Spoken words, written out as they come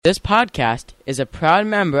This podcast is a proud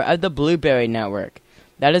member of the Blueberry Network.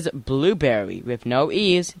 That is blueberry with no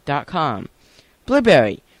ease.com.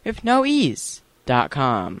 Blueberry with no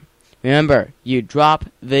ease.com. Remember, you drop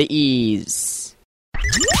the ease.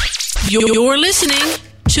 You're listening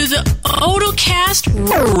to the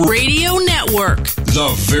Otocast Radio Network.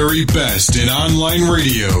 The very best in online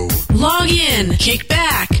radio. Log in, kick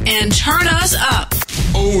back, and turn us up.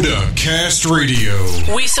 Otocast Radio.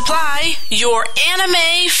 We supply your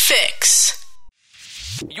anime fix.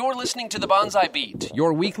 You're listening to the Bonsai Beat,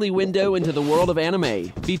 your weekly window into the world of anime,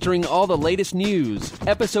 featuring all the latest news,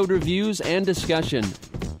 episode reviews, and discussion.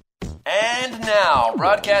 And now,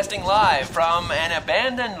 broadcasting live from an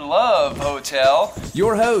abandoned love hotel,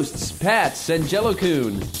 your hosts, Patz and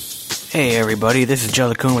Jellokun. Hey everybody, this is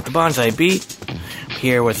Jellokun with the Bonsai Beat,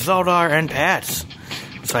 here with Zaldar and Patz.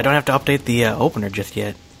 So I don't have to update the opener just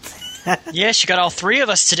yet. Yes, you got all three of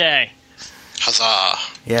us today. Huzzah.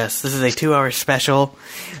 Yes, this is a 2-hour special,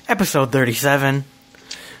 episode 37.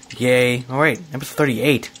 Yay. Oh wait, episode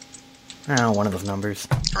 38. Oh, one of those numbers.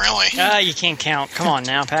 Really? You can't count. Come on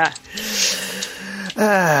now, Pat.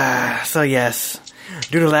 So yes,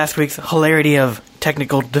 due to last week's hilarity of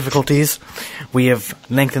technical difficulties, we have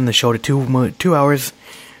lengthened the show to 2 hours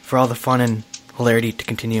for all the fun and hilarity to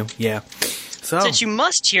continue. Yeah. So, since you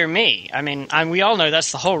must hear me, I mean, we all know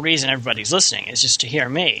that's the whole reason everybody's listening, is just to hear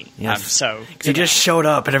me. Yes. So you just showed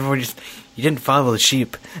up and everyone you didn't follow the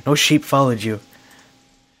sheep. No sheep followed you.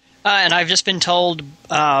 And I've just been told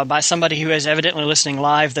by somebody who is evidently listening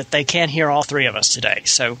live that they can hear all three of us today.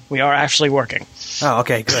 So we are actually working. Oh,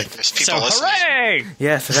 okay, good. There's people listening. Hooray!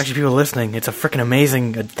 Yes, there's actually people listening. It's a freaking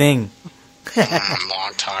amazing thing.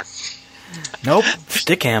 Long talk. Nope,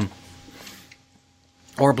 Stickam.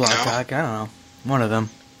 Or Blog Talk, I don't know. One of them.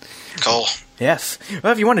 Cool. Yes.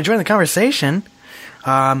 Well, if you want to join the conversation, you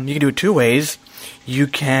can do it two ways. You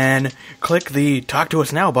can click the Talk to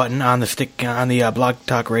Us Now button on the Blog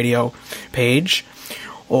Talk Radio page,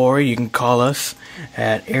 or you can call us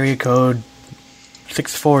at area code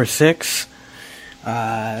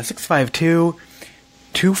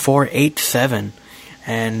 646-652-2487,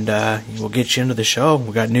 and we'll get you into the show.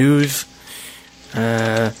 We got news.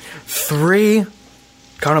 Three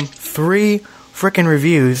frickin'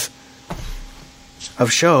 reviews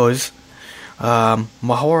of shows.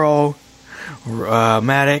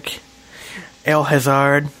 Mahoromatic,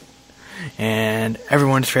 Hazard, and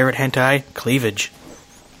everyone's favorite hentai, Cleavage.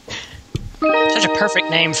 Such a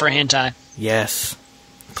perfect name for a hentai. Yes,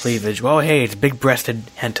 Cleavage. Well, hey, it's big-breasted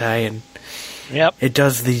hentai, and yep, it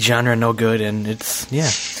does the genre no good, and it's,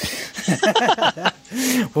 yeah.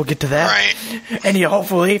 We'll get to that. Right. And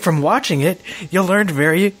hopefully, from watching it, you'll learn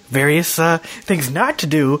various things not to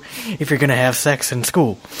do if you're going to have sex in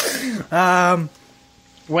school. Wait.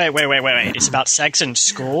 It's about sex in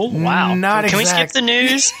school? Wow. Can we skip the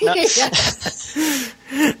news? No.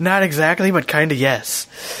 Not exactly, but kind of yes.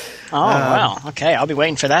 Oh, wow. Okay, I'll be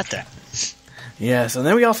waiting for that then. Yes, and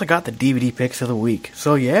then we also got the DVD picks of the week.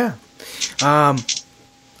 So, yeah. I'm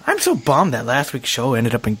so bummed that last week's show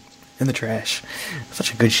ended up in the trash.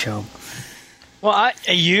 Such a good show. Well, I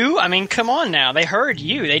mean, come on now. They heard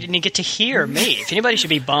you. They didn't get to hear me. If anybody should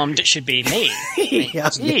be bummed, it should be me.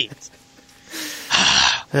 Jeez.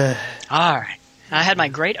 All right. I had my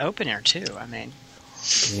great opener, too. I mean.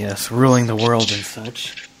 Yes, ruling the world and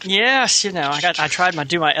such. Yes, I tried to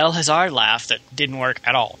do my El Hazard laugh that didn't work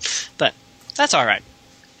at all. But that's all right.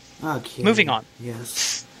 Okay. Moving on.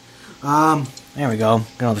 Yes. There we go.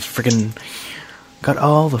 Got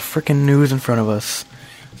all the frickin' news in front of us.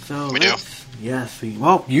 So we do? Yes.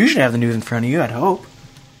 Well, you should have the news in front of you, I'd hope.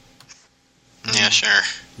 Yeah, sure.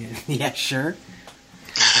 Yeah, sure.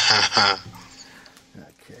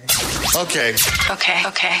 Okay.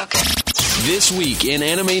 This week in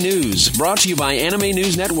Anime News, brought to you by Anime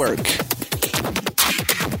News Network.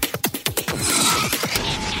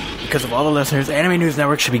 Because of all the listeners, Anime News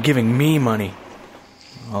Network should be giving me money.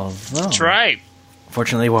 Although, that's right.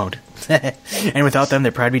 Fortunately, they won't. And without them,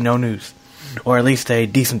 there'd probably be no news. Or at least a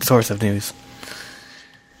decent source of news.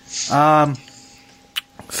 So,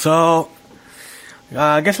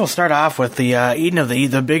 I guess we'll start off with the Eden of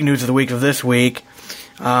the big news of the week of this week.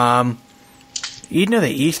 Eden of the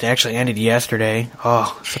East actually ended yesterday.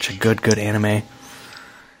 Oh, such a good anime.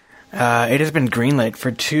 It has been greenlit for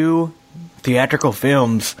 2 theatrical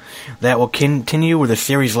films that will continue where the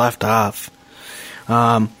series left off.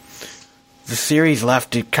 The series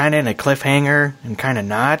left it kind of in a cliffhanger and kind of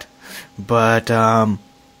not, but the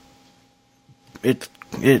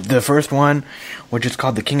first one, which is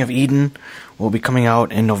called The King of Eden, will be coming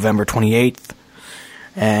out in November 28th,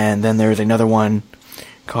 and then there's another one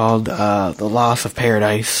called The Loss of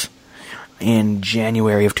Paradise in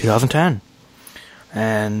January of 2010.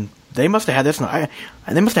 And they must have had this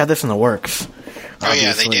in the works. Oh,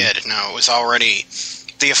 yeah, they obviously. did. No, it was already...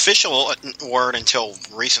 The official word until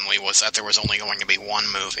recently was that there was only going to be one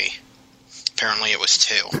movie. Apparently it was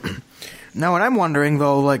two. Now, what I'm wondering,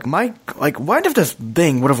 though, like, what if this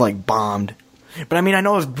thing would have, like, bombed? But, I mean, I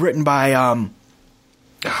know it was written by, I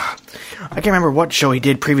can't remember what show he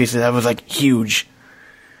did previously that was, like, huge.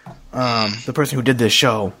 The person who did this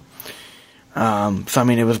show. So, I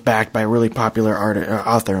mean, it was backed by a really popular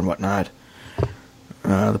author and whatnot.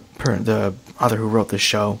 The author who wrote this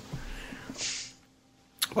show.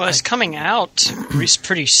 Well, it's coming out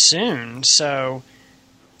pretty soon, so...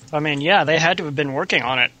 I mean, yeah, they had to have been working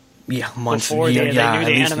on it Yeah, months, before they knew the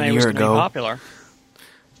anime was going to be popular.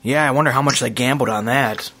 Yeah, I wonder how much they gambled on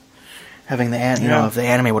that. Having the if the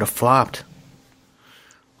anime would have flopped.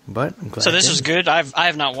 But I'm glad so this it was didn't. good. I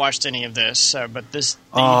have not watched any of this, but this.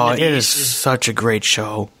 It is such a great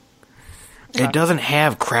show. It doesn't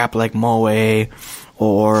have crap like Moe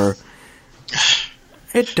or.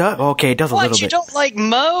 It does. Okay, it does a little bit. You don't like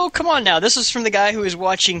Mo? Come on now. This was from the guy who was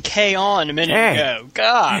watching K-On! A minute ago.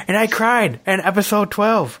 God. And I cried in episode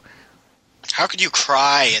 12. How could you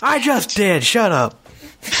cry? I just did. Shut up.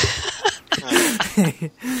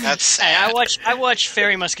 That's sad. Hey, I watch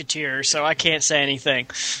Fairy Musketeer, so I can't say anything.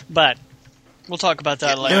 But we'll talk about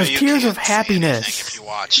that later. There's You tears can't of say happiness. anything if you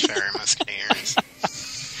watch Fairy Musketeers.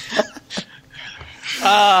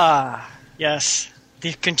 Yes.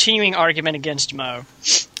 The continuing argument against Mo.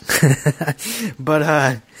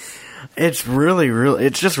 But it's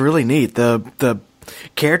it's just really neat. The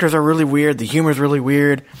characters are really weird. The humor's really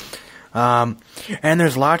weird. And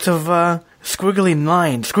there's lots of squiggly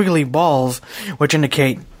lines, squiggly balls, which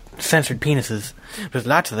indicate censored penises. There's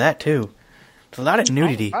lots of that too. There's a lot of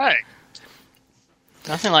nudity. Right.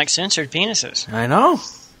 Nothing like censored penises. I know.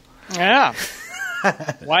 Yeah.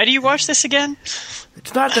 Why do you watch this again?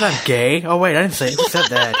 It's not that I'm gay. Oh wait, I didn't say it. You said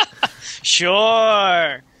that.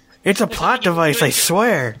 Sure. It's a plot device, I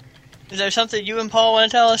swear. Is there something you and Paul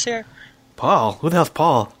want to tell us here? Paul? Who the hell's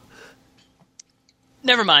Paul?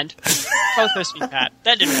 Never mind. I was supposed to be Pat.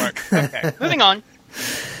 That didn't work. Okay. Moving on.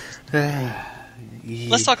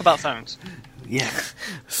 Let's talk about phones. Yeah.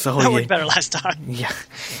 So That worked better last time. Yeah.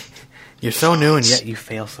 You're so new and yet you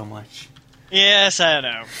fail so much. Yes, I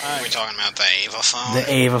know. Are we talking about the Ava phone?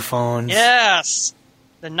 The Ava phones. Yes!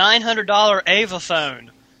 The $900 Ava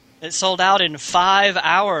phone. It sold out in 5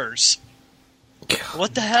 hours.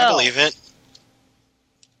 What the I hell? believe it.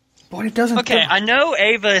 But it doesn't. Okay, I know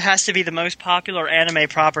Ava has to be the most popular anime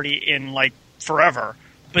property in, like, forever.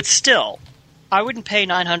 But still, I wouldn't pay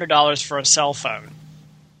 $900 for a cell phone.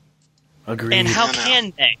 Agreed. And how No.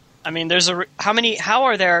 can they? I mean, how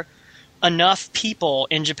are there enough people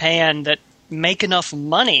in Japan that make enough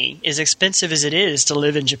money, as expensive as it is to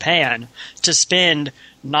live in Japan, to spend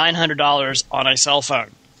 $900 on a cell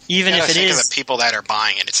phone? Even if it think is... of the people that are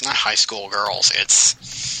buying it. It's not high school girls. It's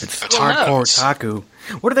hardcore otaku.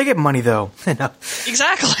 Where do they get money, though? No.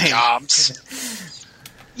 Exactly. jobs.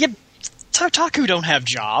 Yeah, otaku don't have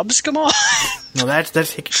jobs. Come on. No, that's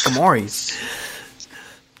Hikikomori's.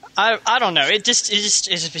 I don't know.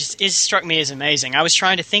 It struck me as amazing. I was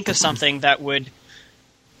trying to think of something that would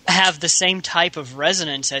have the same type of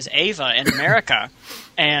resonance as Ava in America,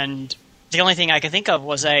 and the only thing I could think of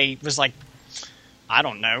was like, I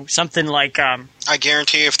don't know, something like I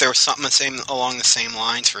guarantee if there was something along the same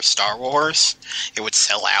lines for Star Wars, it would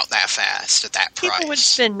sell out that fast at that price. people would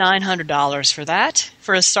spend $900 for that,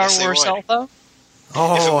 for a Star Yes, they Wars would. cell phone.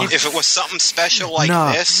 Oh, If it was something special like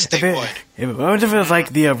this, they would. What if it was like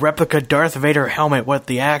the replica Darth Vader helmet with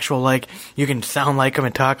the actual, like, you can sound like him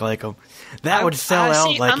and talk like him? That would sell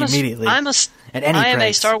out, like, immediately. I am a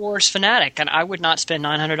price. Star Wars fanatic, and I would not spend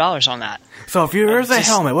 $900 on that. So if there's a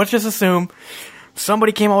helmet, let's just assume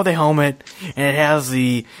somebody came out with a helmet and it has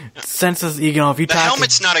the senses, if you The talk...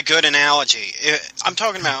 helmet's not a good analogy. I'm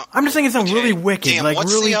talking about... I'm just thinking something really wicked, Dan, like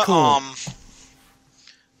what's really cool.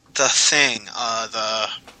 The thing, the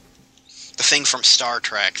thing from Star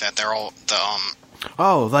Trek that they're all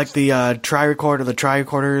Oh, like the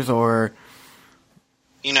tricorders, or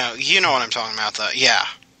you know what I'm talking about.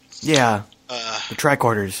 the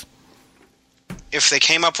tricorders. If they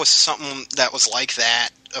came up with something that was like that,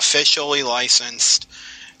 officially licensed,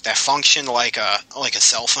 that functioned like a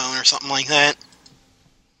cell phone or something like that,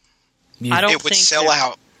 it would sell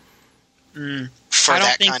out for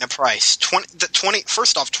that kind of price. 20.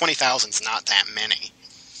 First off, 20,000's not that many.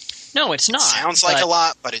 No, it's not. Sounds like a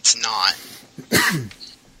lot, but it's not.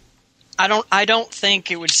 I don't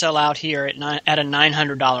think it would sell out here at a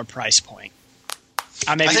 $900 price point.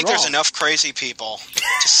 I may be think wrong. there's enough crazy people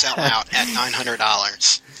to sell out at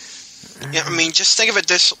 $900. Yeah, I mean, just think of it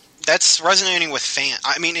that's resonating with fans.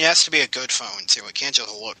 I mean, it has to be a good phone, too. It can't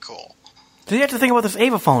just look cool. So you have to think about this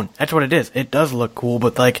Ava phone. That's what it is. It does look cool,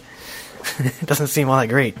 but, like, it doesn't seem all that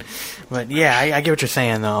great. But, yeah, I get what you're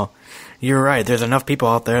saying, though. You're right. There's enough people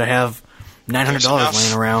out there to have $900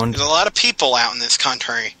 laying around. There's a lot of people out in this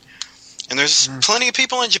country. And there's plenty of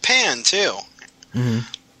people in Japan, too. Mm-hmm.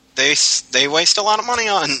 They waste a lot of money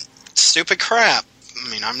on stupid crap.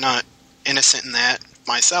 I mean, I'm not innocent in that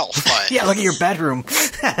myself, but... Yeah, look at your bedroom.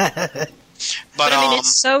 But I mean,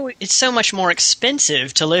 it's so much more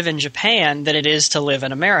expensive to live in Japan than it is to live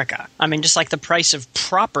in America. I mean, just like the price of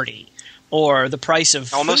property or the price of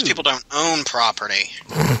food. Most people don't own property.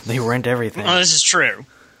 They rent everything. Well, this is true.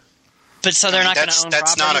 But so they're not going to own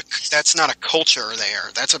property? That's not a culture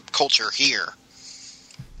there. That's a culture here.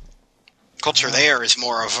 Culture there is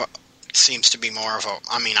seems to be more of a...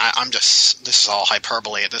 I mean, this is all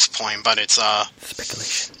hyperbole at this point, but it's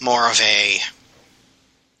speculation. More of a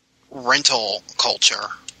rental culture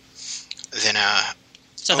than a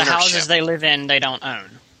So ownership. the houses they live in, they don't own.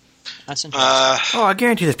 That's interesting. I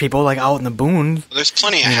guarantee there's people, like, out in the boons. There's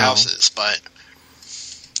plenty of houses, but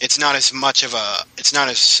it's not as much of a... It's not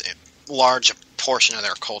as large a portion of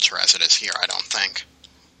their culture as it is here, I don't think.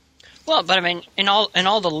 Well, but I mean, in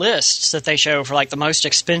all the lists that they show for like the most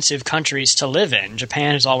expensive countries to live in,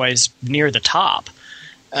 Japan is always near the top.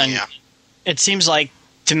 And it seems like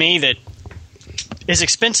to me that as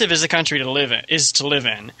expensive as the country to live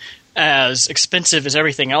in, as expensive as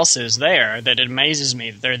everything else is there, that it amazes me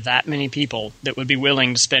that there are that many people that would be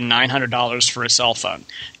willing to spend $900 for a cell phone,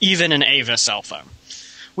 even an Ava cell phone.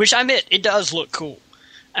 Which I admit, it does look cool.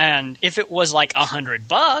 And if it was like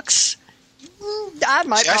 $100, I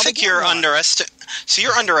might. I think you're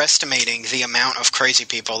underestimating the amount of crazy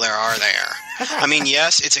people there are there. I mean,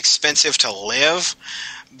 yes, it's expensive to live,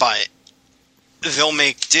 but they'll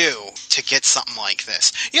make do to get something like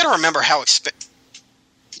this. You got to remember how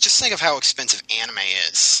just think of how expensive anime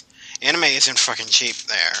is. Anime isn't fucking cheap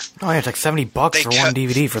there. Oh yeah, it's like $70 for one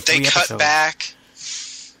DVD for 3 episodes.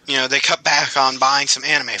 They cut back on buying some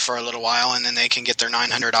anime for a little while, and then they can get their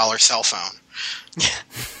 $900 cell phone.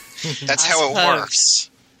 That's how it works.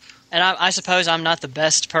 And I suppose I'm not the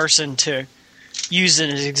best person to use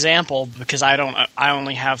it as an example because I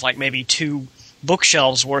only have like maybe 2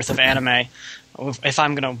 bookshelves worth of anime. If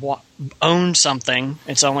I'm going to own something,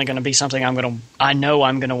 it's only going to be something I know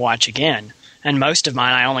I'm going to watch again. And most of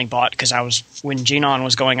mine I only bought because when Genon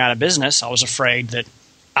was going out of business, I was afraid that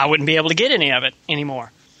I wouldn't be able to get any of it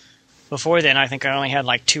anymore. Before then, I think I only had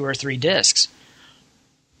like 2 or 3 discs.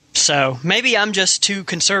 So maybe I'm just too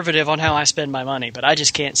conservative on how I spend my money, but I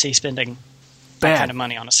just can't see spending that kind of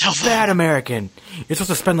money on a cell phone. Bad American. You're supposed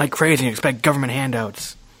to spend like crazy and expect government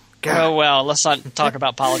handouts. God. Oh well, let's not talk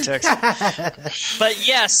about politics. But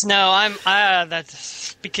yes, no,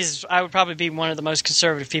 that's because I would probably be one of the most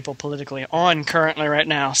conservative people politically on currently right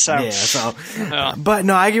now. So yeah, but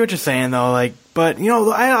no, I get what you're saying though. Like, but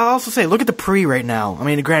I also say look at the Pre right now. I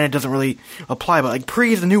mean, granted, it doesn't really apply, but like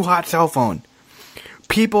Pre is the new hot cell phone.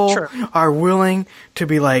 People are willing to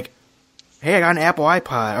be like, hey, I got an Apple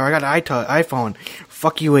iPod, or I got an iPhone.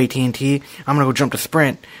 Fuck you, AT&T. I'm gonna go jump to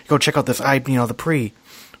Sprint. Go check out this, the Pre,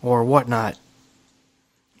 or whatnot.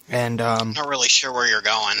 And not really sure where you're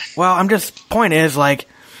going. Well, point is like,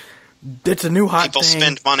 it's a new hot People thing.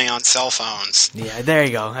 spend money on cell phones. Yeah, there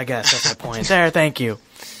you go. I guess that's my point. There, thank you.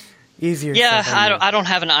 Easier. Yeah, I don't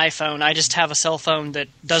have an iPhone. I just have a cell phone that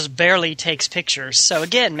barely takes pictures. So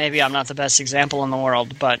again, maybe I'm not the best example in the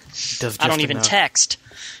world, but I don't even text.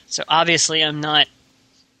 So obviously, I'm not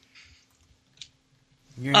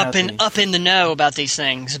up in the know about these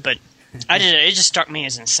things. But it just struck me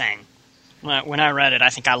as insane when I read it. I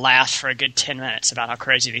think I laughed for a good 10 minutes about how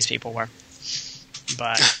crazy these people were.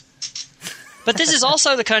 But this is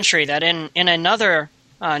also the country that in another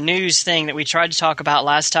news thing that we tried to talk about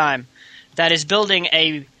last time, that is building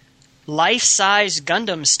a life-size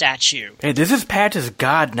Gundam statue. Hey, this is Patch's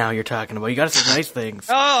God now you're talking about. You gotta say nice things.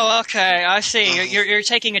 Oh, okay, I see. You're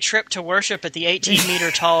taking a trip to worship at the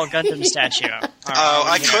 18-meter tall Gundam statue.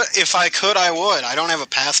 If I could, I would. I don't have a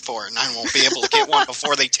passport, and I won't be able to get one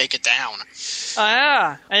before they take it down. Oh,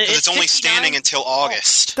 yeah. It's only standing until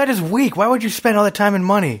August. That is weak. Why would you spend all that time and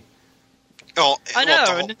money? I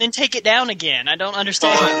know, and then take it down again. I don't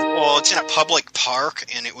understand. Well, it's in a public park,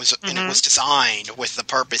 and it was designed with the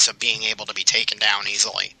purpose of being able to be taken down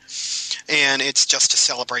easily. And it's just to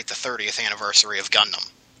celebrate the 30th anniversary of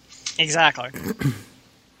Gundam. Exactly.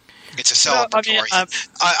 It's a celebratory.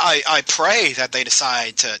 I pray that they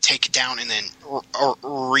decide to take it down and then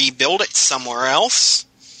rebuild it somewhere else.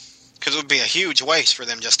 Because it would be a huge waste for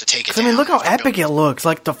them just to take it down. I mean, look how epic it looks.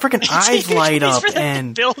 Like, the freaking eyes light up.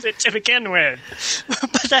 And build it to begin with.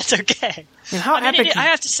 But that's okay. And how epic... I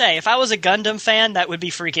have to say, if I was a Gundam fan, that would be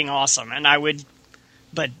freaking awesome. And I would...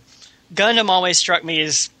 But Gundam always struck me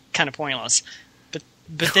as kind of pointless. But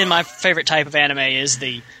then my favorite type of anime is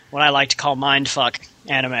what I like to call mindfuck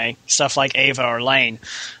anime. Stuff like Ava or Lane.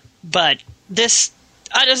 But it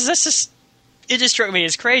just struck me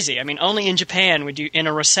as crazy. I mean, only in Japan in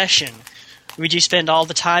a recession, would you spend all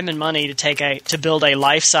the time and money to build a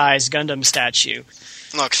life-size Gundam statue?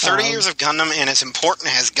 Look, 30 years of Gundam, and as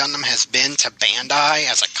important as Gundam has been to Bandai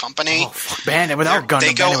as a company, Bandai without Gundam,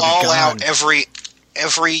 they go Bandai all out every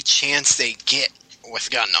chance they get with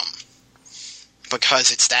Gundam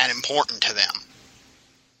because it's that important to them.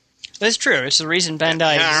 That's true. It's the reason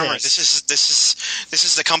Bandai exists. Remember, this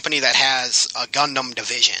is the company that has a Gundam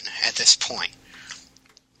division at this point.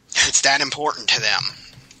 It's that important to them.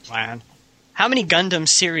 Man. How many Gundam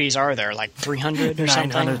series are there? Like 300 or something?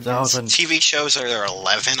 900,000. TV shows are there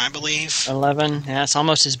 11, I believe. 11? Yeah, it's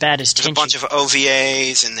almost as bad as There's Tenchi. a bunch of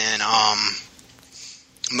OVAs and then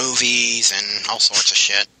movies and all sorts of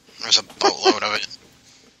shit. There's a boatload of it.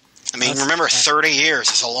 I mean, remember, 30 years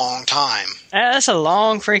is a long time. Yeah, that's a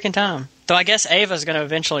long freaking time. Though I guess Ava's going to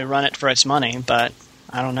eventually run it for its money, but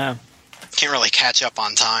I don't know. Can't really catch up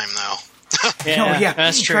on time, though. Yeah,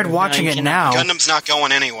 that's you true. tried watching it now. Gundam's not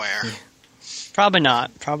going anywhere. Probably not.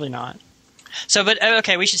 So, but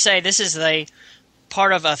okay, we should say this is the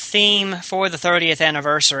part of a theme for the 30th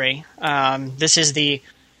anniversary. This is the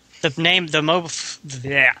theme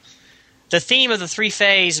of the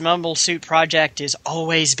three-phase Mobile Suit Project is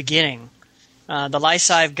always beginning. The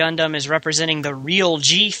life-size Gundam is representing the real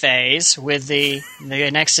G phase, with the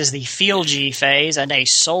next is the Feel G phase and a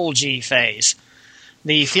Soul G phase.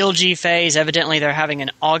 The Feel G phase, evidently they're having an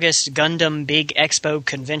August Gundam Big Expo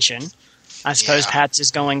convention. I suppose Patz is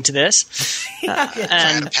going to this.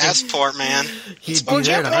 And a passport, man. He's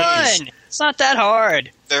It's not that hard.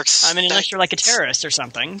 I mean, unless you're like a terrorist or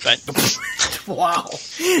something. But wow.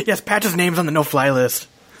 Yes, Patch's name's on the no-fly list.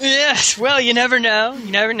 Yes, well, you never know.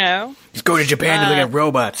 He's going to Japan to look at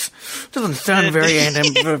robots. Doesn't sound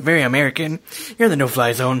very American. You're in the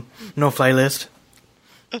no-fly zone, no-fly list.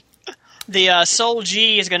 The Soul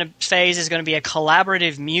G phase is going to be a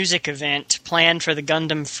collaborative music event planned for the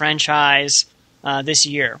Gundam franchise this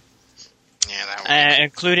year. Yeah,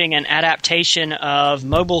 including an adaptation of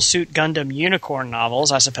Mobile Suit Gundam unicorn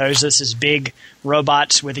novels. I suppose this is big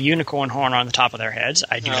robots with a unicorn horn on the top of their heads.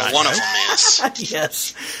 I do not one know. of them is.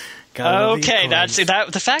 Yes. Okay,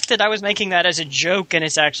 the fact that I was making that as a joke and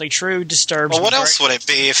it's actually true disturbs me. Well, what else would it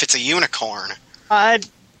be if it's a unicorn? I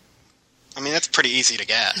mean, that's pretty easy to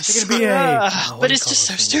guess. It could be but it's just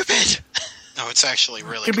so stupid. No, it's actually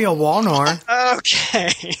really It could be a Walnor.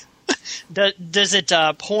 Okay. Does it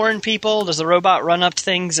porn people? Does the robot run up to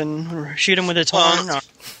things and shoot them with its horn?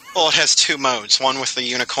 Well, it has two modes. One with the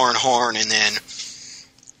unicorn horn, and then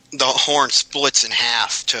the horn splits in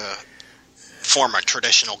half to form a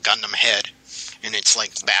traditional Gundam head, and it's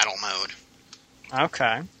like battle mode.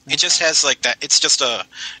 Okay. It just has like that. It's just a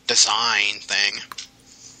design thing.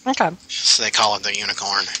 Okay. So they call it the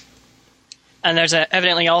unicorn. And there's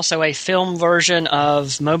evidently also a film version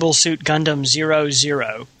of Mobile Suit Gundam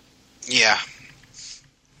 00. Yeah.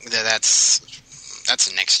 That's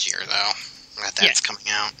next year, though. That's coming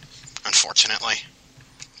out, unfortunately.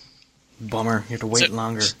 Bummer. You have to wait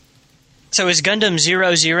longer. So is Gundam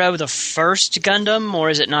 00 the first Gundam, or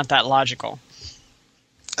is it not that logical?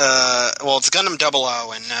 Well, it's Gundam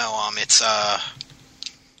 00, and no,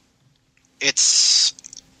 it's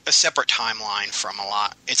a separate timeline from a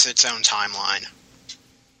lot. It's its own timeline.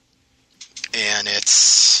 And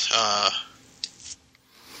it's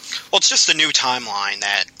just a new timeline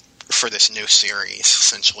that for this new series,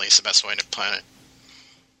 essentially, is the best way to put it.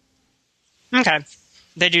 Okay.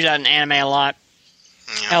 They do that in anime a lot.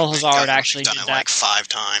 Yeah, Hazard actually done did it that. like 5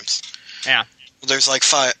 times. Yeah. There's like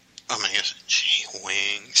 5... Oh my god.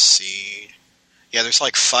 G-Wing, Seed... Yeah, there's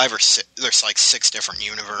like 5 or 6... There's like 6 different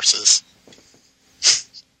universes.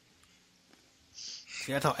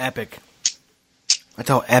 See, that's how epic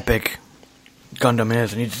Gundam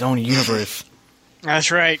is. It needs its own universe.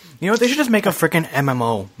 That's right. You know what? They should just make a freaking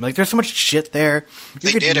MMO. Like, there's so much shit there.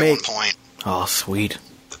 They did at one point. Oh, sweet.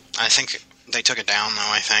 I think they took it down,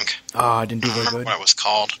 though, I think. Oh, it didn't do I very don't remember good. what it was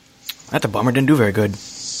called. That's a bummer. It didn't do very good.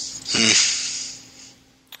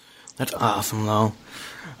 That's awesome, though.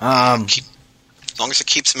 As long as it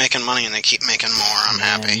keeps making money and they keep making more, I'm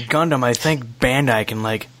happy. Gundam, I think Bandai can,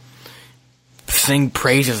 like, sing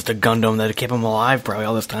praises to Gundam that kept him alive probably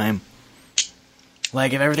all this time.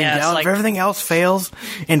 Like, if everything else fails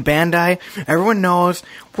in Bandai, everyone knows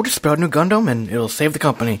we'll just build a new Gundam and it'll save the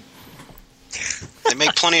company. They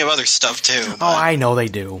make plenty of other stuff too. Oh, I know they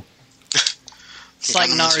do. It's like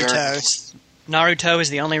Naruto. Naruto is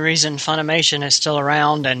the only reason Funimation is still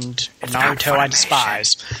around, and Naruto I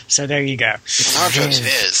despise. So there you go. Naruto's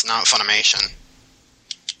Viz, not Funimation.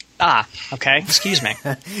 Ah, okay. Excuse me.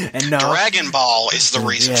 And no, Dragon Ball is the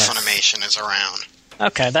reason Funimation is around.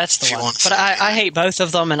 Okay, that's the one. But I hate both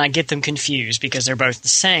of them, and I get them confused because they're both the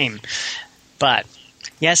same. But,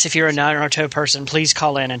 yes, if you're a Naruto person, please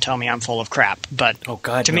call in and tell me I'm full of crap. But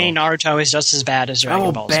to me, Naruto is just as bad as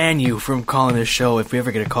Dragon Ball. I will ban you from calling this show if we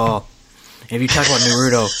ever get a call. If you talk about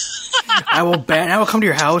Naruto, I will come to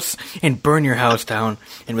your house and burn your house down,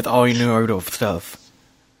 and with all your Naruto stuff.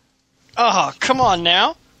 Oh, come on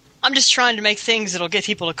now. I'm just trying to make things that'll get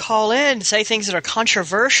people to call in and say things that are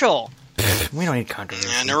controversial. We don't need controversy.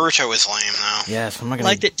 Yeah, Naruto is lame, though. Yes, I'm not gonna...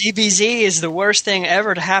 Like that DBZ is the worst thing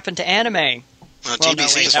ever to happen to anime. Well,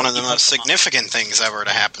 DBZ is one of the most significant things ever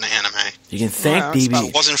to happen to anime. You can thank DBZ. If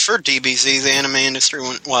it wasn't for DBZ, the anime industry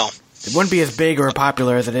wouldn't... Well... It wouldn't be as big or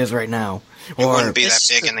popular as it is right now. It wouldn't be that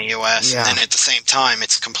big in the U.S. Yeah. And at the same time,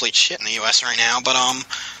 it's complete shit in the U.S. right now. But,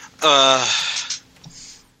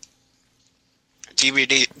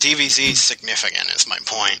 DBZ is significant, is my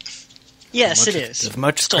point. Yes, it is. As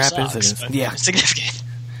much Still crap sucks, as it is. Yeah. Significant.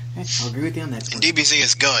 I'll agree with you on that. And DBZ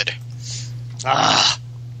is good.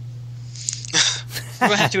 We're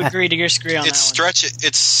going to have to agree to disagree on that one.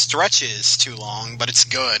 It stretches too long, but it's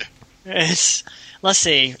good. Let's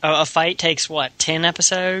see. A fight takes, 10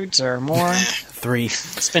 episodes or more? 3.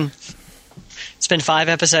 It's been 5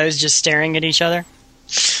 episodes just staring at each other?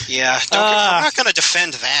 Yeah, I'm not going to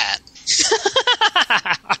defend that.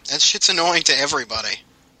 That shit's annoying to everybody.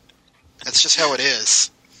 That's just how it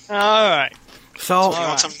is. Alright. So,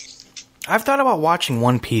 I've thought about watching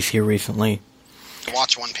One Piece here recently.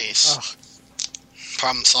 Watch One Piece.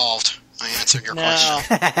 Problem solved. I answered your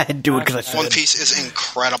question. Do it because I said One Piece is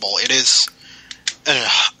incredible. It is a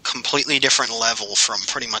completely different level from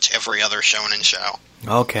pretty much every other shonen show.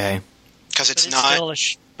 Okay. Because it's not...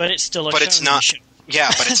 but it's still a shonen show.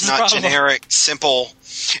 Yeah, but it's not generic, simple.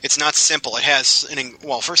 It's not simple. It has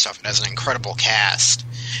first off, it has an incredible cast,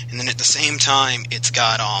 and then at the same time, it's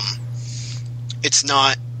got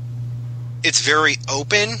it's very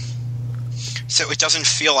open, so it doesn't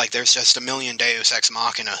feel like there's just a million Deus Ex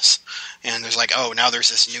Machinas, and there's like, oh, now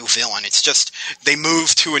there's this new villain. It's just they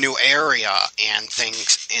move to a new area and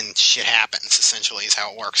things and shit happens. Essentially, is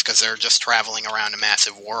how it works because they're just traveling around a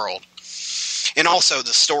massive world. And also,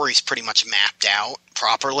 the story's pretty much mapped out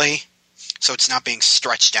properly, so it's not being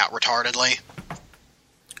stretched out retardedly.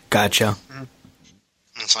 Gotcha.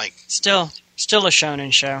 It's like... Still a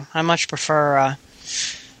shonen show. I much prefer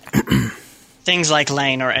things like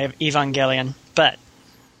Lane or Evangelion, but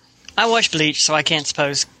I watch Bleach, so I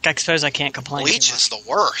suppose I can't complain. Bleach is the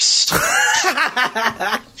worst.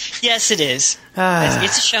 Yes, it is.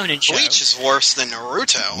 It's a shonen show. Bleach is worse than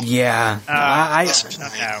Naruto. Yeah.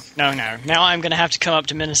 No. Now I'm going to have to come up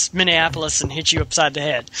to Minneapolis and hit you upside the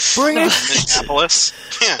head. Bring it. Minneapolis?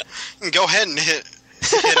 Yeah. You can go ahead and hit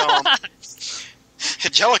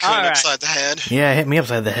Jellokun upside the head. Yeah, hit me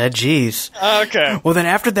upside the head. Jeez. Okay. Well, then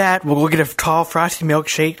after that, we'll go get a tall, frosty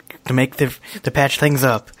milkshake to make to patch things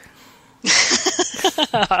up.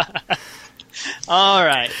 All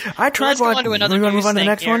right. I tried let's go on to another move on to the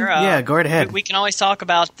next here. one? Yeah, go right ahead. We can always talk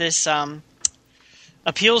about this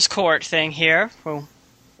appeals court thing here. Well,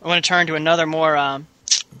 I want to turn to another more...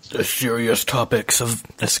 the serious topics of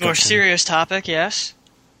discussion. More serious topic, yes.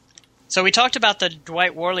 So we talked about the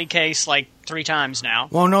Dwight Worley case like 3 times now.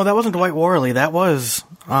 Well, no, that wasn't Dwight Worley. That was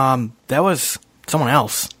someone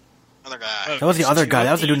else. Other guy. That was the other guy.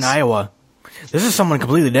 That was the dude in Iowa. This is someone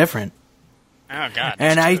completely different. Oh, God.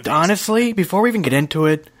 And honestly, before we even get into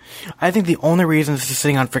it, I think the only reason this is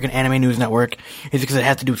sitting on freaking Anime News Network is because it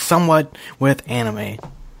has to do somewhat with anime.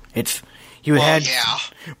 But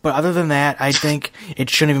other than that, I think it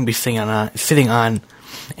shouldn't even be sitting on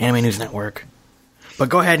Anime News Network. But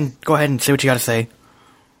go ahead and say what you got to say.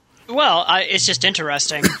 Well, it's just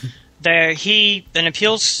interesting.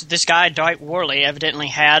 This guy, Dwight Worley, evidently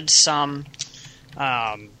had some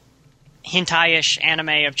hentai-ish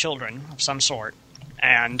anime of children of some sort.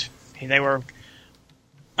 And they were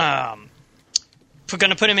going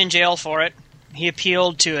to put him in jail for it. He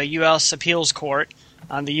appealed to a U.S. appeals court.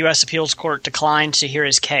 The U.S. appeals court declined to hear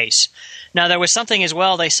his case. Now, there was something as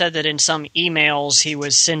well. They said that in some emails he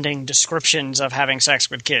was sending descriptions of having sex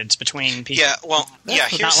with kids between people. Yeah, well, yeah,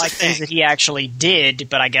 here's not like the thing. things that he actually did,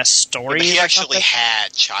 but I guess stories. But he or actually something?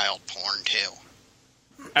 had child porn, too.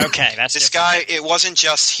 Okay, that's This different. guy, it wasn't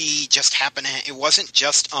just he just happened to, it wasn't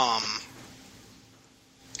just, or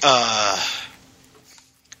Yeah,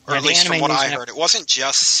 at the least from anime what news I never- heard, it wasn't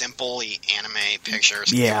just simply anime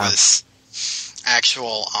pictures. Yeah. It was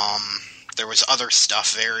actual, there was other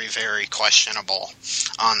stuff very, very questionable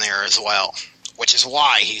on there as well, which is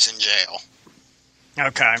why he's in jail.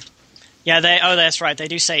 Okay. Yeah, that's right. They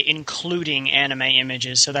do say including anime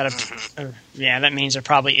images, so that that means there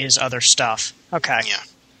probably is other stuff. Okay. Yeah.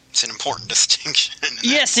 It's an important distinction.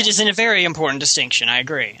 Yes, it is a very important distinction. I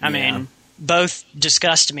agree. I mean, both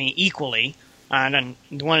disgust me equally. And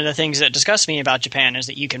one of the things that disgusts me about Japan is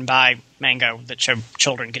that you can buy manga that show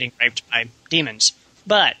children getting raped by demons.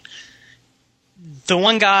 But the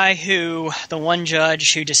one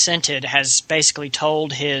judge who dissented has basically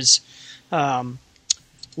told his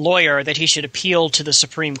lawyer that he should appeal to the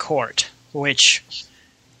Supreme Court, which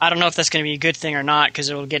I don't know if that's going to be a good thing or not, because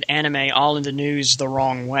it will get anime all in the news the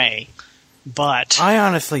wrong way. But I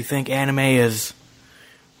honestly think anime is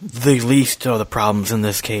the least of the problems in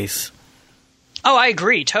this case. oh, I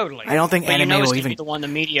agree totally. I don't think but anime it's will gonna even be the one the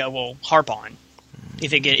media will harp on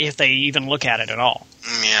if they even look at it at all.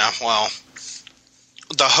 Yeah, well,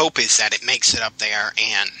 the hope is that it makes it up there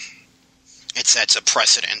and it sets a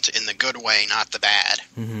precedent in the good way, not the bad.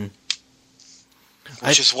 Mm-hmm.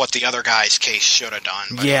 Which is what the other guy's case should have done.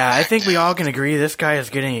 but Yeah, I back think we then- all can agree this guy is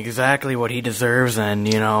getting exactly what he deserves, and,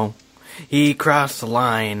 he crossed the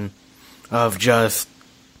line of just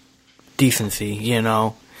decency,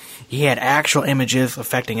 He had actual images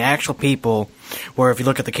affecting actual people, where if you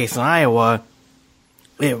look at the case in Iowa,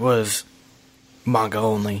 it was manga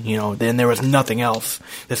only, then there was nothing else.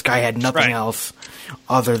 This guy had nothing Right. else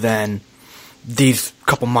other than these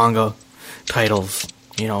couple manga titles.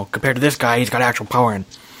 Compared to this guy, he's got actual power and,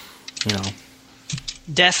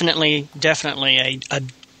 Definitely a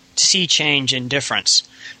sea change in difference.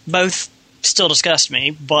 Both still disgust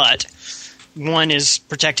me, but one is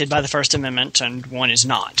protected by the First Amendment and one is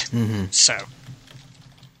not. Mm-hmm. So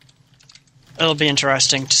it'll be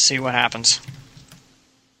interesting to see what happens.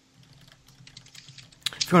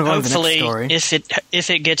 If you want to go to the Hopefully, next story. if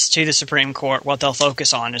it gets to the Supreme Court, what they'll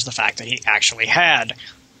focus on is the fact that he actually had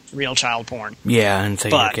real child porn. Yeah, and say,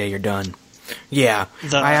 But- okay, you're done. Yeah,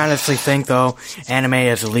 The- I honestly think, though, anime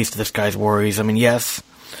is the least of this guy's worries. I mean, yes,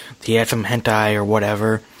 he had some hentai or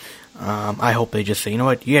whatever. I hope they just say, you know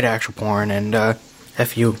what, you had actual porn, and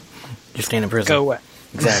F you, just stay in prison. Go away.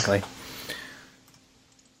 Exactly.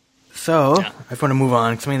 So, Yeah. I just want to move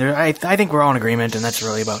on, because I think we're all in agreement, and that's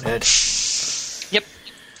really about it. Yep.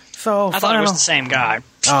 So, I thought it was the same guy.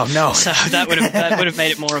 Oh, no. So that would have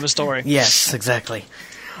made it more of a story. Yes, exactly.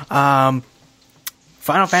 Final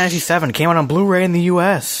Fantasy VII came out on Blu-ray in the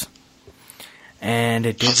U.S. And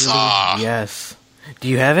it did Huzzah. really... Yes. Do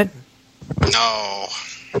you have it? No.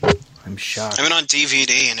 I'm shocked. I have it on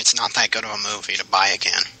DVD, and it's not that good of a movie to buy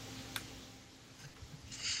again.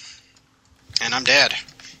 And I'm dead.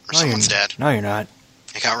 Or someone's dead. No, you're not.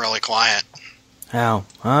 It got really quiet. How?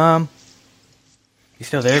 You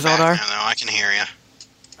still there, You're back Zaldar? now, though. I can hear you.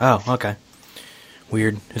 Oh, okay.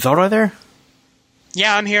 Weird. Is Zaldar there?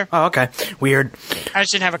 Yeah, I'm here. Oh, okay. Weird. I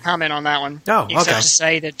just didn't have a comment on that one. Oh, Except okay. to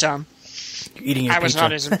say that You're eating your I was pizza.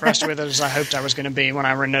 not as impressed with it as I hoped I was going to be when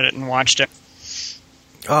I rented it and watched it.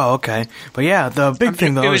 Oh, okay. But yeah, the big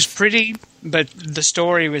thing, though, It was is... pretty, but the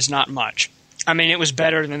story was not much. I mean, it was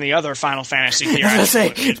better than the other Final Fantasy I was going to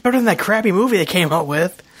say, it's better than that crappy movie they came out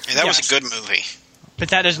with. Hey, that was Yes. a good movie. But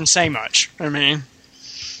that doesn't say much. I mean,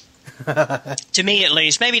 to me at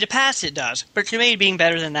least, maybe to Patz it does, but to me, being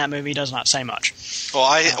better than that movie does not say much. Well,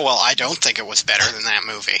 I don't think it was better than that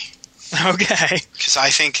movie. Okay. Because I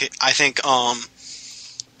think,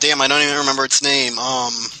 damn, I don't even remember its name.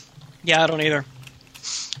 Yeah, I don't either.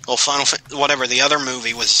 Well, whatever, the other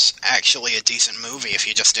movie was actually a decent movie if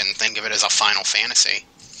you just didn't think of it as a Final Fantasy.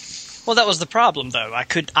 Well, that was the problem, though.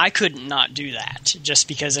 I couldn't not do that just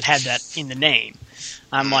because it had that in the name.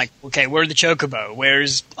 I'm like, okay, where's the Chocobo?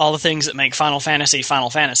 Where's all the things that make Final Fantasy Final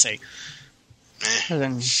Fantasy? And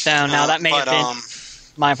then, now that may have been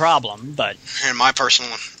my problem, but And my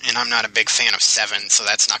personal, and I'm not a big fan of 7, so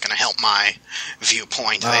that's not going to help my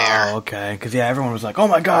viewpoint there. Oh, okay. Because, yeah, everyone was like, oh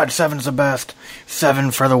my god, 7's the best.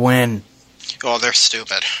 7 for the win. Oh, they're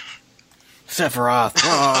stupid. Sephiroth.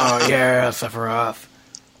 Oh, yeah, Sephiroth.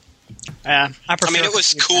 I prefer. I mean, it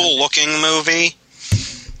was cool looking movie,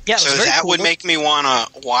 Yeah, it was so very that cool. would make me want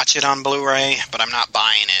to watch it on Blu-ray, but I'm not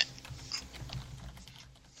buying it.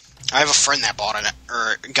 I have a friend that bought it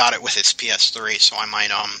or got it with his PS3, so I might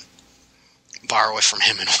borrow it from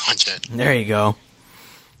him and watch it. There you go.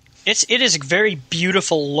 It is very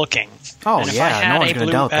beautiful looking. Oh, and if yeah, I had no one's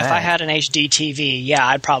gonna doubt If that. I had an HD TV, yeah,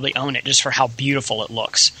 I'd probably own it just for how beautiful it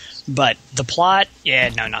looks. But the plot, yeah,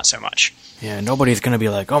 no, not so much. Yeah, nobody's going to be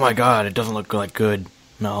like, oh my god, it doesn't look like good.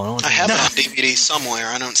 No one's I have it on DVD somewhere.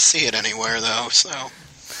 I don't see it anywhere, though, so I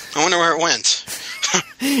wonder where it went.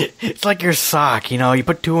 It's like your sock, you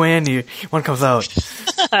put two in, one comes out.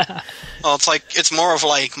 Well, it's more of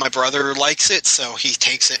like my brother likes it, so he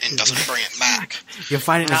takes it and doesn't bring it back. You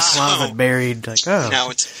find it in his closet buried, like, oh. Now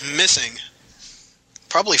it's missing.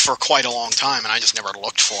 Probably for quite a long time, and I just never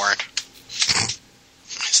looked for it.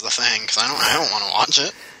 That's the thing, because I don't want to watch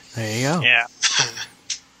it. There you go. Yeah.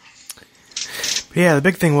 But yeah, the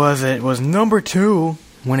big thing was it was number 2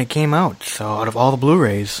 when it came out. So out of all the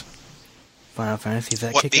Blu-rays, Final Fantasy's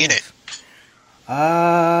that What kick beat ass.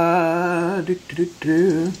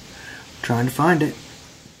 Trying to find it.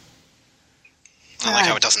 I like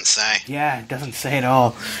how it doesn't say. Yeah, it doesn't say at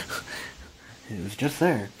all. It was just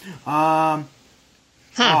there.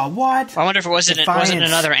 Oh, what? I wonder if was it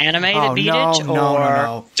another anime that beat it, or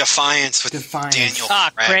no. Defiance with Defiance. Daniel.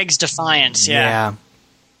 Craig's Defiance, yeah.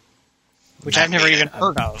 which That I've never made even it.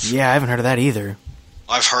 heard of. Yeah, I haven't heard of that either.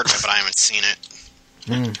 I've heard of it, but I haven't seen it.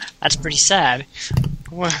 That's pretty sad.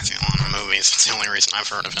 I've seen a lot of movies. That's the only reason I've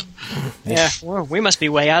heard of it. Yeah, well, we must be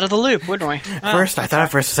way out of the loop, wouldn't we? I thought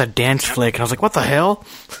at first it said dance flick, and I was like, what the hell?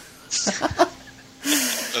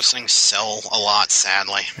 Those things sell a lot,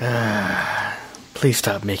 sadly. Please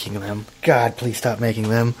stop making them. God, please stop making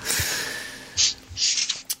them.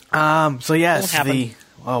 So yes, Won't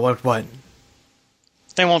happen. what?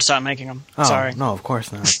 They won't stop making them. Oh, Sorry. no, of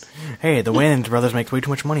course not. Hey, the Wayans brothers make way too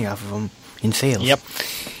much money off of them in sales. Yep.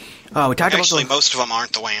 Oh, we talked Actually, about most of them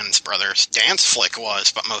aren't the Wayans brothers. Dance Flick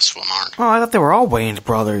was, but most of them aren't. Oh, I thought they were all Wayans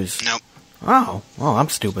brothers. Nope. Oh, I'm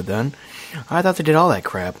stupid then. I thought they did all that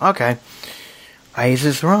crap. Okay. I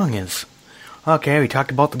is wrong is. Okay, we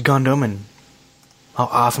talked about the Gundam and how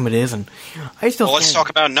awesome it is, and I still. Well, let's talk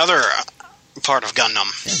about another part of Gundam.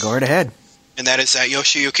 Yeah, go right ahead. And that is that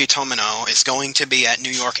Yoshiyuki Tomino is going to be at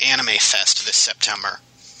New York Anime Fest this September.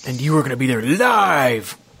 And you were going to be there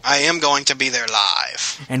live. I am going to be there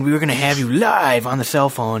live. And we were going to have you live on the cell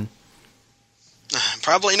phone.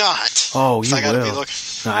 Probably not. Oh, you I gotta will. Be looking.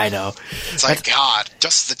 I know. It's like, God,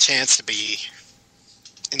 just the chance to be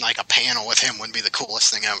in like a panel with him would be the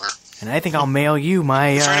coolest thing ever. And I think I'll mail you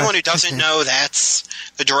my... For anyone who doesn't know, that's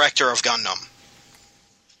the director of Gundam.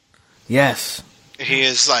 Yes. He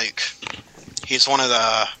is like... He's one of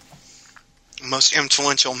the most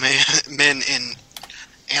influential men in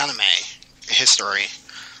anime history.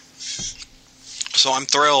 So I'm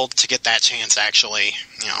thrilled to get that chance to actually,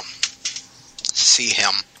 see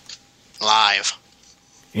him live.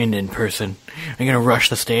 And in person. Are you going to rush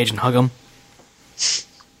the stage and hug him?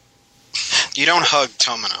 You don't hug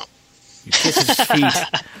Tomino. You kiss his feet.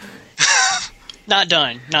 Not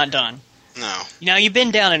done. No. Now, you've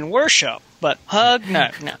been down in worship, but hug? No,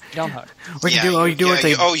 don't hug. Or you do what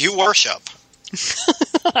they... you worship.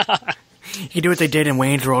 You do what they did in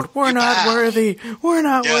Wayne's World. We're not worthy. We're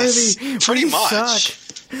not Yes, worthy. pretty We much.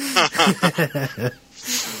 suck.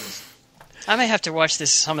 I may have to watch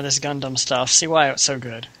some of this Gundam stuff, see why it's so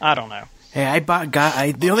good. I don't know. Hey,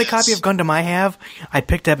 the only copy of Gundam I have, I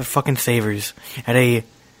picked up at fucking Savers. At a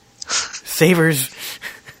Savers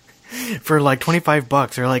for like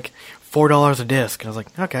 $25 or like $4 a disc. And I was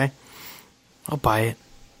like, okay, I'll buy it.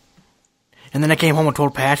 And then I came home and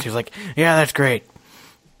told Pat, she was like, yeah, that's great.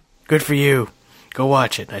 Good for you. Go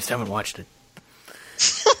watch it. I still haven't watched it.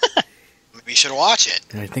 Maybe you should watch it.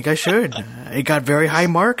 I think I should. It got very high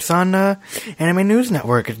marks on Anime News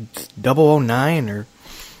Network. It's 009 or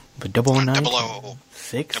the 009?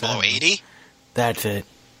 6? 0080? That's it.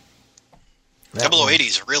 That 0080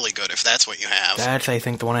 is really good if that's what you have. That's, I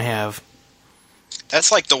think, the one I have.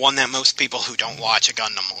 That's like the one that most people who don't watch a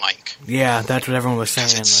Gundam like. Yeah, that's what everyone was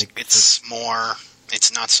saying. It's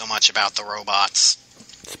not so much about the robots.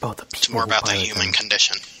 It's about the people. It's more about the pilot human them.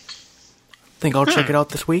 condition. I think I'll check it out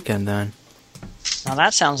this weekend then. Now,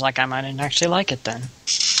 that sounds like I might actually like it then.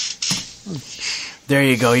 There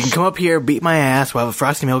you go. You can come up here, beat my ass, we'll have a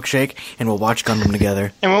frosty milkshake, and we'll watch Gundam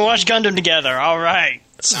together. And we'll watch Gundam together, alright.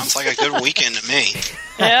 Sounds like a good weekend to me.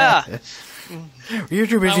 Yeah. You're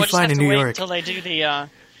too busy We'll just flying have to to New wait York. until they do the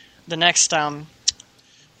next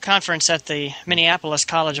conference at the Minneapolis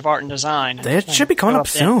College of Art and Design. It should be coming Go up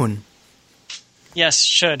there. soon. Yes,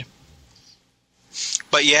 should.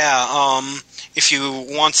 But yeah, if you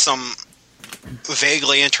want some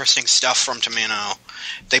vaguely interesting stuff from Tomino,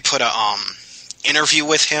 they put a interview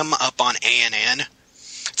with him up on ANN.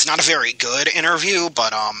 It's not a very good interview,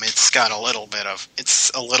 but it's got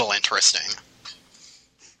it's a little interesting.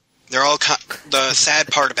 They're all the sad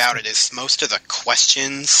part about it is most of the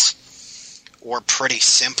questions were pretty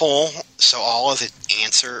simple, so all of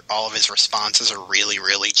his responses are really,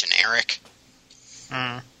 really generic.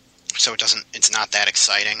 So it's not that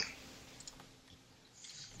exciting.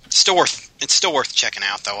 It's still worth checking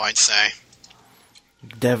out, though, I'd say.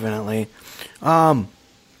 Definitely.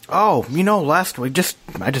 Last week,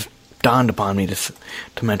 I just dawned upon me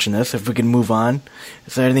to mention this. If we can move on,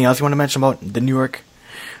 is there anything else you want to mention about the New York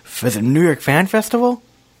Fan Festival?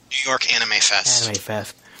 New York Anime Fest. Anime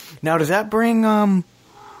Fest. Now, does that bring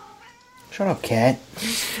Shut up, cat.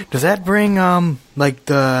 Does that bring like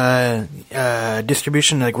the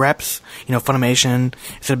distribution, like reps? Funimation.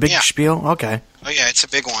 Is it a big spiel? Okay. Oh yeah, it's a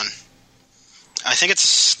big one. I think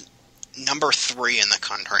it's number 3 in the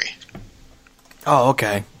country. Oh,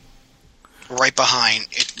 okay. Right behind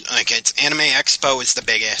it, it's Anime Expo is the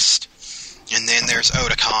biggest, and then there's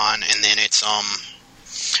Otakon, and then it's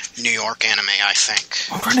New York Anime, I think.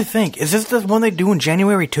 I'm trying to think. Is this the one they do in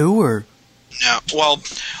January too, or? No. Well,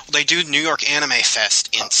 they do New York Anime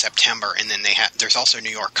Fest in September, and then there's also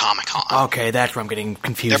New York Comic Con. Okay, that's where I'm getting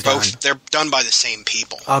confused. They're done by the same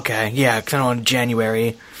people. Okay, yeah, because I know in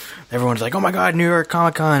January, everyone's like, "Oh my God, New York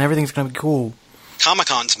Comic Con, everything's gonna be cool." Comic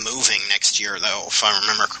Con's moving next year, though, if I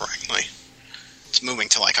remember correctly. It's moving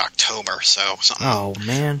to like October, so something. Oh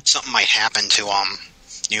man, something might happen to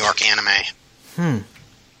New York Anime.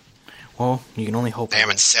 Well, you can only hope. They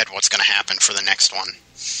haven't said what's going to happen for the next one.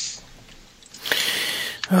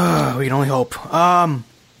 We can only hope.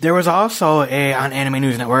 There was also on Anime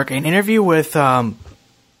News Network an interview with Funimation,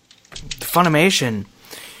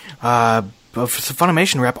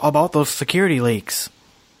 Funimation rep about those security leaks.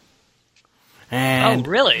 And,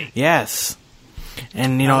 really? Yes.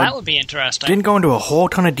 And that would be interesting. Didn't go into a whole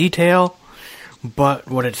ton of detail, but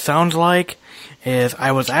what it sounds like is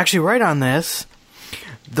I was actually right on this.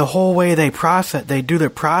 The whole way their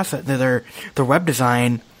web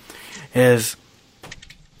design is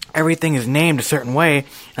everything is named a certain way,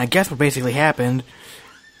 and I guess what basically happened,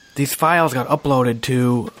 these files got uploaded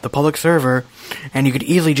to the public server, and you could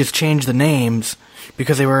easily just change the names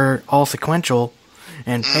because they were all sequential,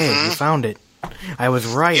 and hey, you found it. I was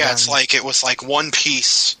right. Yeah, it was like One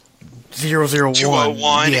Piece 001,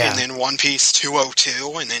 201, yeah. And then One Piece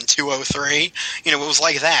 202, and then 203. It was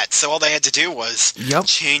like that. So all they had to do was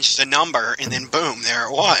change the number, and then boom, there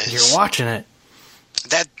it was. You're watching it.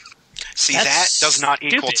 That does not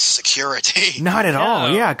equal security. Not at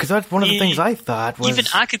all, yeah, because that's one of the things I thought was... Even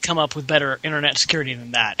I could come up with better internet security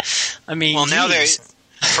than that. I mean, well, now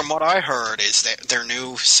from what I heard, is that their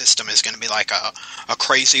new system is going to be like a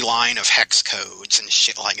crazy line of hex codes and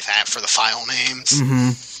shit like that for the file names.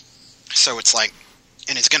 Mm-hmm. So it's like,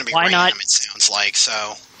 and it's going to be random, it sounds like,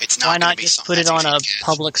 so it's not going to be something put it on a guess.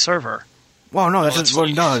 public server? Well, no,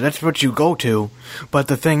 that's what you go to. But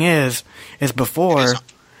the thing is before...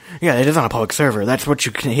 Yeah, it is on a public server. That's what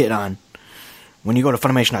you can hit on. When you go to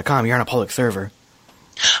Funimation.com, you're on a public server.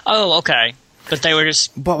 Oh, okay. But they were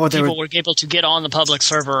just people were able to get on the public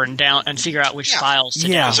server and figure out which files to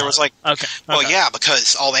download. There was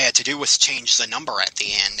because all they had to do was change the number at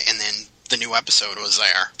the end, and then the new episode was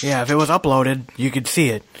there. Yeah, if it was uploaded, you could see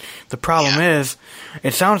it. The problem is,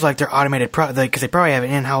 it sounds like they're automated because they probably have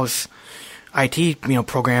in-house IT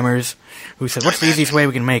programmers who said, "What's the easiest way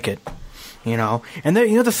we can make it?" And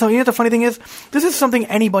the funny thing is, this is something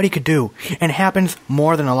anybody could do, and happens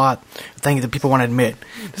more than a lot things that people want to admit.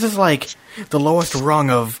 This is like the lowest rung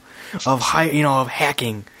of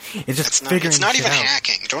hacking. It's just figuring. It's not shit even out.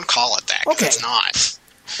 hacking. Don't call it that. Okay, it's not.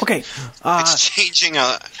 Okay, it's changing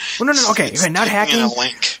a. Well, no. Okay, not hacking. A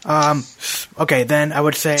link. Okay, then I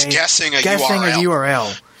would say it's guessing a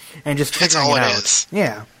URL and just figuring it out. That's all it is.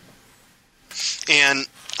 Yeah. And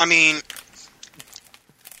I mean,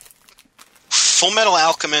 Full Metal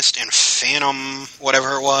Alchemist and Phantom,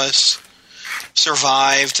 whatever it was,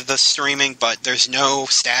 survived the streaming, but there's no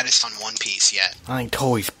status on One Piece yet. I think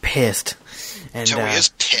Toei's pissed. And Toei is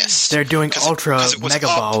pissed. They're doing ultra mega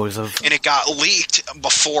balls and it got leaked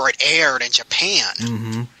before it aired in Japan.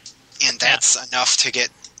 Mm-hmm. And that's enough to get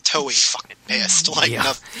Toei fucking pissed.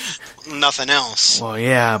 Nothing else. Well,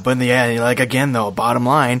 yeah, but again though, bottom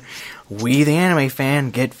line, we, the anime fan,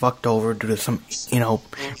 get fucked over due to some,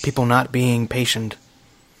 people not being patient.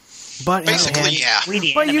 But basically,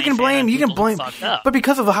 But you can blame. But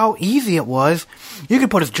because of how easy it was, you can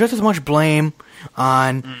put just as much blame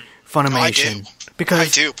on Funimation. I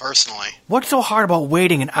do personally. What's so hard about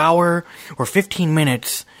waiting an hour or 15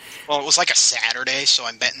 minutes? Well, it was like a Saturday, so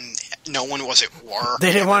I'm betting no one was at work.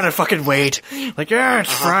 They didn't want to fucking wait. Like, yeah,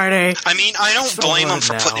 it's Friday. I mean, I don't So blame them what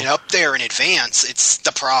for now? putting it up there in advance. It's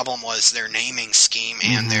the problem was their naming scheme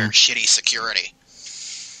and their shitty security.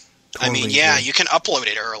 I mean, Totally yeah, agree. you can upload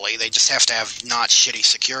it early. They just have to have not shitty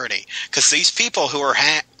security. Because these people who are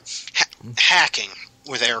hacking,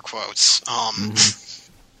 with air quotes, aren't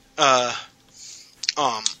the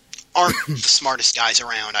smartest guys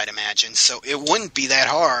around, I'd imagine. So it wouldn't be that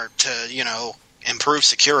hard to, improve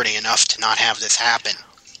security enough to not have this happen.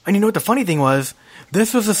 And you know what the funny thing was?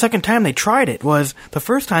 This was the second time they tried it. Was the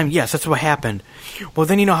first time, yes, that's what happened. Well,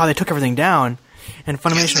 then you know how they took everything down, and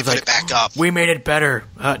Funimation was put like, it back up. we made it better.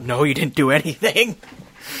 No, you didn't do anything.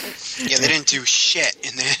 Yeah, they didn't do shit,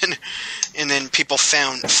 and then people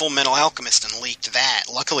found Full Metal Alchemist and leaked that.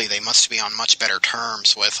 Luckily, they must be on much better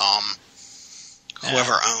terms with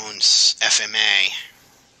whoever owns FMA.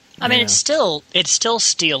 I mean, it's still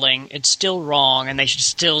stealing. It's still wrong, and they should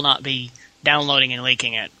still not be downloading and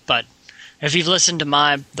leaking it. But if you've listened to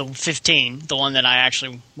the 15, the one that I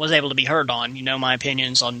actually was able to be heard on, you know my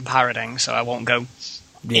opinions on pirating, so I won't go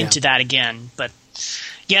into that again. But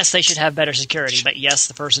yes, they should have better security. But yes,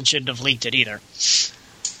 the person shouldn't have leaked it either.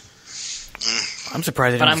 I'm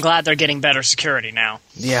surprised. But I'm glad they're getting better security now.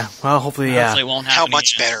 Yeah. Well, hopefully, yeah. Hopefully it won't How happen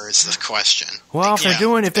much again. better is the question? Well,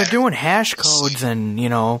 if they're doing hash codes, and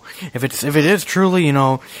if it is truly,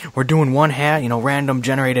 we're doing one random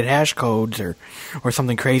generated hash codes or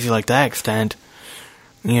something crazy like that extent,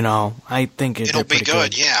 I think it'll be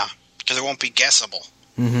good, yeah, because it won't be guessable.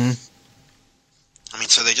 Mm-hmm. I mean,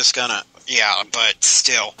 so they just gonna, but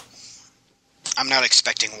still, I'm not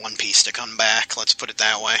expecting One Piece to come back. Let's put it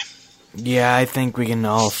that way. Yeah, I think we can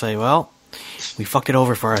all say, well, we fucked it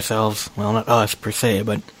over for ourselves. Well, not us per se,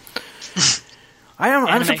 but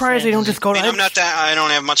I'm surprised they don't just go to. I don't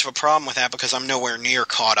have much of a problem with that because I'm nowhere near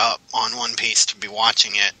caught up on One Piece to be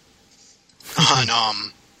watching it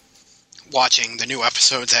on watching the new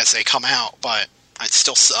episodes as they come out, but it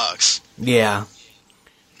still sucks. Yeah,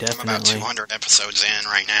 definitely. I'm about 200 episodes in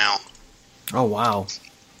right now. Oh wow!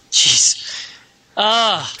 Jeez.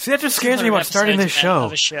 See, that just scares me about starting this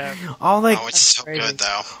show. It's so good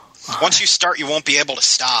though. Once you start, you won't be able to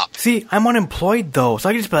stop. See, I'm unemployed though, so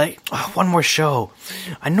I can just be like, one more show.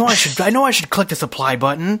 I know I should click the supply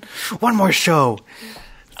button. One more show.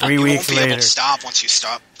 3 weeks you won't be later. able to stop once you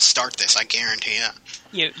start this. I guarantee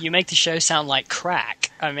it. You make the show sound like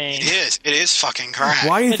crack. I mean, it is fucking crack.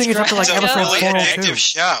 Why do you think it's up to like It's a episode really 402? addictive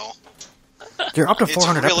show. You're up to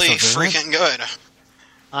 400 it's really episodes, isn't it? freaking good.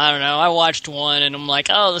 I don't know. I watched one and I'm like,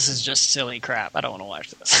 oh, this is just silly crap. I don't want to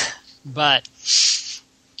watch this. But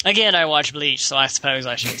again, I watch Bleach, so I suppose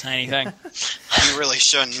I shouldn't say anything. You really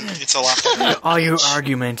shouldn't. It's a lot better. All your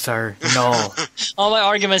arguments are null. All my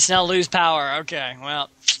arguments now lose power. Okay, well,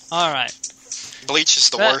 all right. Bleach is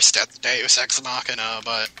the worst at the Deus Ex Machina,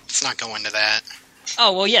 but let's not go into that.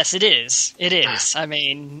 Oh well, yes, it is. It is. I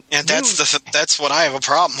mean, and that's what I have a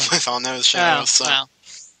problem with on those shows. Well,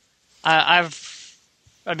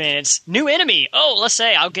 I mean, it's new enemy. Oh, let's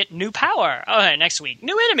say I'll get new power. Oh, next week,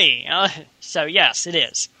 new enemy. So yes, it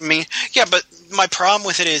is. I mean, yeah, but my problem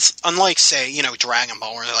with it is, unlike say, Dragon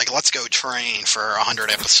Ball, where they're like, let's go train for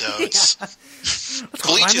 100 episodes.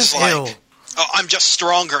 Bleach is like, oh, I'm just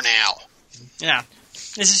stronger now. Yeah,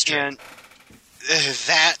 this is true. And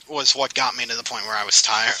that was what got me to the point where I was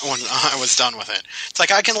tired when I was done with it. It's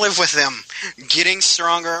like I can live with them getting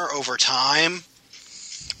stronger over time,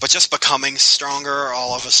 but just becoming stronger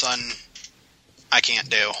all of a sudden, I can't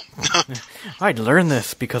do. I'd learn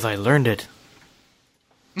this because I learned it.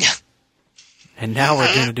 And now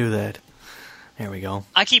we're going to do that. There we go.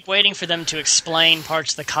 I keep waiting for them to explain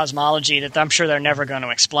parts of the cosmology that I'm sure they're never going to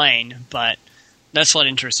explain, but that's what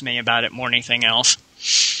interests me about it more than anything else.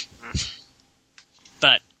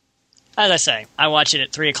 But, as I say, I watch it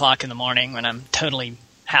at 3 o'clock in the morning when I'm totally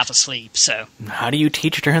half asleep, so... How do you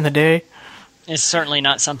teach during the day? It's certainly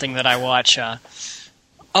not something that I watch...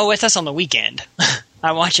 that's on the weekend.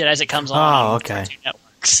 I watch it as it comes on. Oh, okay. Cartoon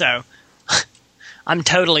Network, so I'm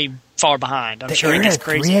totally far behind. I'm sure it gets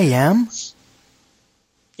crazy. 3 a.m.?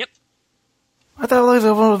 Yep. I thought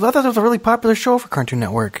it was a really popular show for Cartoon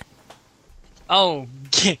Network. Oh,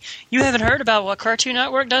 you haven't heard about what Cartoon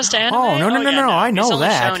Network does to anime? Oh, no, I know it's only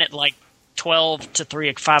that. shown at like 12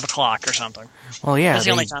 to 5 o'clock or something. Well, yeah. That's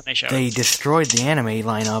the only time they show They it. destroyed the anime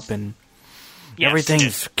lineup, and Yes,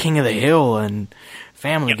 everything's King of the Hill and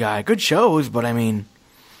Family Guy. Good shows, but I mean,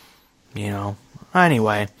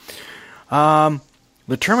 Anyway. The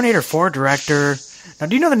Terminator 4 director... Now,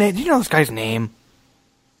 do you know the name? Do you know this guy's name?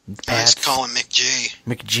 Let's call him McG.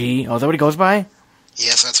 McG. Oh, is that what he goes by?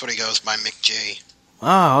 Yes, that's what he goes by, McG.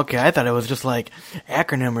 Oh, okay. I thought it was just like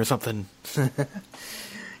acronym or something.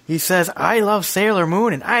 He says, I love Sailor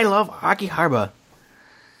Moon and I love Akihabara.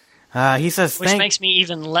 He says, which makes me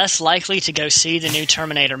even less likely to go see the new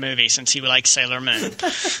Terminator movie since he likes Sailor Moon.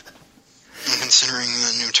 Considering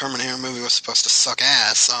the new Terminator movie was supposed to suck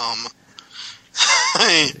ass,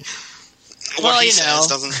 what he says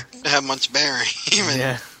doesn't have much bearing.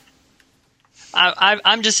 Yeah.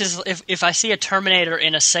 I'm just if I see a Terminator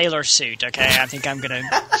in a sailor suit, okay, I think I'm gonna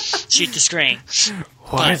shoot the screen.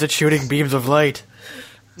 Why is it shooting beams of light?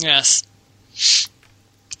 Yes.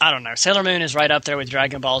 I don't know. Sailor Moon is right up there with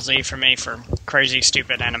Dragon Ball Z for me for crazy,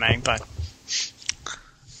 stupid anime, but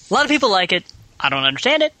a lot of people like it. I don't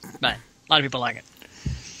understand it, but a lot of people like it.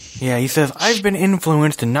 Yeah, he says, I've been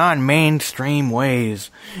influenced in non-mainstream ways,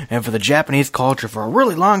 and for the Japanese culture for a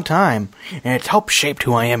really long time, and it's helped shape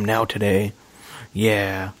who I am now today.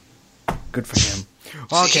 Yeah. Good for him.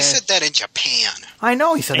 Okay. See, he said that in Japan. I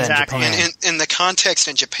know he said Exactly. that in Japan. In the context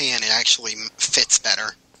in Japan, it actually fits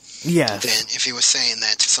better Yes. than if he was saying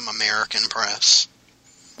that to some American press.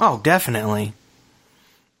 Oh, definitely.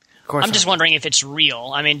 Of course. I'm just wondering if it's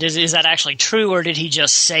real. I mean, is that actually true, or did he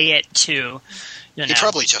just say it to, He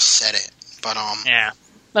probably just said it, but Yeah,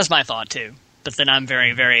 that's my thought, too. But then I'm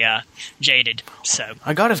very, very jaded, so...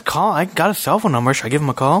 I got his call. I got his cell phone number. Should I give him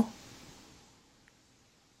a call?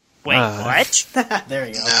 Wait, what? There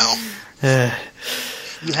you go. no.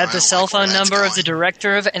 You have the cell phone number of the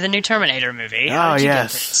director of the new Terminator movie. How did you get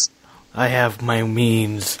this? I have my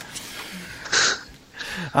means.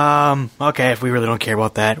 Okay, if we really don't care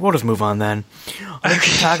about that, we'll just move on then. I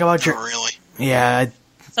can talk about your... Oh, really? Yeah.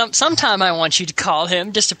 Sometime I want you to call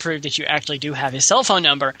him just to prove that you actually do have his cell phone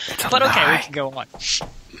number. But okay, we can go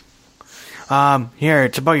on. Here,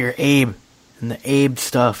 it's about your Abe and the Abe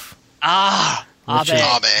stuff. Ah, Abe.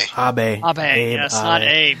 Abe. Abe, yes, not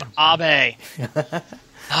Abe. Abe.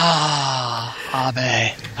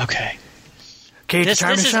 Abe. Okay. Okay, This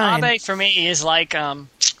time to is shine. Abe for me is like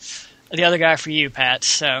the other guy for you, Pat.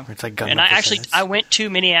 So It's like gundam and I for actually sense. I went to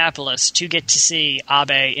Minneapolis to get to see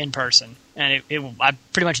Abe in person, and I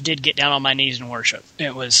pretty much did get down on my knees and worship.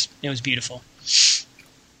 It was beautiful.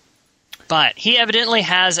 But he evidently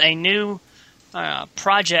has a new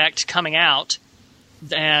project coming out,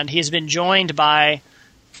 and he has been joined by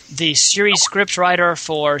the series scriptwriter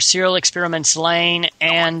for Serial Experiments Lane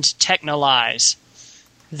and Technolize.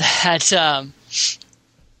 That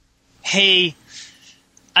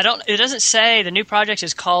it doesn't say the new project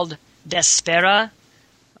is called Despera.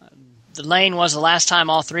 The Lane was the last time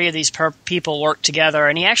all three of these people worked together,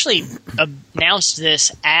 and he actually announced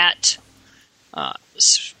this at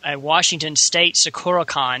a Washington State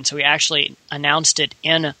SakuraCon, so he actually announced it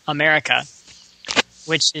in America,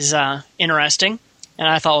 which is interesting, and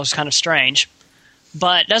I thought it was kind of strange.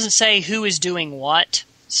 But it doesn't say who is doing what,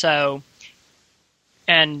 so...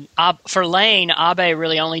 And for Lane, Abe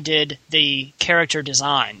really only did the character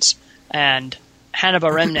designs. And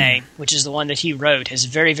Hanna-Barbera, which is the one that he wrote, is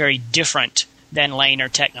very, very different than Lane or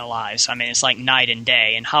Technolize. I mean, it's like night and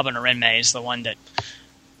day. And Hazard is the one that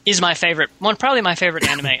is my favorite, probably my favorite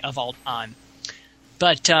anime of all time.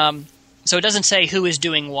 But, so it doesn't say who is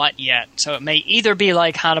doing what yet. So it may either be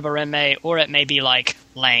like Hanna-Barbera or it may be like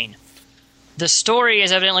Lane. The story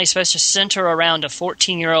is evidently supposed to center around a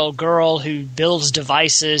 14-year-old girl who builds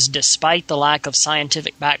devices despite the lack of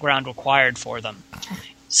scientific background required for them.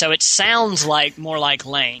 So it sounds like more like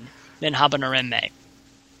Lane than Habanareme.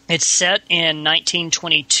 It's set in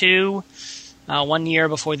 1922, 1 year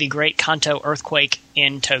before the Great Kanto earthquake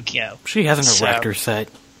in Tokyo. She has an erector set.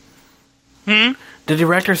 Did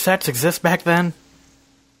erector sets exist back then?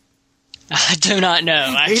 I do not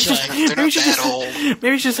know, actually. They're not that old.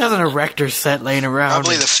 Maybe she just has an erector set laying around.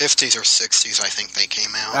 Probably the 50s or 60s, I think they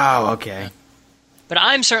came out. Oh, okay. But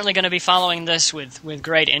I'm certainly going to be following this with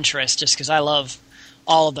great interest, just because I love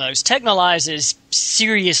all of those. Technolize is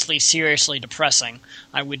seriously, seriously depressing.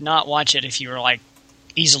 I would not watch it if you were,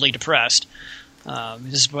 easily depressed.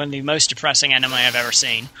 This is one of the most depressing anime I've ever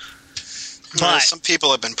seen. But some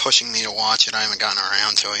people have been pushing me to watch it. I haven't gotten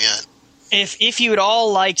around to it yet. If you had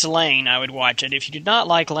all liked Lane, I would watch it. If you did not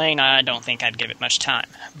like Lane, I don't think I'd give it much time.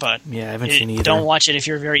 But yeah, I haven't seen either. Don't watch it if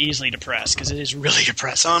you're very easily depressed, because it is really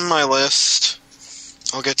depressing. It's on my list.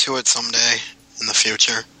 I'll get to it someday in the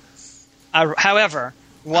future. However,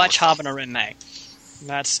 watch Habanareme.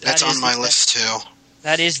 That's on my list too.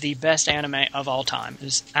 That is the best anime of all time. It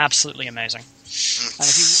is absolutely amazing. And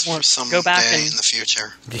if you want some go back day and, in the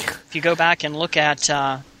future. If you go back and look at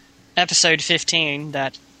episode 15,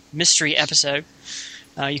 that mystery episode,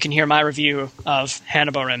 you can hear my review of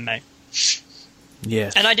Hanna-Barbera.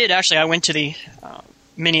 Yes. And I did, actually. I went to the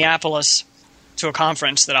Minneapolis to a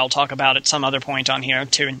conference that I'll talk about at some other point on here,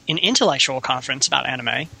 to an intellectual conference about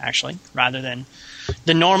anime, actually, rather than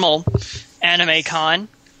the normal anime con,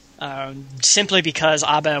 simply because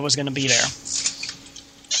Abe was going to be there.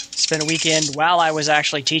 Spent a weekend while I was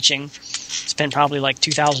actually teaching, spent probably like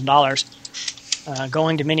 $2,000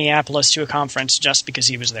 going to Minneapolis to a conference just because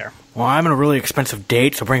he was there. Well, I'm on a really expensive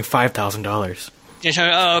date, so bring $5,000.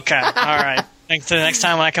 Oh, okay. All right. The next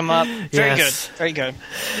time when I come up. Very good. Very good.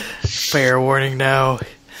 Fair warning now.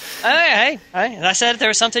 Hey. I said if there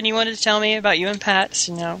was something you wanted to tell me about you and Patz,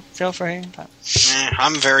 feel free.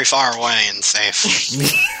 I'm very far away and safe.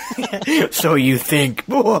 So you think.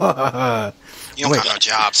 You don't got no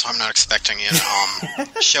job, so I'm not expecting you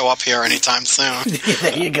to show up here anytime soon.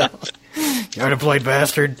 There you go. You unemployed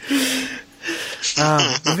bastard.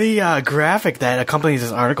 The graphic that accompanies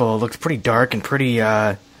this article looks pretty dark and pretty,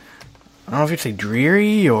 I don't know if you'd say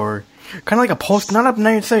dreary or kind of like not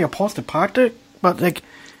necessarily a post-apocalyptic, but like,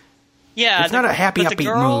 yeah, it's not a happy,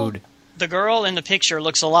 upbeat mood. The girl in the picture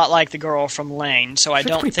looks a lot like the girl from Lane, so I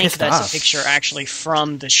don't think that's a picture actually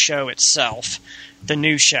from the show itself, the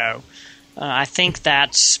new show. I think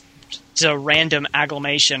that's a random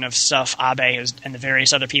agglomeration of stuff Abe and the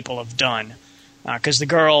various other people have done. Because the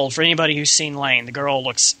girl, for anybody who's seen Lane, the girl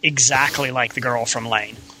looks exactly like the girl from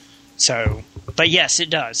Lane. So, but yes, it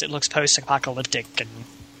does. It looks post-apocalyptic and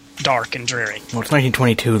dark and dreary. Well, it's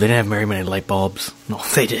 1922. They didn't have very many light bulbs. No,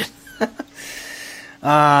 they did. We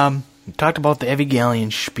talked about the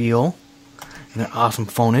Evangelion spiel and the awesome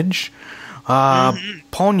phonage.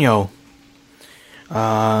 Ponyo.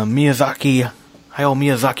 Hayao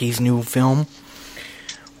Miyazaki's new film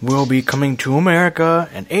will be coming to America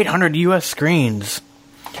and 800 U.S. screens.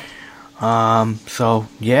 So,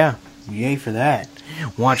 yeah. Yay for that.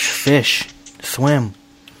 Watch fish swim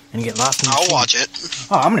and get lost in the sea. I'll watch it.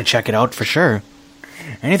 Oh, I'm going to check it out for sure.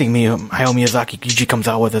 Anything Hayao Miyazaki usually comes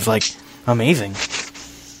out with is, like, amazing.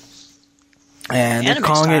 And the anime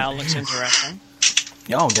calling style looks interesting.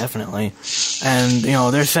 Oh, definitely. And,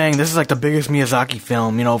 they're saying this is like the biggest Miyazaki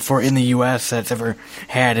film, for in the U.S. that's ever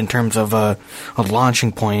had in terms of a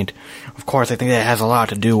launching point. Of course, I think that has a lot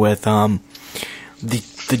to do with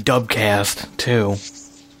the dub cast, too.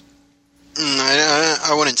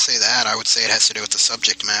 I wouldn't say that. I would say it has to do with the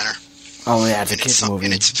subject matter. Oh, yeah, it's a kid's movie.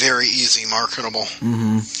 And it's very easy marketable.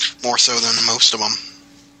 Mm-hmm. More so than most of them.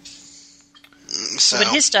 So. But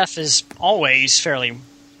his stuff is always fairly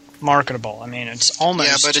marketable. I mean, it's almost...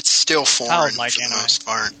 Yeah, but it's still foreign for the most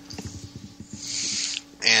part.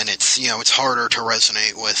 And it's, it's harder to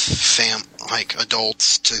resonate with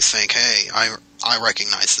adults to think, hey, I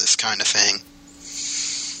recognize this kind of thing.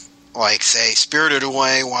 Like, say, Spirited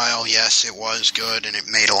Away, while, yes, it was good and it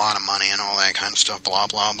made a lot of money and all that kind of stuff, blah,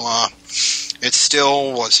 blah, blah, it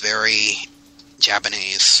still was very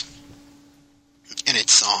Japanese in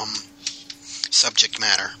its subject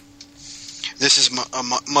matter. This is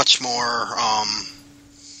much more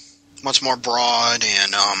broad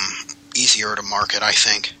and easier to market, I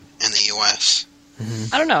think, in the U.S.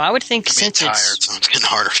 Mm-hmm. I don't know. I would think so it's getting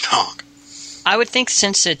harder to talk. I would think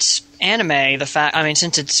since it's anime,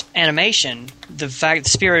 since it's animation, the fact that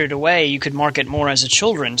Spirited Away, you could market more as a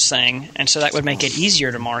children's thing, and so that would make it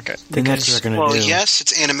easier to market. Yes,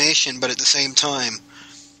 it's animation, but at the same time,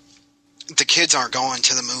 the kids aren't going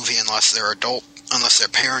to the movie unless they're adult. Unless their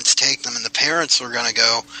parents take them, and the parents are going to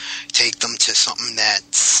go take them to something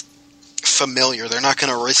that's familiar. They're not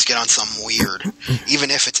going to risk it on something weird,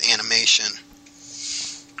 even if it's animation.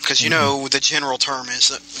 Because, the general term is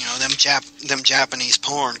that, them Japanese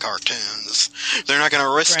porn cartoons, they're not going to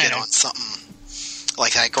risk it on something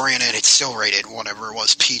like that. Granted, it's still rated, whatever it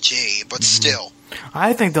was, PG, but still.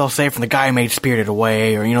 I think they'll say from the guy who made Spirited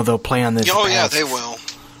Away, or, they'll play on this. Oh, yeah, they will.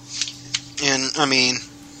 And,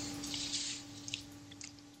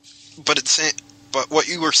 But what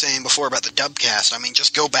you were saying before about the dub cast,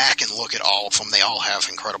 just go back and look at all of them. They all have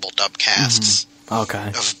incredible dub casts. Mm-hmm.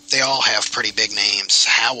 Okay. They all have pretty big names.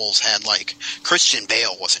 Howells had, Christian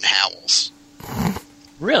Bale was in Howells.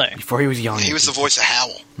 Really? Before he was young. He was the voice of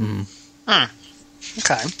Howl. Mm-hmm.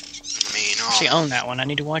 Okay. Actually own that one. I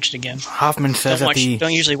need to watch it again. Hoffman says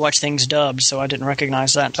don't usually watch things dubbed, so I didn't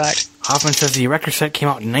recognize that fact. Hoffman says the record set came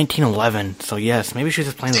out in 1911, so yes, maybe she was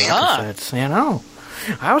just playing the record sets. Yeah, no.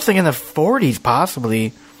 I was thinking the 40s,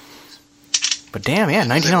 possibly. But damn, yeah,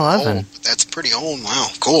 1911. That's pretty old. Wow,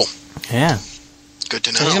 cool. Yeah. Good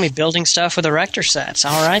to know. So he's going to be building stuff with erector sets.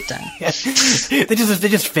 All right, then. They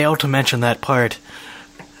just failed to mention that part.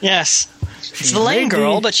 Yes. It's the Lane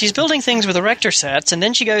girl, but she's building things with erector sets, and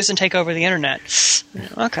then she goes and take over the internet.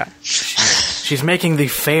 Okay. She's making the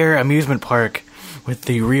fair amusement park with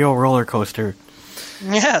the real roller coaster.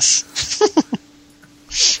 Yes.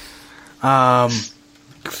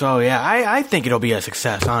 So yeah, I think it'll be a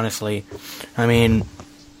success, honestly. I mean,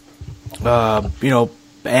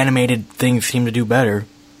 animated things seem to do better.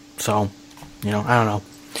 So, I don't know.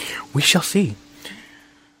 We shall see.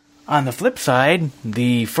 On the flip side,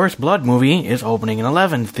 the First Blood movie is opening in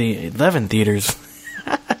 11 theaters.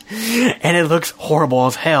 And it looks horrible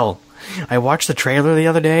as hell. I watched the trailer the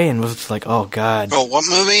other day and was just like, oh god. Oh, what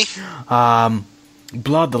movie?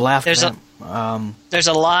 Blood, the Last There's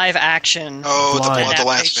a live action. Oh, Blood. the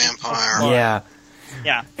Last Vampire. Yeah.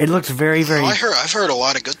 Yeah. It looks very, very... I've heard a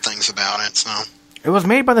lot of good things about it, so... It was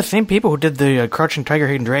made by the same people who did the Crouching Tiger,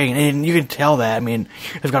 Hidden Dragon, and you can tell that. I mean,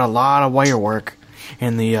 it's got a lot of wire work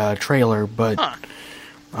in the trailer, but... Huh.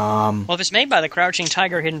 Well, if it's made by the Crouching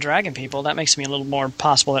Tiger, Hidden Dragon people, that makes me a little more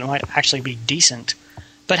possible that it might actually be decent.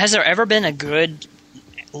 But has there ever been a good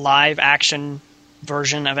live-action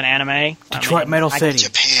version of an anime? Detroit Metal City.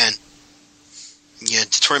 Japan. Yeah,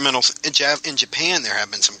 Detroit Metal... In Japan, there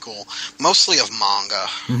have been some cool... Mostly of manga,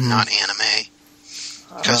 not anime.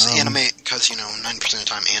 Because 90% of the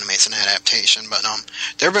time anime is an adaptation, but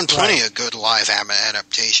there have been plenty of good live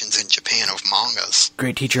adaptations in Japan of mangas.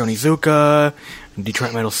 Great Teacher Onizuka,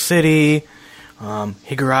 Detroit Metal City,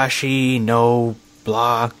 Higurashi, no,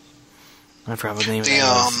 blah. I forgot what the name of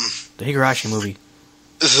that. The Higurashi movie.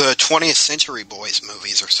 The 20th Century Boys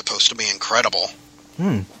movies are supposed to be incredible.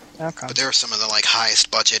 Okay. But they're some of the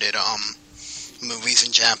highest budgeted movies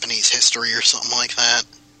in Japanese history or something like that.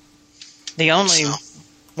 The only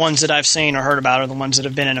ones that I've seen or heard about are the ones that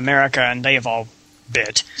have been in America, and they have all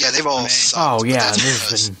bit. Yeah, they've all sucked. Oh, yeah,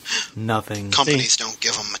 there's been nothing. Companies don't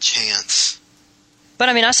give them a chance. But,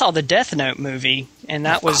 I saw the Death Note movie, and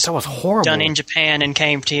that was horrible. Done in Japan and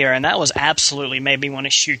came here, and that was absolutely made me want to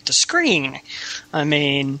shoot the screen.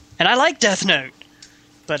 And I like Death Note,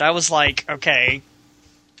 but I was like, okay,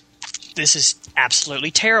 this is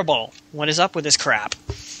absolutely terrible. What is up with this crap?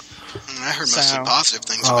 I heard mostly positive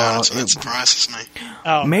things about it, so that surprises me.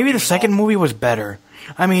 Oh, maybe the second movie was better.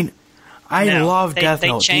 I love Death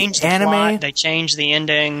Note. They changed the anime, plot, they changed the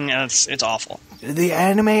ending. It's awful. The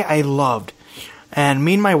anime I loved. And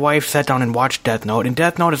me and my wife sat down and watched Death Note. And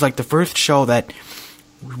Death Note is the first show that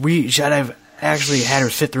I've actually had her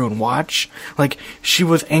sit through and watch. She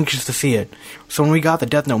was anxious to see it. So when we got the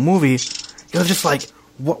Death Note movie, it was just like,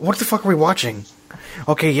 what the fuck are we watching?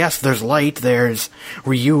 Okay, yes, there's Light, there's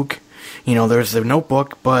Ryuk, there's the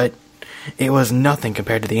Notebook, but it was nothing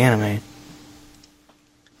compared to the anime.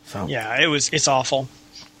 So yeah, it's awful.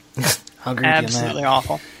 I'll agree with you on that. Absolutely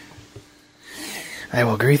awful. I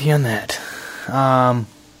will agree with you on that.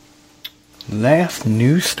 Last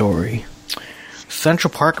news story.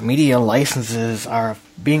 Central Park Media licenses are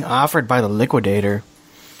being offered by the Liquidator.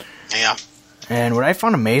 Yeah. And what I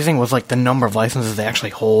found amazing was the number of licenses they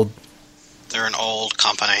actually hold. They're an old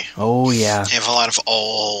company. Oh, yeah. They have a lot of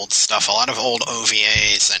old stuff, a lot of old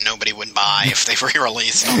OVAs that nobody would buy if they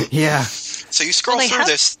re-released them. Yeah. So you scroll through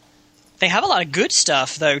this. They have a lot of good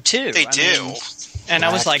stuff, though, too. They do. And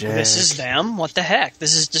I was like, this is them? What the heck?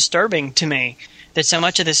 This is disturbing to me that so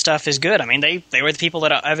much of this stuff is good. They were the people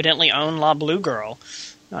that evidently own La Blue Girl,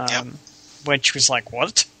 which was like,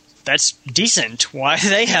 what? That's decent. Why do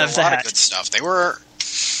they have that? A lot of good stuff.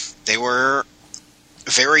 They were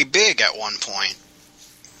very big at one point,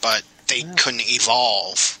 but they couldn't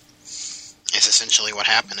evolve. It's essentially what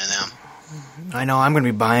happened to them. I know. I'm going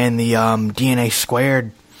to be buying the DNA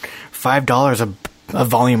Squared $5 a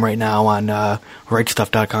volume right now on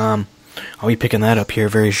rightstuff.com. I'll be picking that up here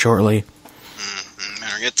very shortly.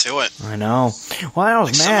 Better get to it. I know. Well, I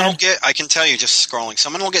was mad. I can tell you just scrolling.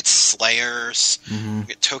 Someone will get Slayers,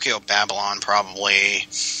 get Tokyo Babylon probably.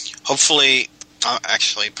 Hopefully,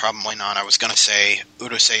 actually, probably not. I was going to say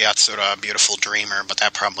Urusei Yatsura, Beautiful Dreamer, but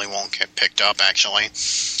that probably won't get picked up, actually.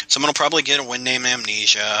 Someone will probably get a Wind Name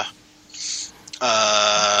Amnesia.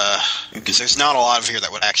 Because there's not a lot of here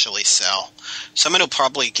that would actually sell. Someone will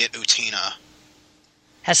probably get Utina.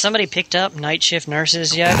 Has somebody picked up Night Shift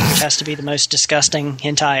Nurses yet? Which has to be the most disgusting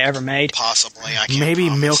hentai ever made. Possibly, I can't Maybe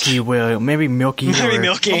promise. Milky will. Maybe Milky.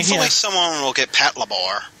 Hopefully someone will get Pat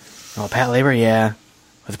Labor. Oh, Pat Labor, yeah.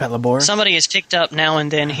 Was it Pat Labor? Somebody has picked up now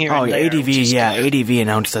and then here and there. ADV, yeah. ADV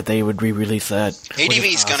announced that they would re-release that. ADV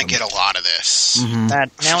is going to get a lot of this. Mm-hmm.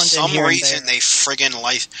 That now and For then some reason, they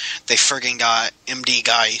friggin' got MD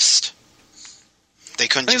Geist. They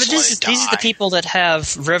couldn't just let it die. These are the people that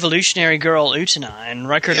have Revolutionary Girl Utena and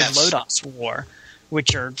Record of Lodos War,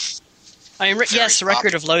 which are... yes,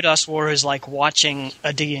 Record of Lodos War is like watching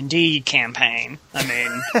a D&D campaign.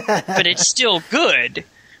 But it's still good.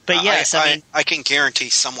 But yes, I can guarantee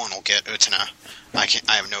someone will get Utena.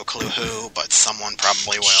 I have no clue who, but someone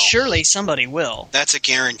probably will. Surely somebody will. That's a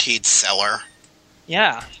guaranteed seller.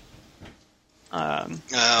 Yeah. A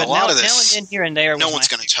But lot now, of this, now and then here and there. no one's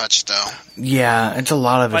going to touch, though. Yeah, it's a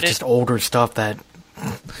lot of What it's is- just older stuff that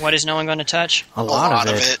What is no one going to touch? a lot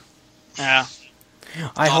of it. Yeah.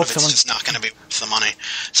 I A lot hope of it's someone. just not going to be worth the money.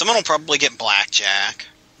 Someone will probably get Blackjack.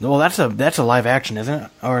 Well, that's a live action, isn't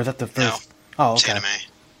it? Or is that the first? No, Oh, it's okay. anime.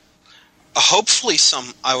 Hopefully,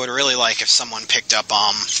 I would really like if someone picked up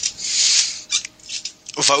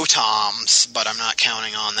Votoms, but I'm not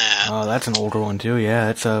counting on that. Oh, that's an older one too. Yeah,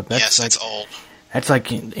 that's Yes, like it's old. that's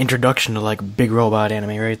like introduction to like big robot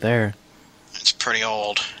anime right there. It's pretty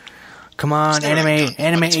old. Come on, It's never anime done,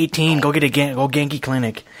 anime but it's 18. Go get go Genki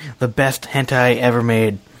Clinic, the best hentai ever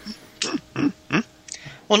made.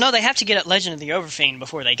 Well, no, they have to get at Legend of the Overfiend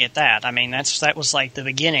before they get that. I mean, that was like the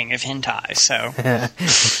beginning of hentai. So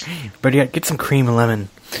But yeah, get some cream and lemon.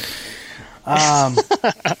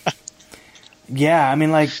 Yeah, I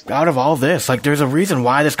mean, like, out of all this, like, there's a reason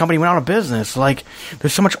why this company went out of business. Like,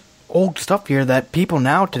 there's so much old stuff here that people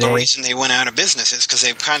now today. The reason they went out of business is because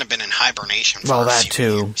they've kind of been in hibernation for Well, a that few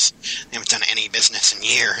too. years. They haven't done any business in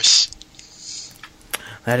years.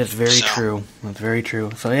 That is very So- true. That's very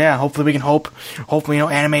true. So yeah, hopefully we can hopefully,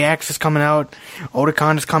 Anime X is coming out.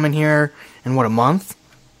 Otakon is coming here in what, a month?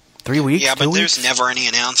 3 weeks? Yeah, 2 but weeks? there's never any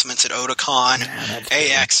announcements at Otakon. that's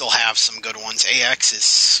AX will have some good ones. AX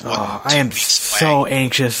is, what, Oh, 2 I am weeks so away?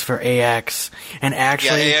 anxious for AX. And Yeah,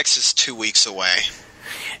 actually, AX is 2 weeks away.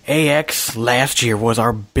 AX last year was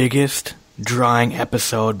our biggest drawing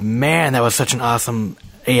episode. Man, that was such an awesome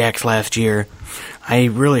AX last year. I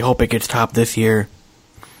really hope it gets topped this year.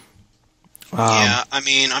 Yeah, I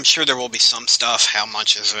mean, I'm sure there will be some stuff. How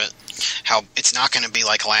much is it? How it's not going to be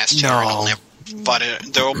like last year. No. But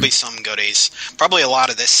there will be some goodies. Probably a lot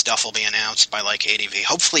of this stuff will be announced by like ADV.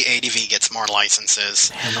 Hopefully ADV gets more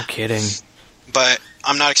licenses. Man, no kidding. But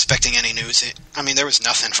I'm not expecting any news. I mean, there was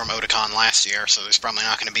nothing from Otakon last year, so there's probably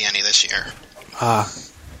not going to be any this year.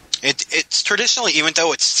 It's traditionally, even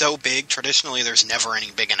though it's so big, traditionally there's never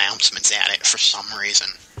any big announcements at it for some reason.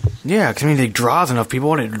 Yeah, because I mean, it draws enough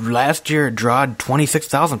people. Last year it drawed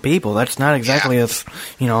 26,000 people. That's not exactly a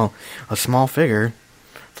small figure.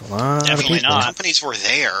 It's a lot Definitely of people. not. Companies were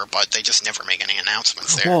there, but they just never make any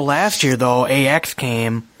announcements there. Well, last year, though, AX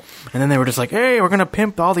came, and then they were just like, hey, we're going to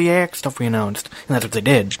pimp all the AX stuff we announced. And that's what they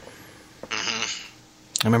did.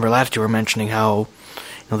 I remember last year we were mentioning how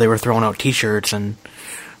they were throwing out T-shirts and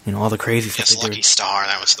all the crazy stuff Yes, they Lucky do. Star,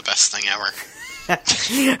 that was the best thing ever.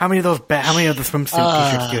 How many of the swimsuit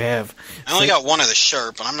T-shirts do you have? I only got one of the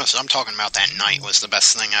shirt, but I'm talking about that night was the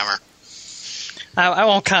best thing ever. I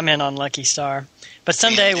won't comment on Lucky Star. But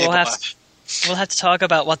someday we'll have to talk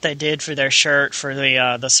about what they did for their shirt for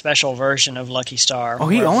the special version of Lucky Star. Oh,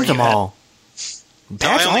 he where owns you them had- all.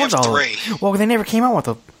 I only owns have all of 3. them. Well, they never came out with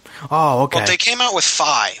the... Oh, okay. Well, they came out with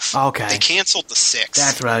 5. Okay. They canceled the 6.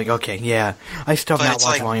 That's right. Okay, yeah. I still have But not it's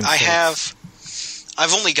watched like, Volume 6.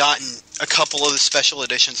 I've only gotten a couple of the special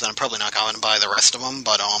editions, and I'm probably not going to buy the rest of them,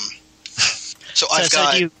 but, so I've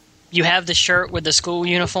got... So you have the shirt with the school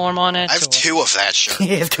uniform on it? I have 2 of that shirt. He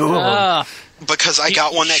has 2 of them. Ah, Because I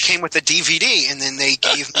got one that came with the DVD, and then they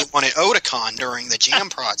gave me one at Otakon during the Jam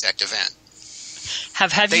Project event.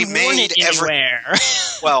 have They you worn made it anywhere?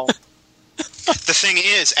 Well, the thing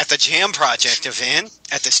is, at the Jam Project event,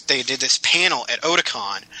 they did this panel at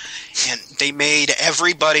Otakon, and they made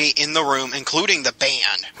everybody in the room, including the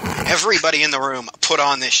band, everybody in the room put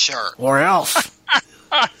on this shirt. Or else.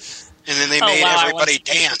 And then they Oh, made wow, I everybody want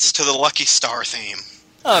to see dance to the Lucky Star theme.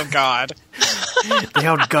 Oh, God. They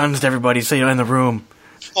held guns to everybody so in the room.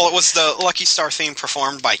 Well, it was the Lucky Star theme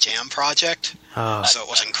performed by Jam Project, so it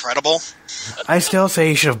was incredible. I still say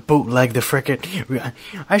you should have bootlegged the frickin'...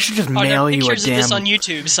 I should just Are there mail you a pictures of damn... this on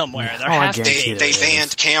YouTube somewhere? There Oh, I have to guarantee be. it. They is.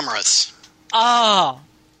 banned cameras. Oh,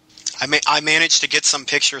 I managed to get some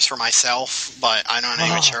pictures for myself, but I'm not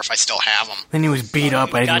even sure if I still have them. Then he was beat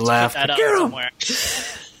up as got he to left. put that up Get him! somewhere.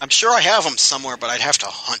 I'm sure I have them somewhere, but I'd have to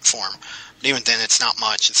hunt for them. But even then, it's not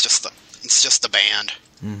much. It's just the band.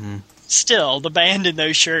 Still, the band in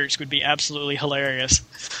those shirts would be absolutely hilarious.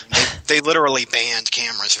 They literally banned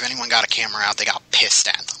cameras. If anyone got a camera out, they got pissed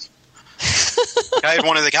at them. I had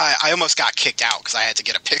one of the guys. I almost got kicked out because I had to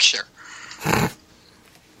get a picture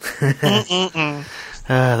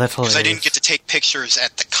That's hilarious. because I didn't get to take pictures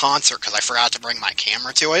at the concert because I forgot to bring my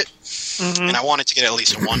camera to it, and I wanted to get at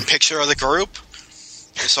least one picture of the group.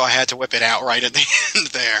 So I had to whip it out right at the end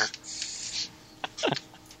there.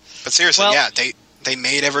 But seriously, Well- yeah, they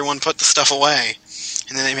made everyone put the stuff away,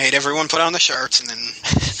 and then they made everyone put on the shirts, and then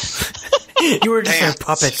You were just Damn, like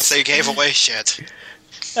puppets. they gave away shit.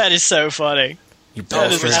 That is so funny. You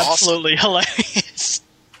That is bastards. absolutely hilarious.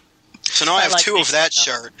 So now I have like 2 of these that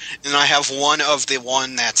stuff. shirt, and I have one of the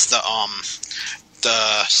one that's the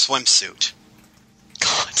swimsuit.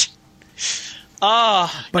 God.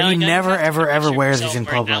 Oh, But no, he no, you never, have to ever, ever picture wears yourself these in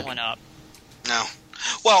wearing that public. one up. No.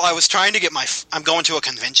 Well, I was trying to get I'm going to a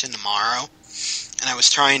convention tomorrow, and I was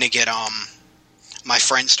trying to get my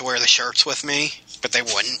friends to wear the shirts with me, but they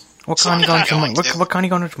wouldn't. What So con are you I'm going tomorrow? going to. What con are you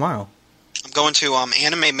going to tomorrow? I'm going to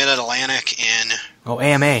Anime Mid-Atlantic in Oh,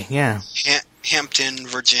 AMA, yeah. Hampton,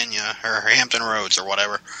 Virginia, or Hampton Roads, or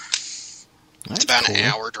whatever. That's It's about cool. an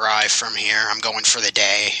hour drive from here. I'm going for the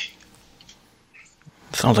day.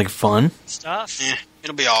 Sounds like fun. Stuff.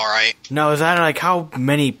 It'll be alright. No, is that like how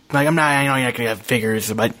many? Like, I know you're not gonna have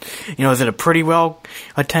figures, but is it a pretty well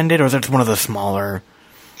attended, or is it one of the smaller?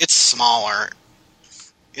 It's smaller.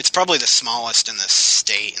 It's probably the smallest in the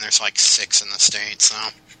state, and there's like 6 in the state, so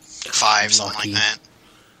 5, something Lucky. like that.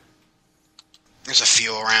 There's a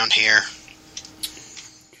few around here.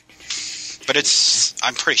 But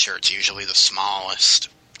I'm pretty sure it's usually the smallest.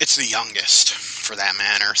 It's the youngest, for that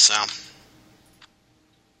matter, so.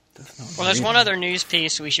 Well, there's one other news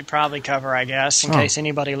piece we should probably cover, I guess, in case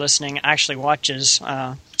anybody listening actually watches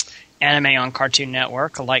anime on Cartoon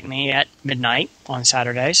Network, like me, at midnight on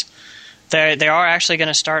Saturdays. They are actually going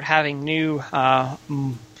to start having new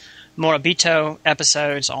Moribito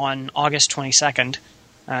episodes on August 22nd.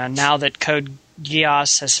 Now that Code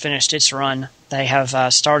Geass has finished its run, they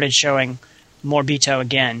have started showing Moribito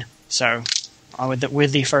again. So,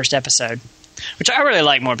 with the first episode, which I really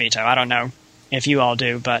like Moribito. I don't know if you all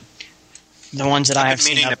do, but the ones that I have I've been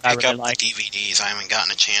seen, meaning to I pick really up like. the DVDs. I haven't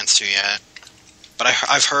gotten a chance to yet. But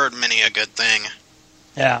I've heard many a good thing.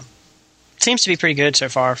 Yeah. Seems to be pretty good so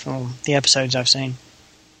far from the episodes I've seen.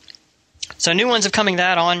 So new ones are coming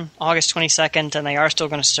that on August 22nd, and they are still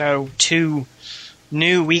going to show 2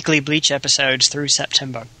 new weekly Bleach episodes through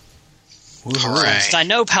September. Hooray. So I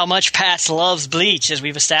know how much Patz loves Bleach, as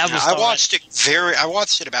we've established. I watched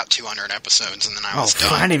it about 200 episodes, and then I was I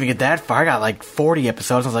done. didn't even get that far. I got like 40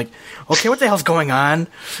 episodes. I was like, okay, what the hell's going on?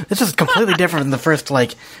 This is completely different than the first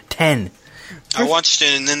 10. I watched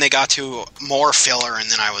it, and then they got to more filler, and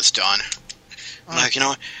then I was done. Like,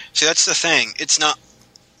 see, that's the thing. It's not.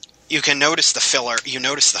 You can notice the filler. You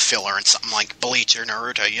notice the filler in something like Bleach or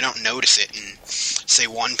Naruto. You don't notice it in, say,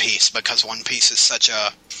 One Piece, because One Piece is such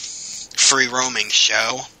a free-roaming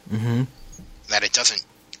show that it doesn't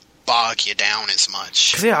bog you down as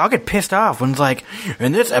much. Because, I'll get pissed off when it's like,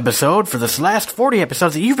 in this episode, for this last 40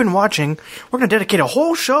 episodes that you've been watching, we're going to dedicate a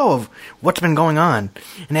whole show of what's been going on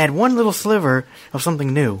and add one little sliver of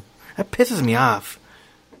something new. That pisses me off.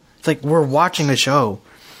 It's like we're watching the show.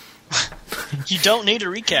 You don't need a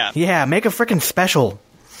recap. Yeah, make a freaking special.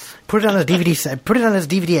 Put it on a DVD set. Put it on this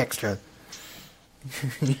DVD extra.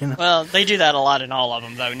 Well, they do that a lot in all of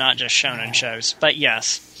them, though, not just shonen shows. But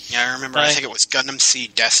yes. Yeah, I remember, I think it was Gundam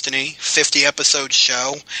Seed Destiny, 50-episode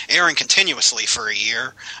show, airing continuously for a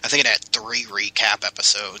year. I think it had 3 recap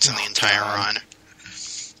episodes in the entire run,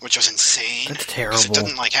 which was insane. That's terrible. 'Cause it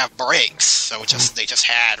didn't, have breaks, so they just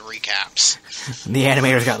had recaps. The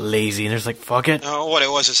animators got lazy, and they're just like, fuck it. No, what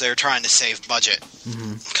it was is they were trying to save budget.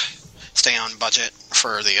 Stay on budget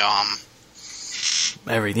for the,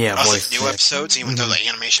 voice. new episodes, even though the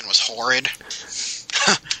animation was horrid.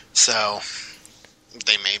 So,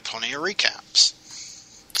 they made plenty of recaps.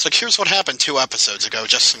 It's like, here's what happened 2 episodes ago,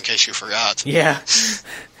 just in case you forgot. Yeah. It's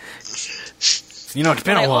been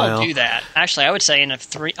They a while. all do that. Actually, I would say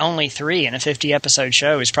only 3 in a 50-episode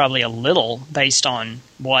show is probably a little based on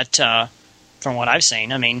what, from what I've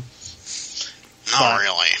seen. I mean, Not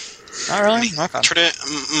really. not really. Okay.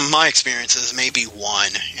 My experience is maybe 1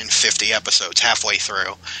 in 50 episodes halfway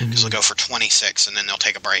through. Because they'll go for 26, and then they'll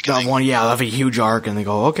take a break. And They'll have a huge arc, and they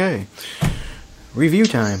go, okay, review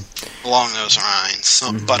time. along those lines.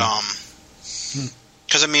 But,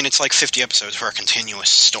 because, it's like 50 episodes for a continuous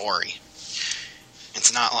story.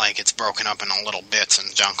 It's not like it's broken up into little bits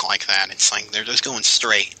and junk like that. It's like they're just going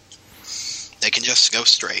straight. They can just go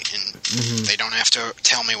straight, and they don't have to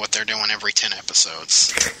tell me what they're doing every 10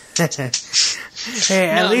 episodes. Hey,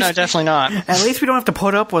 at least, No, definitely not. At least we don't have to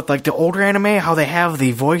put up with the older anime, how they have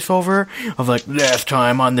the voiceover of last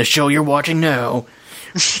time on the show you're watching now.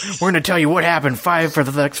 We're going to tell you what happened for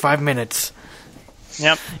the next 5 minutes.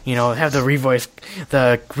 Yep. Have the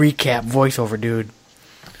recap voiceover, dude.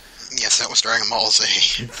 Yes, that was Dragon Ball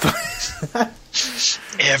Z.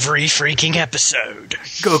 Every freaking episode.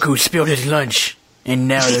 Goku spilled his lunch, and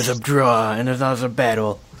now there's a draw, and there's a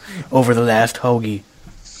battle over the last hoagie.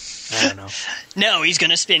 I don't know. No, he's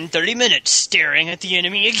going to spend 30 minutes staring at the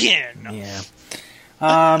enemy again.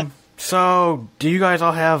 Yeah. So, do you guys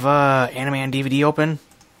all have anime on DVD open?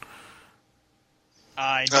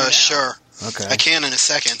 I do now. Sure. Okay. I can in a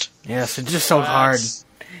second. Yes, it's just so hard. It's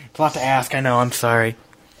a lot to ask, I know, I'm sorry.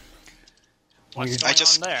 What's going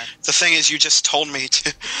on there? The thing is, you just told me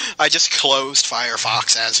to... I just closed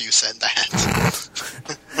Firefox as you said that.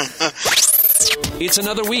 It's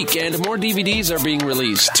another week, and more DVDs are being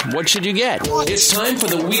released. What should you get? It's time for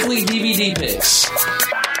the weekly DVD picks.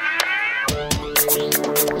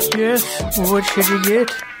 Yes, what should you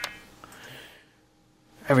get?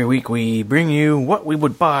 Every week we bring you what we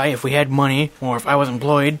would buy if we had money, or if I was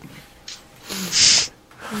employed.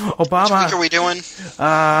 Obama. Which week are we doing?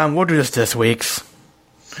 We'll do this week's.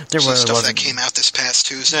 There Some was stuff that came out this past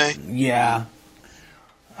Tuesday? Yeah.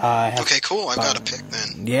 Okay, cool. I've got a pick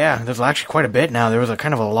then. Yeah, there's actually quite a bit now. There was a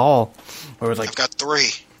kind of a lull where it was like... I've got 3.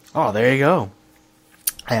 Oh, there you go.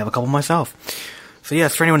 I have a couple myself. So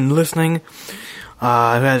yes, for anyone listening who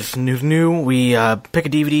has new, we pick a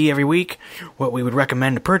DVD every week, what we would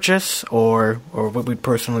recommend to purchase, or what we'd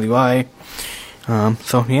personally buy.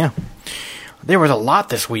 So yeah. There was a lot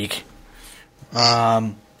this week.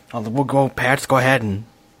 We'll go, Patz, go ahead and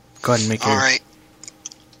make your...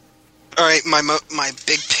 Alright, my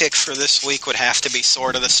big pick for this week would have to be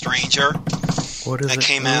Sword of the Stranger. What is it? That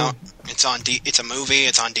came out. It's a movie.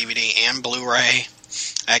 It's on DVD and Blu-ray.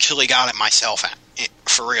 I actually got it myself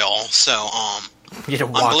for real. So, you had to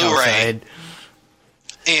walk on Blu-ray, outside.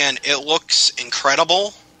 And it looks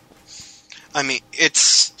incredible. I mean,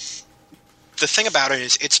 the thing about it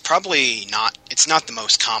is it's not the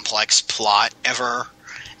most complex plot ever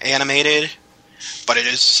animated, but it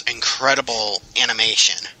is incredible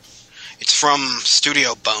animation. It's from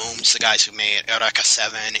Studio Bones, the guys who made Eureka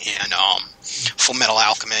 7 and Full Metal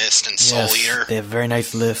Alchemist and Soul Eater. They have a very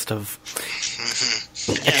nice list of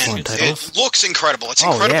excellent titles. It looks incredible. It's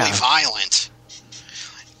incredibly violent.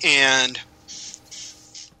 And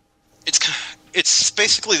it's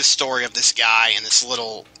basically the story of this guy and this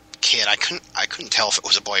little kid. I couldn't tell if it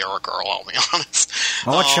was a boy or a girl, I'll be honest.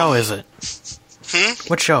 Well, what show is it?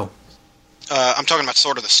 What show? I'm talking about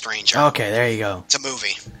Sword of the Stranger. Okay, there you go. It's a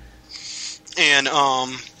movie. And,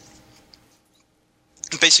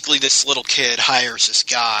 basically this little kid hires this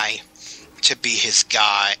guy to be his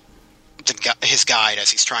guide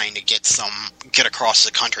as he's trying to get across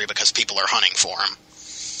the country because people are hunting for him.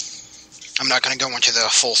 I'm not going to go into the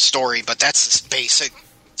full story, but that's this basic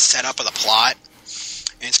setup of the plot.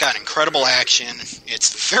 And it's got incredible action.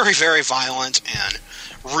 It's very, very violent and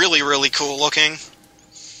really, really cool looking.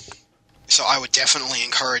 So I would definitely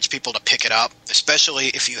encourage people to pick it up, especially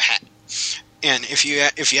if you have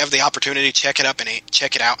the opportunity, check it out in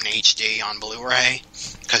HD on Blu-ray,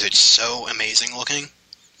 because it's so amazing looking.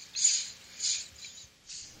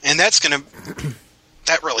 And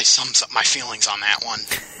that really sums up my feelings on that one.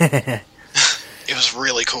 It was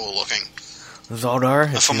really cool looking.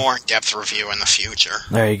 Zaldar? For more in-depth review in the future.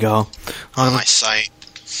 There you go. On my site.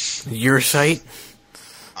 Your site?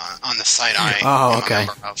 On the site I am a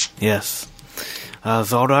member of. Yes.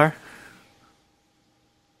 Zaldar?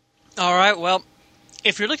 Alright, well,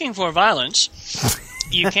 if you're looking for violence,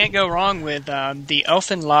 you can't go wrong with the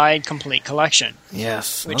Elfen Lied Complete Collection.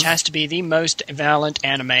 Yes. Which has to be the most violent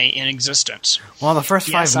anime in existence. Well, the first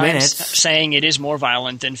 5 minutes... I'm saying it is more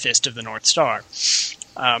violent than Fist of the North Star.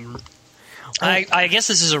 I guess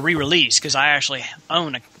this is a re-release, because I actually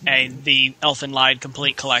own the Elfen Lied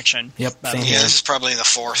Complete Collection. Yep, same here. This is probably the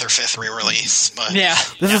 4th or 5th re-release. But yeah.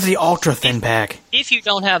 This is the ultra-thin pack. If you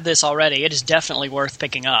don't have this already, it is definitely worth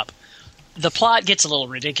picking up. The plot gets a little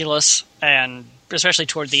ridiculous, and especially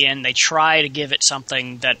toward the end, they try to give it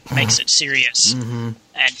something that makes it serious, and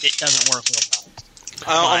it doesn't work real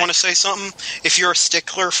well. I want to say something. If you're a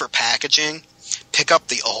stickler for packaging, pick up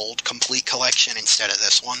the old Complete Collection instead of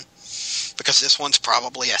this one, because this one's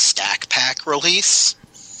probably a stack pack release.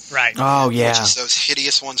 Right. Oh, yeah. Which is those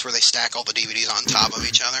hideous ones where they stack all the DVDs on top of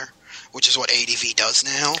each other, which is what ADV does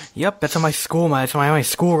now. Yep, that's how my school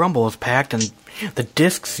Rumble is packed, and the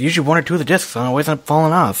discs, usually 1 or 2 of the discs, always end up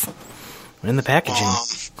falling off in the packaging.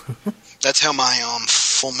 That's how my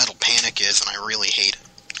Full Metal Panic is, and I really hate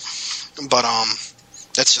it. But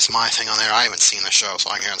that's just my thing on there. I haven't seen the show, so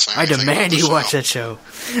I can't say anything. I demand you watch that show.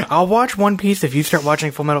 I'll watch One Piece if you start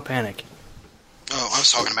watching Full Metal Panic. Oh, I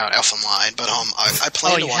was talking about Elfen Lied, but I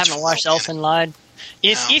plan to watch. Oh, you haven't watched Elfen Lied?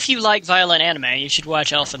 If you like violent anime, you should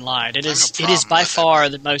watch Elfen Lied. It is by far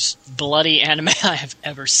the most bloody anime I have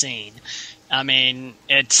ever seen. I mean,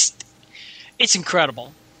 it's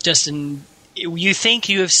incredible. You think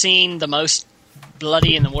you have seen the most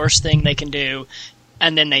bloody and the worst thing they can do,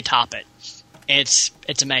 and then they top it. It's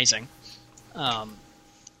amazing.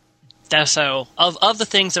 So of the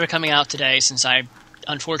things that are coming out today, since I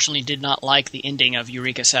unfortunately did not like the ending of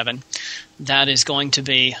Eureka 7, that is going to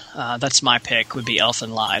be that's my pick, would be Elfen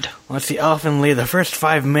Lied. Well, let's see, Elfen Lied. The first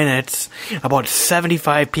 5 minutes, about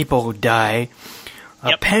 75 people die.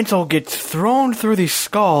 A pencil gets thrown through the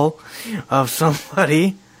skull of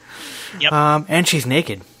somebody. Yep. And she's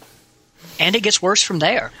naked. And it gets worse from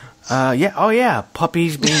there. Yeah.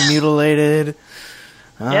 Puppies being mutilated.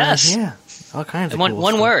 Yes. Yeah. All kinds of one cool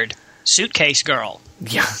stuff. word. Suitcase girl.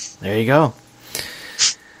 Yeah. There you go.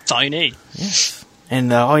 That's all you need. Yes. And,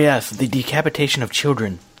 the decapitation of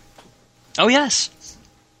children. Oh, yes.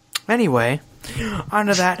 Anyway,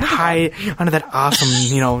 onto that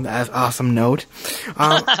awesome, awesome note.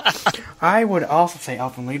 I would also say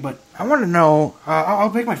Elfen Lied, but I want to know,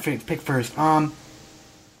 I'll make my pick first. I'd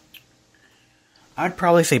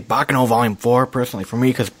probably say Baccano Volume 4, personally, for me,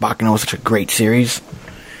 because Baccano is such a great series.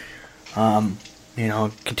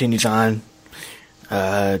 Continues on.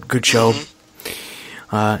 Good show.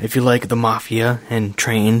 If you like the Mafia and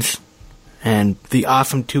trains, and the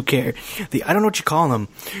awesome I don't know what you call them.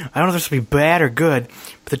 I don't know if they're supposed to be bad or good,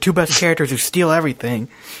 but the two best characters who steal everything,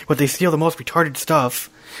 but they steal the most retarded stuff.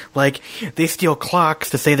 Like, they steal clocks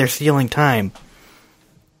to say they're stealing time.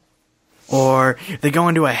 Or they go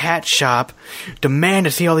into a hat shop, demand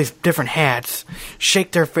to see all these different hats,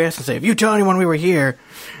 shake their fist and say, if you tell anyone we were here,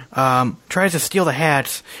 tries to steal the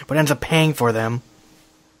hats, but ends up paying for them.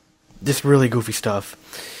 This really goofy stuff.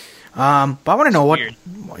 But I want to know Weird.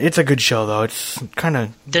 It's a good show, though. It's kind of...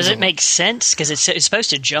 Does it make sense? Because it's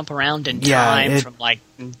supposed to jump around in time from,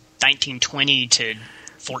 1920 to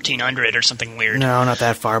 1400 or something weird. No, not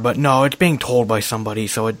that far. But no, it's being told by somebody,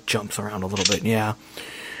 so it jumps around a little bit, yeah.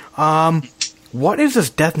 What is this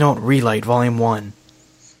Death Note Relight, Volume 1?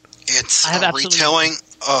 It's a retelling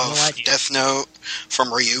of Death Note from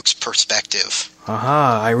Ryuk's perspective.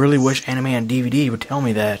 Aha, I really wish Anime on DVD would tell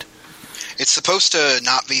me that. It's supposed to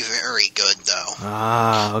not be very good, though.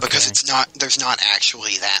 Ah, okay. Because there's not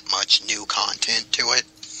actually that much new content to it.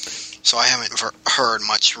 So I haven't heard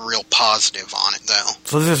much real positive on it, though.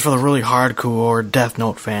 So this is for the really hardcore Death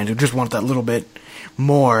Note fans who just want that little bit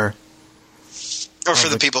more. Or for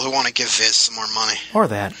the people who want to give Viz some more money. Or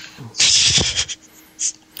that.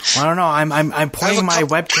 Well, I don't know. I'm pointing my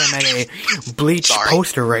webcam at a bleached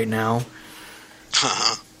poster right now.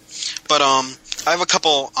 But I have a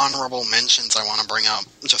couple honorable mentions I want to bring up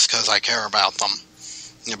just because I care about them.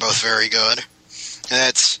 They're both very good. And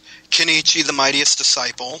that's Kenichi the Mightiest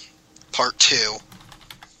Disciple, Part 2,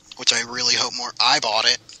 which I really hope I bought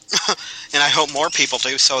it, and I hope more people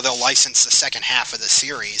do, so they'll license the second half of the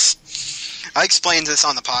series. I explained this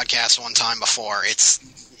on the podcast one time before. It's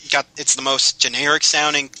the most generic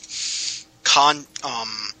sounding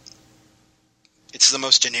it's the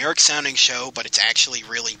most generic sounding show, but it's actually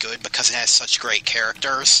really good because it has such great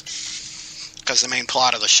characters. Because the main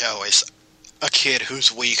plot of the show is a kid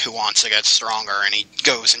who's weak who wants to get stronger, and he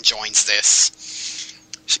goes and joins this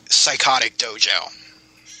psychotic dojo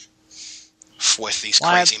with these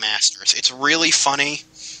crazy masters. It's really funny.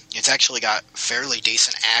 It's actually got fairly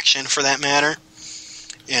decent action for that matter.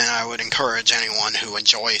 And I would encourage anyone who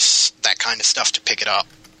enjoys that kind of stuff to pick it up.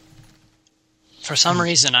 For some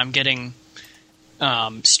reason, I'm getting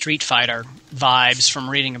Street Fighter vibes from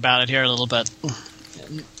reading about it here a little bit.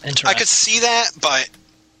 Interesting. I could see that, but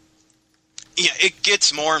yeah, it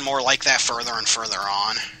gets more and more like that further and further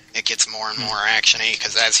on. It gets more and more action-y,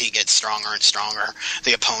 because as he gets stronger and stronger,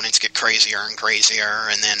 the opponents get crazier and crazier,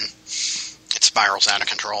 and then it spirals out of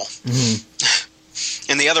control.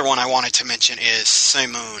 Mm-hmm. And the other one I wanted to mention is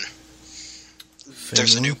Seimun.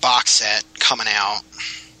 There's a new box set coming out.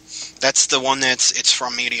 That's the one it's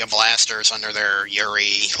from Media Blasters under their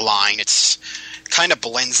Yuri line. It's kind of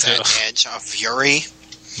blends that edge of Yuri,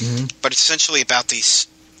 but it's essentially about these.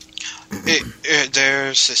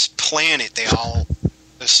 There's this planet they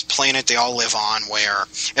all live on where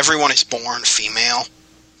everyone is born female,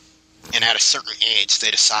 and at a certain age they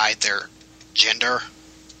decide their gender.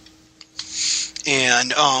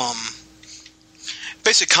 And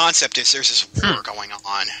basic concept is there's this war going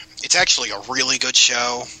on. It's actually a really good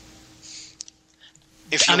show.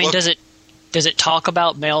 Does it talk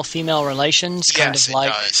about male-female relations? Yes, it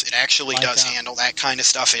does. It actually does handle that kind of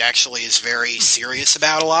stuff. It actually is very serious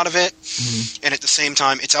about a lot of it. Mm-hmm. And at the same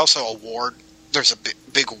time, it's also a war. There's a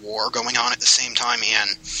big war going on at the same time, and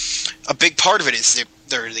a big part of it is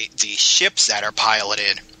the ships that are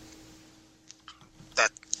piloted.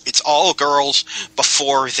 That it's all girls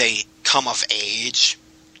before they come of age,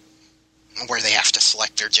 where they have to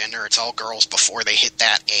select their gender. It's all girls before they hit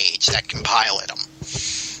that age that can pilot them.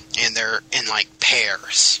 and they're in like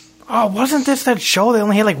pairs. Oh, wasn't this that show? They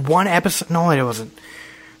only had like one episode. No, it wasn't.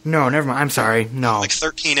 No, never mind. I'm sorry. No. Like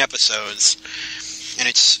 13 episodes, and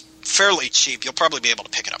it's fairly cheap. You'll probably be able to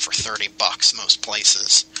pick it up for $30 most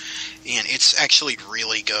places, and it's actually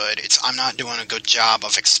really good. I'm not doing a good job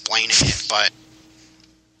of explaining it, but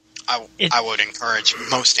I would encourage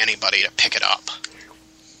most anybody to pick it up.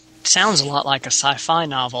 Sounds a lot like a sci-fi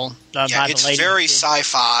novel. By the it's lady very who did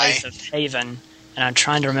sci-fi. Wraith of Haven, and I'm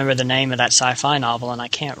trying to remember the name of that sci-fi novel, and I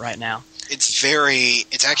can't right now. It's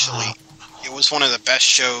actually, it was one of the best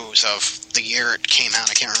shows of the year it came out.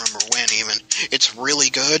 I can't remember when even. It's really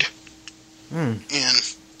good, and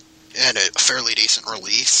it had a fairly decent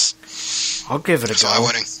release. I'll give it a go. So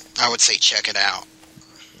I would say check it out.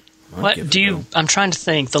 I'm trying to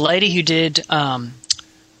think. The lady who did, I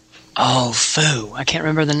can't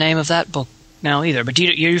remember the name of that book now either. But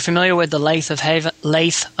you're familiar with the Lathe of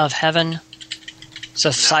Heaven? It's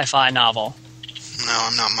a sci-fi novel. No,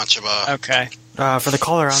 I'm not much of a... Okay. For the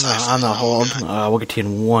caller on the hold, we'll get to you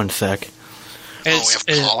in one sec. We have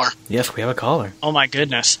a caller? Yes, we have a caller. Oh my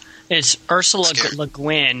goodness. It's Ursula Le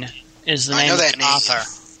Guin is the name of the author.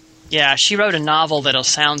 Yeah, she wrote a novel that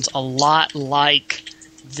sounds a lot like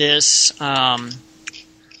this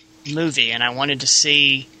movie, and I wanted to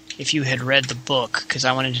see if you had read the book, because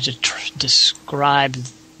I wanted to describe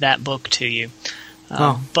that book to you.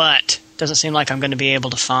 But it doesn't seem like I'm going to be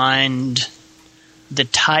able to find the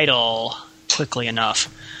title quickly enough.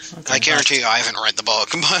 Okay, I guarantee you I haven't read the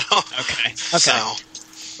book. But okay. So.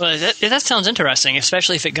 Well, that sounds interesting,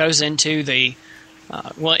 especially if it goes into the...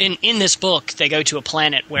 in this book, they go to a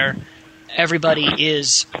planet where everybody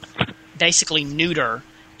is basically neuter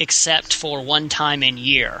except for one time in the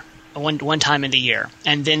year, and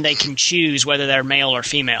then they can choose whether they're male or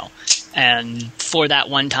female, and for that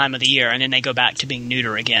one time of the year, and then they go back to being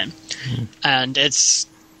neuter again. And it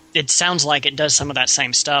sounds like it does some of that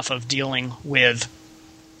same stuff of dealing with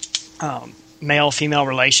male-female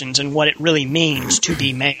relations and what it really means to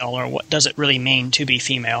be male, or what does it really mean to be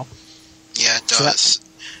female. Yeah, it does.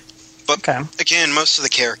 But again, most of the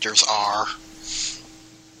characters are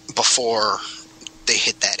before they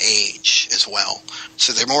hit that age as well.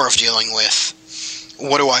 So they're more of dealing with,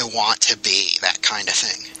 what do I want to be, that kind of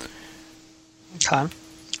thing. Okay.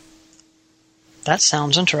 That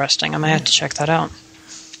sounds interesting. I may have to check that out.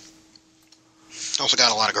 Also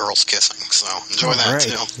got a lot of girls kissing, so enjoy that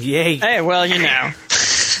too. Yay. Hey, well, you know.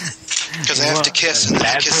 Because they have to kiss, and they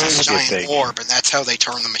kiss this giant orb, and that's how they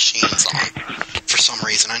turn the machines on. For some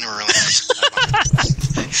reason, I never really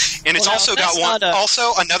understood. And it's also got one.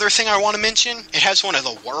 Also, another thing I want to mention: it has one of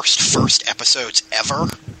the worst first episodes ever.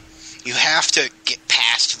 You have to get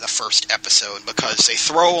past the first episode because they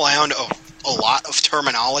throw around a lot of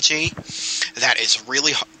terminology that is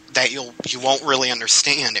really that you won't really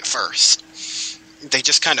understand at first. They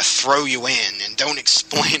just kind of throw you in and don't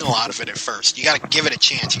explain a lot of it at first. You got to give it a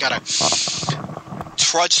chance. You got to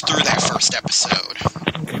trudge through that first episode.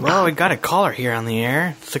 Okay, well, we got a caller here on the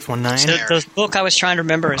air, 619. The book I was trying to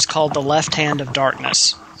remember is called The Left Hand of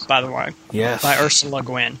Darkness, by the way. Yes. By Ursula Le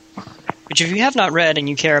Guin. Which, if you have not read and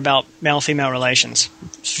you care about male-female relations,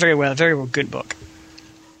 it's a very good book.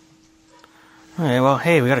 All right, well,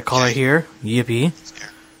 hey, we got a caller here. Yippee.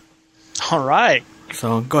 All right.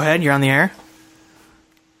 So, go ahead, you're on the air.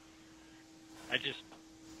 I just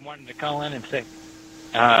wanted to call in and say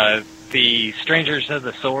The Strangers of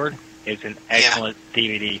the Sword is an excellent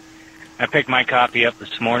DVD. I picked my copy up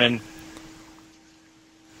this morning,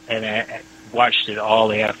 and I watched it all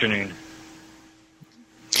the afternoon.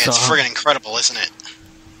 Yeah, it's friggin' incredible, isn't it?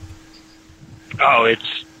 Oh,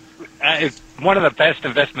 it's one of the best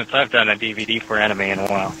investments I've done on DVD for anime in a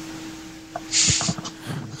while.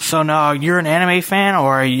 So now, you're an anime fan,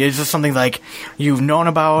 or is this something like you've known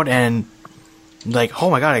about and like, oh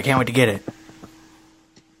my god, I can't wait to get it?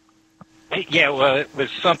 Yeah, well, it was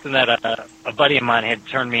something that a buddy of mine had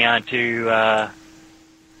turned me on to a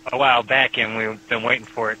while back, and we've been waiting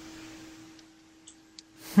for it.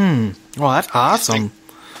 Well, that's awesome.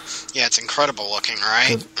 Yeah, it's incredible looking,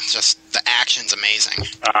 right? It's just, the action's amazing.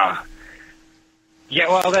 Yeah,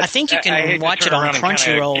 well, I think you can watch it on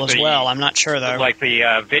Crunchyroll as well. I'm not sure, though. Like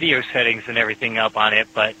the video settings and everything up on it,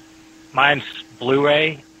 but mine's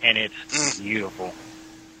Blu-ray, and it's beautiful.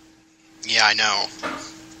 Yeah, I know.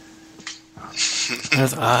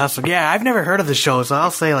 That's awesome. Yeah, I've never heard of the show, so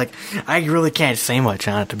I'll say, like, I really can't say much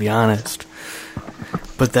on it, to be honest.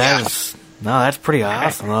 But that's pretty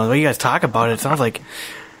awesome. The way you guys talk about it, it sounds like...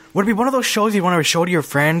 Would it be one of those shows you want to show to your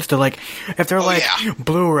friends to, like, if they're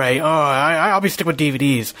Blu-ray, I'll be stick with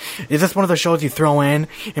DVDs. Is this one of those shows you throw in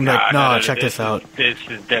and be check this out? This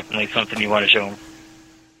is definitely something you want to show them.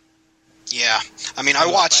 Yeah. I mean, I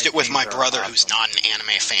watched it with my brother who's not an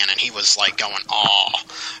anime fan, and he was, like, going aw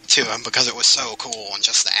to him because it was so cool and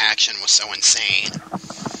just the action was so insane.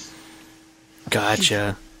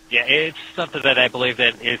 Gotcha. Yeah, it's something that I believe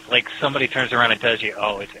that if, like, somebody turns around and tells you,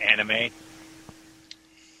 oh, it's anime,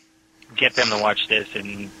 get them to watch this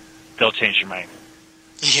and they'll change your mind.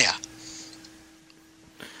 Yeah.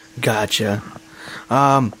 Gotcha.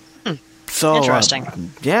 So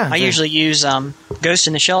interesting. Yeah. I usually use Ghost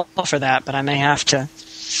in the Shell for that, but I may have to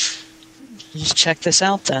just check this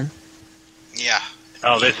out then. Yeah.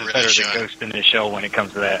 Oh, this You is really better should. than Ghost in the Shell when it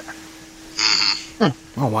comes to that.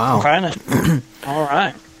 Oh wow. Okay. All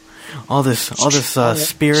right. All this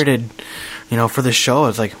spirited, for the show.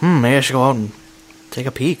 It's like, maybe I should go out and take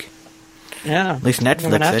a peek. Yeah. At least Netflix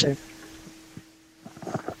I'm gonna have it.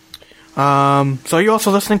 to. So are you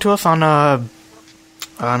also listening to us on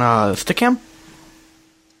Stickam?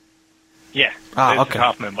 Yeah. Ah, This okay. is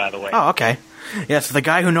Hoffman, by the way. Oh, okay. Yes, the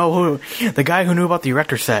guy who knew about the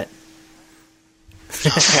Erector set.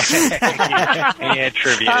 Yeah,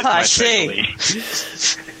 trivia is my I see.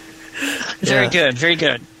 specialty. Very good. Very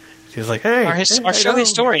good. She was like, "Hey, Our show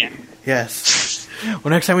historian. Yes.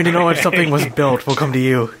 Well, next time we know when something was built, we'll come to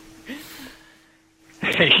you."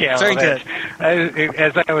 Yeah, Very good.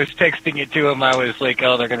 As I was texting it to him, I was like,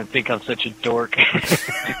 "Oh, they're going to think I'm such a dork."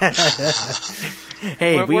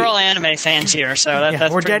 Hey, We're all anime fans here, so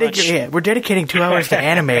that's we're pretty much... we're dedicating 2 hours to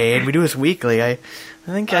anime, and we do this weekly. I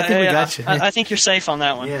think we got you. I think you're safe on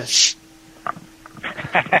that one. Yes.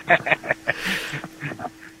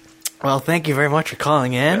 Well, thank you very much for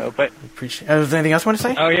calling in. But Appreciate. Is there anything else you want to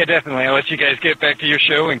say? oh yeah, definitely. I'll let you guys get back to your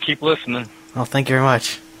show and keep listening. Oh, thank you very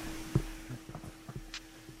much.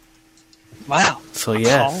 Wow. So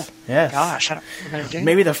yes, Oh, yes. Gosh, I don't know what we're gonna do.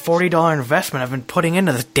 Maybe the $40 investment I've been putting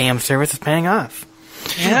into this damn service is paying off.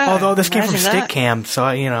 Yeah, Although this came from imagine that. Stickam, so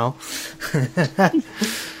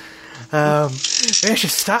maybe I should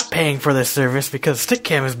stop paying for this service because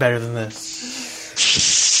Stickam is better than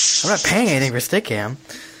this. I'm not paying anything for Stickam.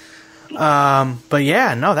 But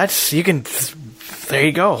yeah, no, there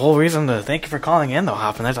you go. Whole reason to thank you for calling in, though,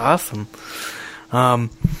 Hoffman. That's awesome. Well,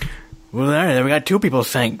 there we got 2 people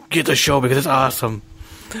saying get the show because it's awesome.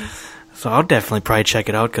 So I'll definitely probably check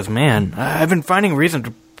it out because man, I've been finding a reason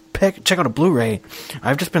to check out a Blu-ray.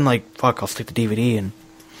 I've just been like, fuck, I'll stick to DVD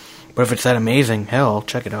but if it's that amazing, hell, I'll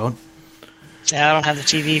check it out. Yeah, I don't have the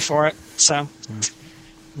TV for it, so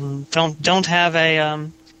don't have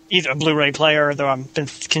either a Blu-ray player, though I've been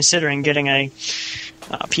considering getting a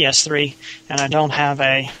PS3, and I don't have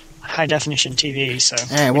a high-definition TV, so...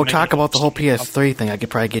 Hey, we'll talk about the whole PS3 thing. I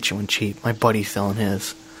could probably get you one cheap. My buddy's selling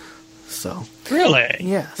his. So... Really?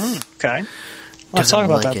 Yes. Okay. Let's talk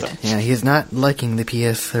about that, though. Yeah, he's not liking the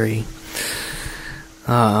PS3.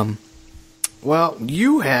 Well,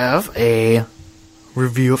 you have a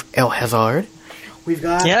review of El Hazard. We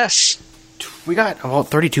got about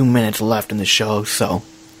 32 minutes left in the show, so...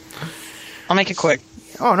 I'll make it quick.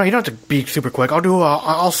 Oh, no, you don't have to be super quick.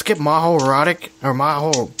 I'll skip Mahoromatic, or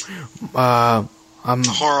Mahoromatic.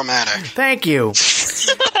 Thank you.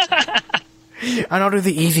 And I'll do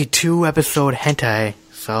the easy 2-episode hentai,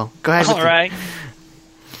 so go ahead. All right.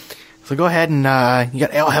 So go ahead and, you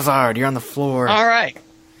got El Hazard, you're on the floor. All right.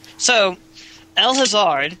 So, El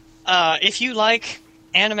Hazard, if you like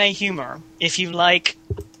anime humor, if you like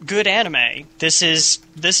good anime, this is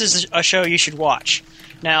a show you should watch.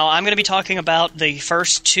 Now, I'm going to be talking about the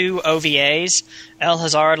first 2 OVAs. El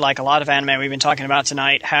Hazard, like a lot of anime we've been talking about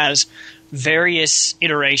tonight, has various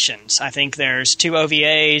iterations. I think there's 2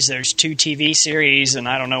 OVAs, there's 2 TV series, and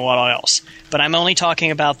I don't know what else. But I'm only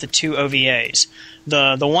talking about the 2 OVAs.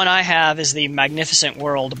 The one I have is the Magnificent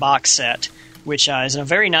World box set, which is a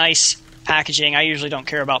very nice packaging. I usually don't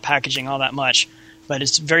care about packaging all that much, but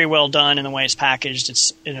it's very well done in the way it's packaged.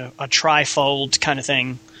 It's a tri-fold kind of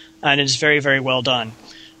thing, and it's very, very well done.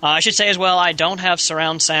 I should say as well, I don't have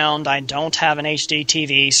surround sound. I don't have an HD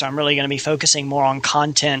TV, so I'm really going to be focusing more on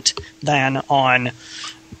content than on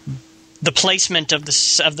the placement of the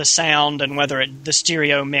sound and whether the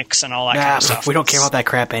stereo mix and all that kind of stuff. We don't care about that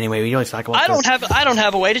crap anyway. We always talk about I don't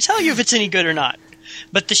have a way to tell you if it's any good or not.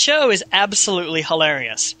 But the show is absolutely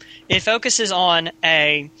hilarious. It focuses on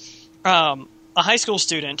a high school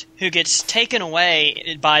student who gets taken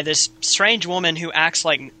away by this strange woman who acts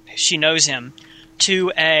like she knows him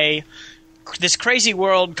to this crazy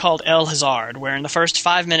world called El Hazard, where in the first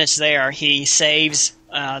 5 minutes there he saves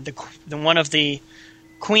the one of the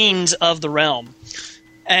queens of the realm,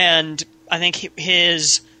 and I think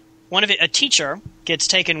his a teacher gets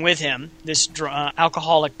taken with him, this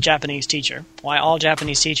alcoholic Japanese teacher. Why all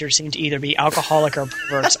Japanese teachers seem to either be alcoholic or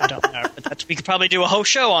perverse, I don't know. But we could probably do a whole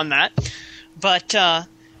show on that. But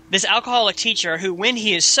this alcoholic teacher, who when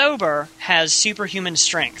he is sober, has superhuman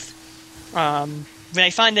strength.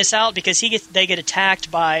 They find this out because they get attacked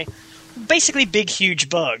by basically big, huge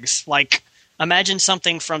bugs. Like, imagine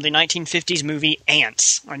something from the 1950s movie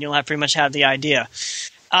Ants, and you'll pretty much have the idea.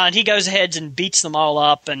 And he goes ahead and beats them all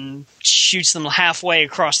up and shoots them halfway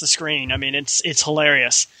across the screen. I mean, it's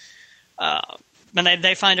hilarious. And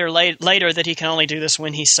they find her later that he can only do this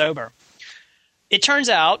when he's sober. It turns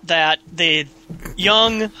out that the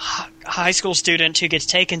young high school student who gets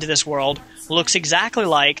taken to this world looks exactly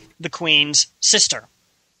like the Queen's sister.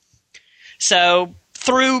 So,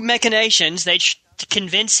 through machinations, they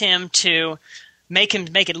convince him to make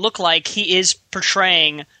it look like he is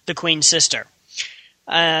portraying the Queen's sister.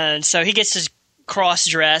 And so he gets to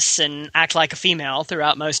cross-dress and act like a female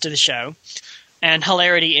throughout most of the show, and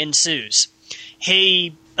hilarity ensues.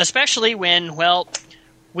 Especially when,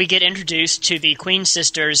 we get introduced to the Queen's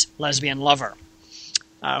sister's lesbian lover,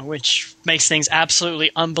 which makes things absolutely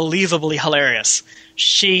unbelievably hilarious.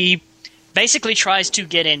 She basically tries to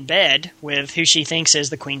get in bed with who she thinks is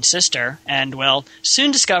the Queen's sister, and,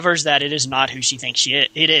 soon discovers that it is not who she thinks it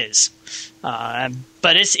is.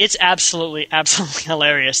 But it's absolutely, absolutely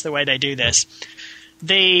hilarious the way they do this.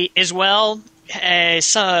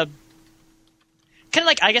 Kind of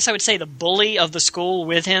like, I guess I would say, the bully of the school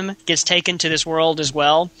with him gets taken to this world as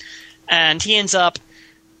well, and he ends up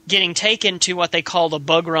getting taken to what they call the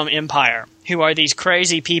Bugram Empire, who are these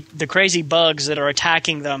the crazy bugs that are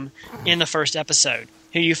attacking them in the first episode,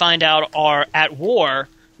 who you find out are at war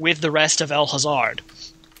with the rest of El Hazard.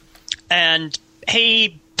 And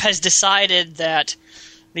he has decided that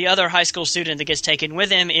the other high school student that gets taken with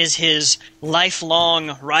him is his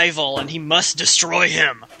lifelong rival, and he must destroy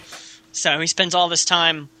him. So he spends all this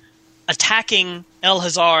time attacking El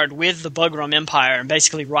Hazard with the Bugram Empire and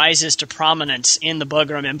basically rises to prominence in the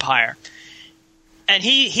Bugram Empire. And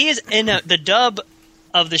he is in the dub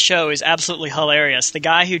of the show is absolutely hilarious. The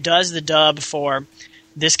guy who does the dub for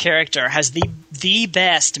this character has the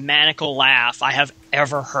best maniacal laugh I have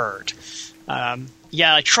ever heard.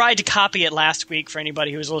 I tried to copy it last week for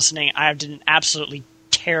anybody who was listening. I did an absolutely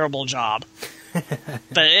terrible job.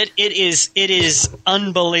 But it is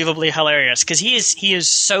unbelievably hilarious because he is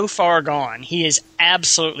so far gone. He is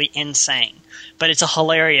absolutely insane, but it's a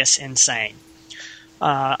hilarious insane.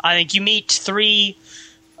 I think you meet three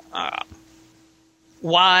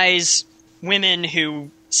wise women who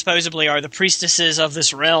supposedly are the priestesses of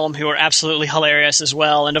this realm, who are absolutely hilarious as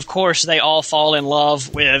well. And of course, they all fall in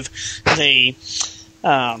love with the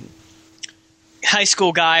high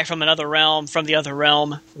school guy from the other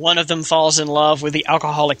realm. One of them falls in love with the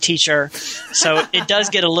alcoholic teacher. So it does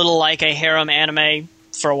get a little like a harem anime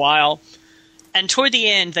for a while. And toward the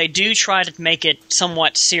end, they do try to make it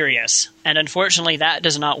somewhat serious. And unfortunately, that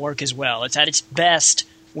does not work as well. It's at its best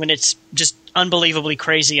when it's just unbelievably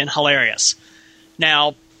crazy and hilarious.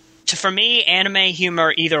 Now, for me, anime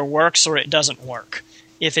humor either works or it doesn't work.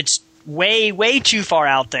 If it's way, way too far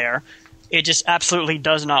out there, it just absolutely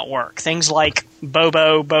does not work. Things like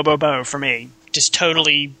Bobo for me. Just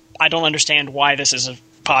totally, I don't understand why this is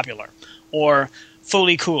popular. Or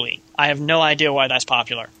Fooly Cooly. I have no idea why that's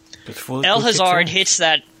popular. El Hazard hits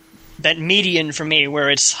that median for me where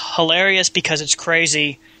it's hilarious because it's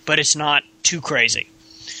crazy, but it's not too crazy.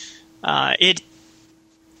 It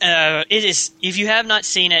is, if you have not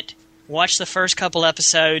seen it, watch the first couple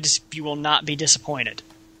episodes. You will not be disappointed.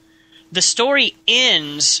 The story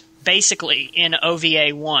ends basically in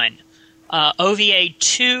OVA 1. OVA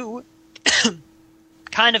 2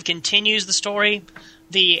 kind of continues the story.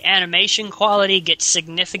 The animation quality gets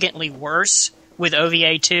significantly worse with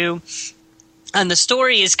OVA 2. And the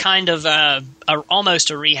story is kind of almost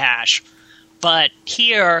a rehash. But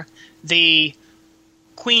here, the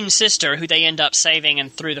Queen's sister, who they end up saving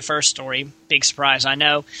and through the first story, big surprise, I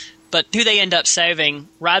know, but who they end up saving,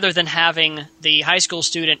 rather than having the high school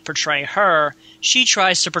student portray her, she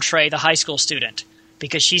tries to portray the high school student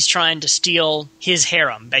because she's trying to steal his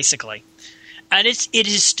harem, basically. And it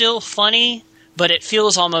is still funny, but it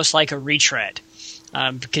feels almost like a retread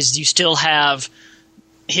because you still have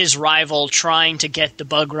his rival trying to get the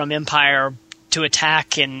Bugram Empire to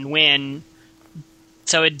attack and win.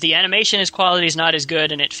 So the animation quality is not as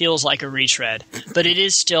good, and it feels like a retread. But it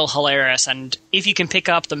is still hilarious, and if you can pick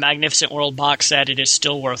up the Magnificent World box set, it is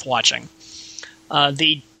still worth watching.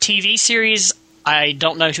 The TV series, I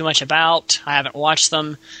don't know too much about. I haven't watched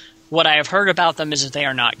them. What I have heard about them is that they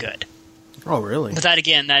are not good. Oh, really? But that,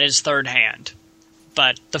 again, that is third hand.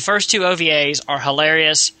 But the first 2 OVAs are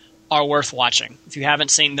hilarious, are worth watching. If you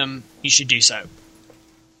haven't seen them, you should do so.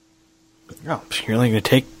 Oh, you're only going to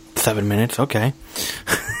take 7 minutes? Okay.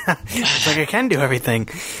 It's like I can do everything.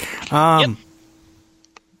 Yep.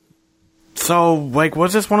 So, like,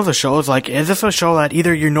 was this one of the shows, like, is this a show that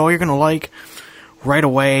either you know you're going to like right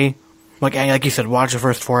away, like you said, watch the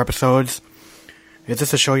first 4 episodes? Is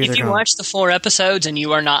this a show you're going to... If you watch the 4 episodes and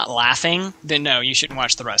you are not laughing, then no, you shouldn't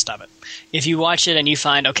watch the rest of it. If you watch it and you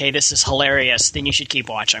find, okay, this is hilarious, then you should keep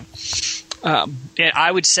watching.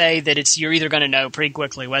 I would say that you're either going to know pretty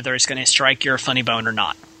quickly whether it's going to strike your funny bone or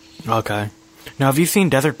not. Okay. Now, have you seen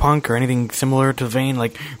Desert Punk or anything similar to the vein?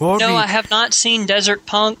 Like, I have not seen Desert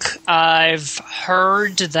Punk. I've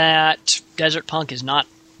heard that Desert Punk is not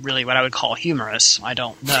really what I would call humorous. I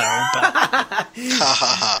don't know, but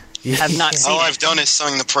have not seen All it. I've done is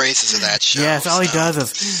sung the praises of that show. Yes, all he does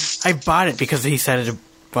is... I bought it because he said it...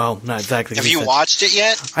 Well, not exactly. Have you watched it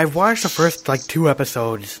yet? I watched the first, 2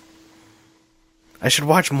 episodes. I should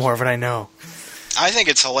watch more of it, I know. I think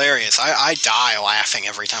it's hilarious. I die laughing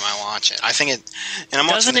every time I watch it. I think it... And I'm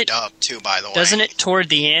watching the dub, too, by the way. Doesn't it, toward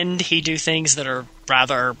the end, he do things that are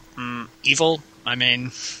rather evil? I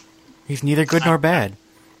mean... He's neither good nor bad.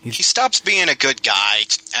 He stops being a good guy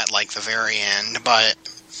at, the very end, but...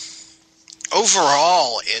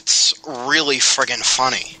 Overall, it's really friggin'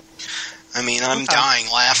 funny. I mean, I'm dying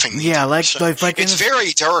laughing. Yeah, it's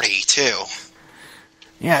very dirty, too.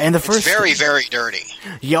 Yeah, in the first... It's very, very dirty.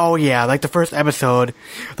 Oh, yeah, the first episode,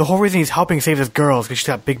 the whole reason he's helping save this girl is because she's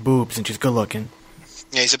got big boobs and she's good looking.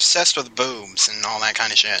 Yeah, he's obsessed with boobs and all that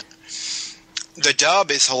kind of shit. The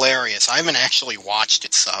dub is hilarious. I haven't actually watched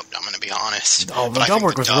it subbed, I'm going to be honest. Oh, the dub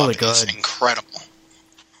work was really good. It's incredible.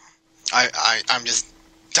 I'm just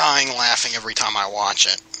dying laughing every time I watch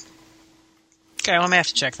it. Okay, well, I may have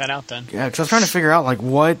to check that out then. Yeah, because I was trying to figure out,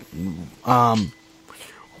 what...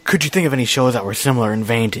 could you think of any shows that were similar in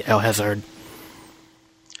vein to El Hazard?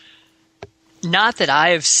 Not that I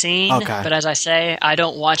have seen, okay. But as I say, I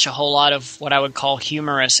don't watch a whole lot of what I would call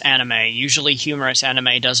humorous anime. Usually humorous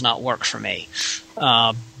anime does not work for me.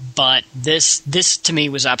 But this to me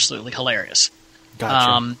was absolutely hilarious.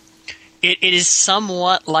 Gotcha. It is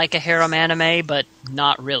somewhat like a harem anime, but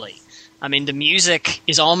not really. I mean, the music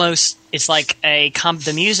is almost... It's like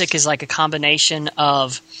the music is like a combination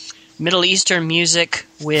of Middle Eastern music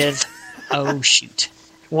with... Oh, shoot.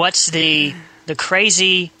 What's the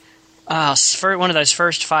crazy... for one of those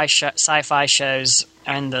first sci-fi shows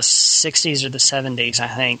in the 60s or the 70s, I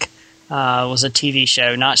think, was a TV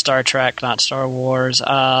show. Not Star Trek, not Star Wars.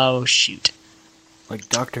 Oh, shoot. Like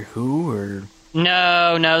Doctor Who, or...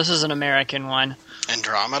 No, this is an American one.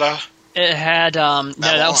 Andromeda? It had, no,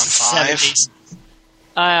 that was the 70s.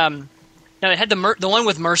 No, it had the one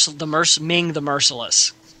with Ming the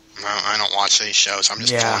Merciless. No, I don't watch these shows. I'm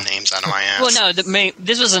just pulling names out of my ass. Well, no,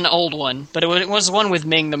 this was an old one, but it was one with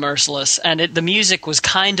Ming the Merciless, and the music was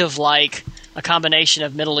kind of like a combination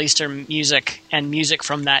of Middle Eastern music and music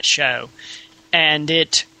from that show. And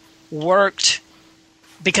it worked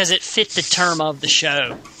because it fit the term of the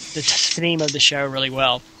show, the theme of the show really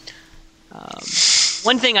well.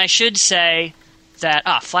 One thing I should say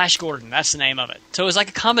that... Flash Gordon, that's the name of it. So it was like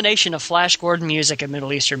a combination of Flash Gordon music and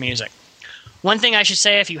Middle Eastern music. One thing I should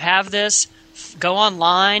say, if you have this, go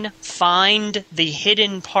online, find the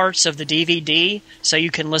hidden parts of the DVD so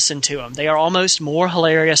you can listen to them. They are almost more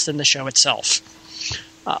hilarious than the show itself.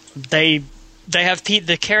 They have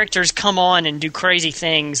the characters come on and do crazy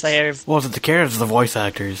things. They have... Well, is it the characters or the voice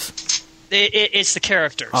actors? It's the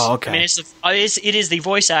characters. Oh, okay. I mean, it is the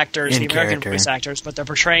voice actors, the American voice actors, but they're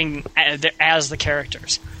portraying as the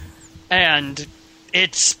characters. And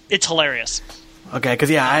it's hilarious. Okay, because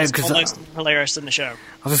it's almost hilarious in the show. I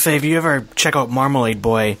was going to say, if you ever check out Marmalade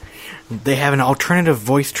Boy, they have an alternative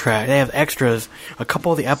voice track. They have extras. A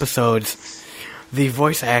couple of the episodes, the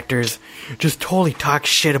voice actors just totally talk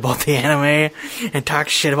shit about the anime and talk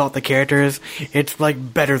shit about the characters. It's,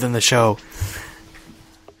 better than the show.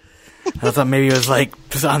 I thought maybe it was,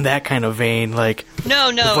 just on that kind of vein,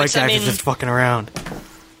 No, the voice actors just fucking around.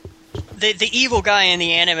 The evil guy in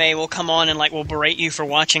the anime will come on and will berate you for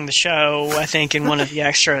watching the show, I think, in one of the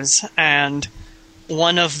extras. And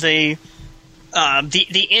one of the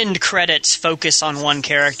end credits focus on one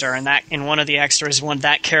character, and that in one of the extras,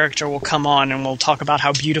 that character will come on and we'll talk about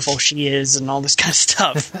how beautiful she is and all this kind of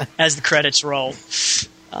stuff as the credits roll.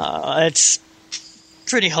 It's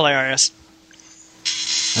pretty hilarious.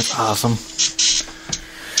 That's awesome.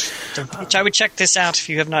 So, I would check this out if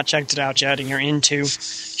you have not checked it out yet and you're into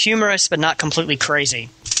humorous but not completely crazy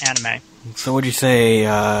anime. So what'd you say,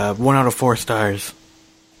 1 out of 4 stars?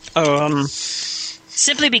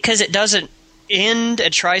 Simply because it end,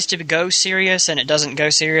 it tries to go serious, and it doesn't go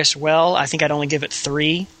serious well. I think I'd only give it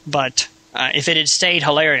 3, but if it had stayed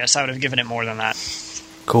hilarious, I would have given it more than that.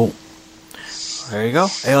 Cool. There you go.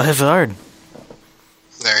 El Hazard.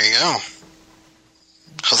 There you go.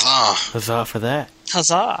 Huzzah. Huzzah for that.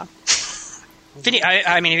 Huzzah. Have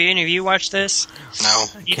any of you watched this? No.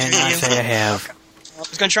 Cannot say I have. Okay. I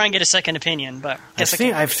was going to try and get a second opinion, but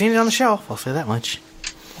I've seen it on the shelf. I'll say that much.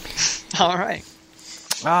 All right.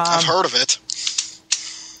 I've heard of it.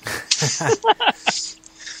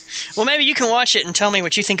 Well, maybe you can watch it and tell me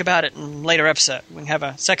what you think about it in a later episode. We can have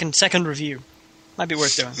a second review. Might be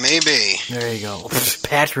worth doing. Maybe. There you go.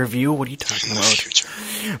 Patch review? What are you talking In the about? future.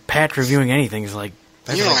 Patch reviewing anything is like...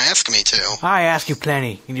 You don't ask me to. I ask you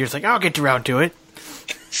plenty. And you're just like, I'll get around to it.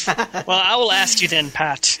 Well, I will ask you then,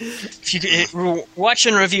 Pat. If you watch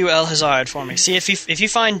and review El Hazard for me. See, if you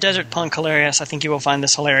find Desert Punk hilarious, I think you will find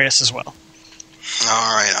this hilarious as well.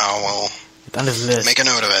 All right, I will On his list. make a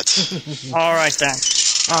note of it. All right, then.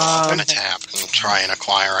 I'm going to tap and try and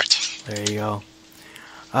acquire it. There you go.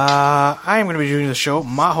 I am going to be doing the show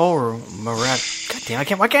Mahoromatic. God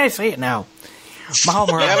damn, why can't I say it now? You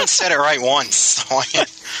haven't said it right once. So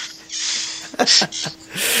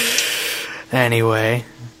Anyway.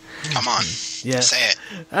 come on. Yeah. Say it.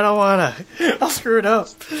 I don't want to. I'll screw it up.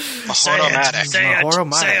 Mahoromatic.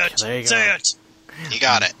 Mahoromatic. There you go. Say it. You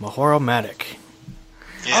got it. Mahoromatic.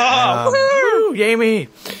 Yeah. Woo! Yay me!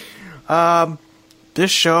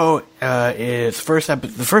 This show is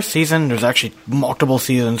the first season. There's actually multiple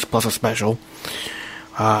seasons plus a special.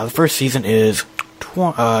 The first season is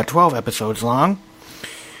 12 episodes long.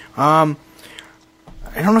 I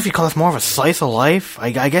don't know if you call this more of a slice of life.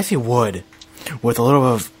 I guess you would, with a little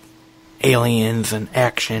bit of aliens and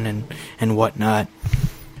action and whatnot.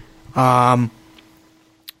 It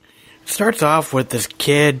starts off with this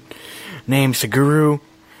kid named Suguru,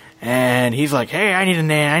 and he's like, "Hey, I need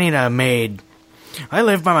a maid. I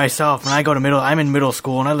live by myself, and I'm in middle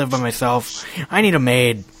school, and I live by myself. I need a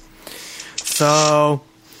maid." So,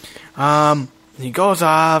 he goes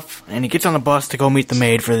off, and he gets on the bus to go meet the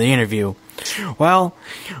maid for the interview. Well,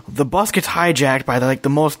 the bus gets hijacked by the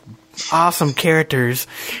most awesome characters,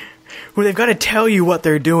 who they've got to tell you what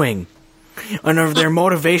they're doing, and of their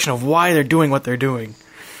motivation of why they're doing what they're doing.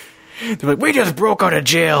 They're like, "We just broke out of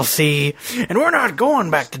jail, see, and we're not going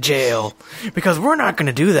back to jail, because we're not going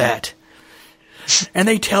to do that." And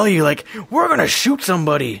they tell you, like, "We're going to shoot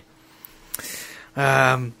somebody."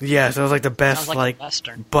 So it was like the best, like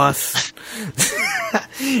Western. bus.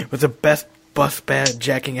 It was the best bus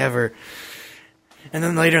jacking ever. And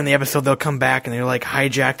then later in the episode, they'll come back and they're like,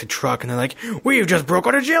 hijacked a truck, and they're like, "We just broke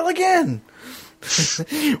out of jail again.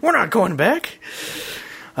 We're not going back."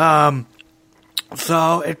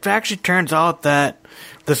 So it actually turns out that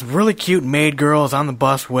this really cute maid girl is on the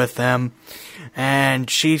bus with them, and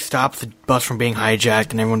she stops the bus from being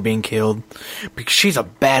hijacked and everyone being killed, because she's a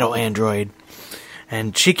battle android,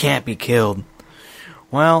 and she can't be killed.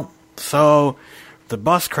 Well, so the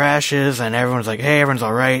bus crashes, and everyone's like, "Hey, everyone's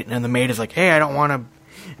alright," and the maid is like, "Hey, I don't want to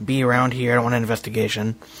be around here, I don't want an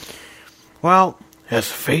investigation." Well,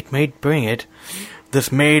 as fate may bring it,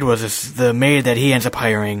 this maid was the maid that he ends up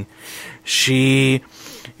hiring. She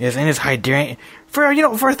is in his for a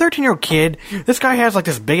 13-year-old kid, this guy has like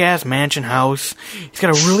this big ass mansion house. He's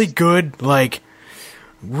got a really good, like,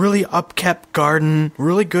 really upkept garden,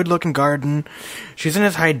 really good looking garden. She's in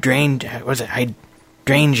his hydrangea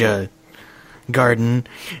garden,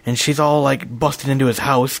 and she's all like busted into his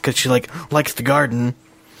house because she likes the garden.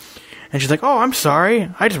 And she's like, "Oh, I'm sorry,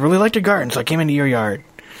 I just really liked your garden, so I came into your yard."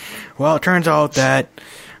 Well, it turns out that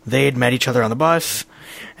they had met each other on the bus,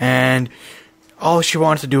 and all she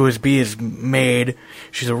wants to do is be his maid.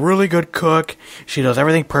 She's a really good cook. She does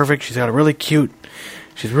everything perfect. She's really cute,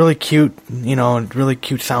 and really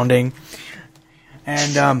cute sounding.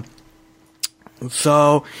 And,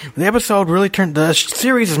 so the episode really the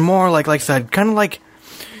series is more like I said, kind of like,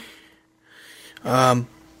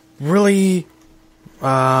 really,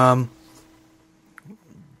 I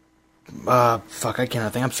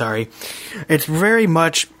cannot think, I'm sorry. It's very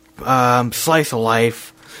much, slice of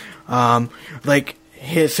life. Like,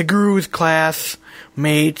 Seguru's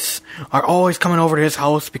classmates are always coming over to his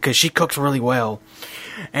house because she cooks really well.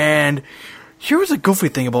 And here's a goofy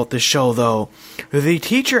thing about this show, though. The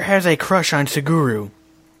teacher has a crush on Suguru.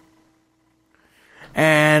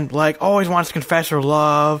 And, like, always wants to confess her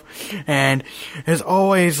love. And is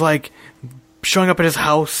always, like, showing up at his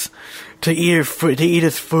house to eat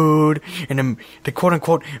his food. And to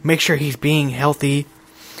quote-unquote make sure he's being healthy.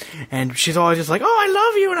 And she's always just like, "Oh, I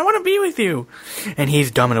love you and I want to be with you." And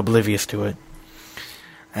he's dumb and oblivious to it.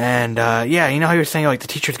 And, yeah, you know how you were saying, like, the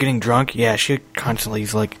teacher's getting drunk? Yeah, she constantly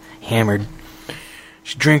is, like, hammered.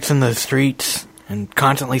 She drinks in the streets and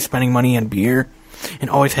constantly spending money on beer and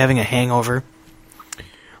always having a hangover.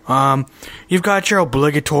 You've got your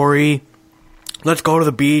obligatory, let's go to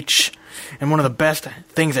the beach. And one of the best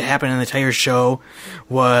things that happened in the entire show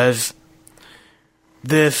was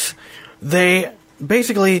this.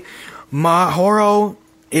 Basically, Mahoro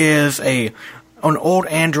is an old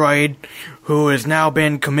android who has now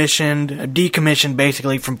been decommissioned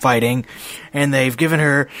basically from fighting, and they've given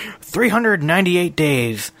her 398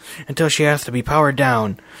 days until she has to be powered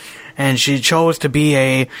down, and she chose to be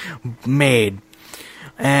a maid,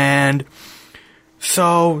 and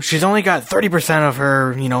so she's only got 30% of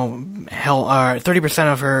her,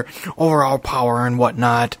 30% of her overall power and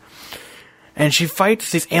whatnot, and she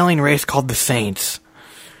fights this alien race called the Saints,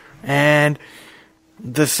 and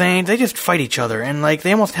the Saints, they just fight each other, and, like,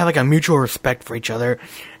 they almost have, like, a mutual respect for each other,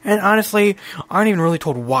 and honestly, aren't even really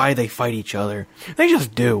told why they fight each other. They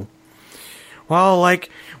just do. Well, like,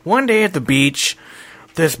 one day at the beach,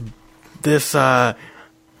 this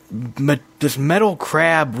metal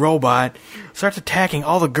crab robot starts attacking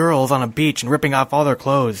all the girls on a beach and ripping off all their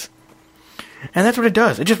clothes. And that's what it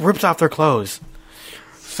does. It just rips off their clothes.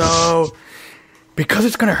 So, because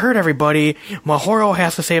it's going to hurt everybody, Mahoro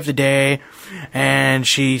has to save the day, and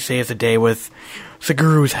she saves the day with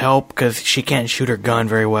Seguru's help, because she can't shoot her gun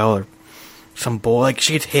very well, or some bull. Like,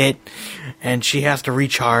 she gets hit, and she has to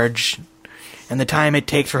recharge, and the time it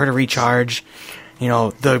takes for her to recharge,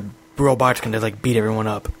 the robot's going to, like, beat everyone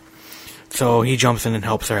up. So he jumps in and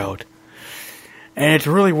helps her out. And it's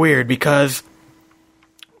really weird, because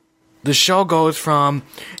the show goes from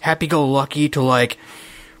happy-go-lucky to, like,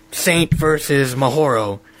 Saint versus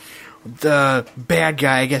Mahoro. The bad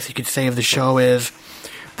guy, I guess you could say, of the show is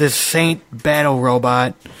this Saint battle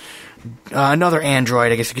robot, another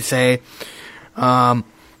android, I guess you could say,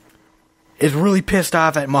 is really pissed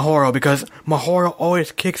off at Mahoro because Mahoro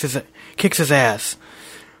always kicks his ass.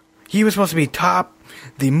 He was supposed to be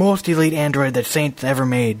the most elite android that Saint's ever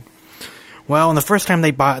made. Well, and the first time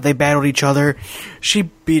they battled each other, she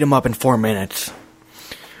beat him up in 4 minutes.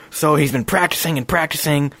 So he's been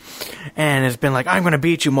practicing and has been like, I'm going to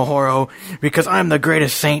beat you, Mahoro, because I'm the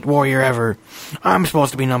greatest Saint warrior ever. I'm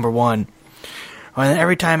supposed to be number one. And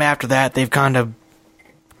every time after that, they've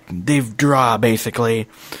draw, basically.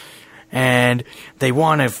 And they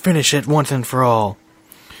want to finish it once and for all.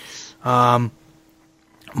 Mahoro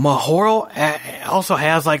also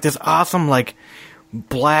has, like, this awesome, like,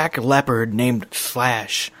 black leopard named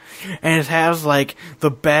Slash. And it has, like,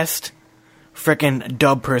 the best frickin'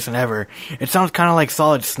 dub person ever. It sounds kind of like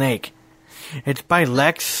Solid Snake. It's by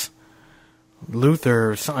Lex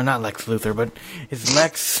Luthor, or something, not Lex Luthor, but it's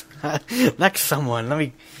Lex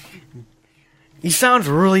someone. He sounds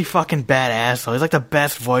really fucking badass, though. He's like the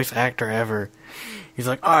best voice actor ever. He's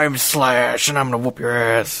like, I'm Slash, and I'm gonna whoop your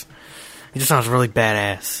ass. He just sounds really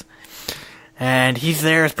badass. And he's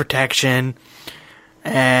there as protection,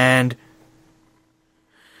 and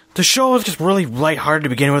the show is just really lighthearted to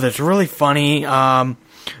begin with. It's really funny.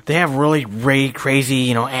 They have really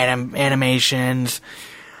crazy, animations.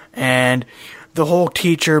 And the whole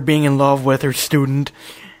teacher being in love with her student.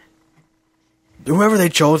 Whoever they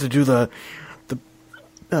chose to do the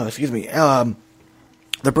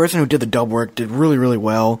person who did the dub work did really, really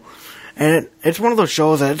well. And it's one of those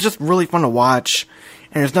shows that it's just really fun to watch.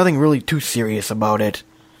 And there's nothing really too serious about it.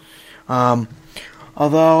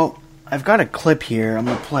 Although I've got a clip here I'm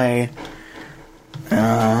going to play.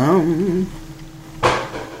 And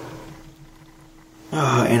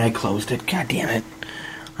I closed it. God damn it.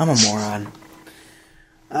 I'm a moron.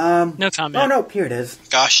 No comment. Oh, no, here it is.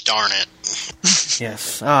 Gosh darn it.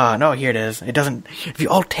 Yes. No, here it is. It doesn't... If you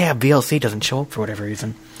alt-tab, VLC doesn't show up for whatever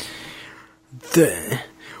reason. The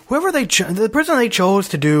person they chose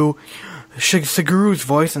to do Seguru's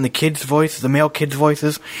voice and the kids' voice, the male kids'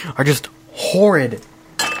 voices, are just horrid.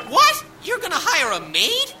 What? You're gonna hire a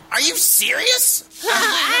maid? Are you serious?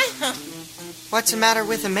 What's the matter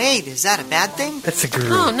with a maid? Is that a bad thing? That's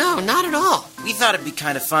Seguru. Oh, no, not at all. We thought it'd be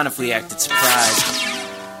kind of fun if we acted surprised.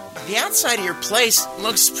 The outside of your place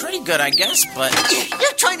looks pretty good, I guess, but...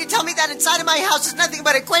 You're trying to tell me that inside of my house is nothing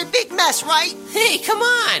but a great big mess, right? Hey, come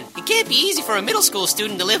on. It can't be easy for a middle school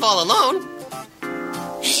student to live all alone.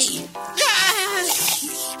 Hey.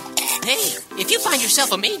 Hey, if you find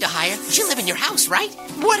yourself a maid to hire, she'll live in your house, right?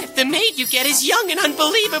 What if the maid you get is young and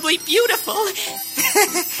unbelievably beautiful?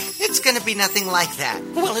 It's gonna be nothing like that.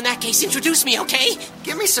 Well, in that case, introduce me, okay?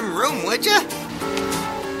 Give me some room, would ya?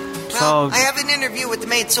 Well, I have an interview with the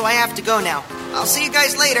maid, so I have to go now. I'll see you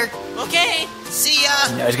guys later. Okay. See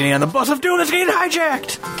ya. Now he's getting on the bus of doom that's getting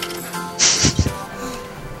hijacked.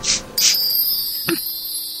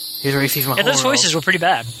 Here's where he sees Mahoro. Yeah, those voices were pretty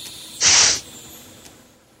bad.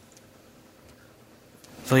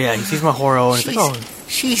 So yeah, he sees Mahoro and he's like, oh.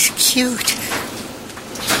 She's cute.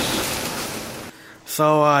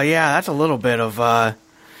 So, yeah, that's a little bit of,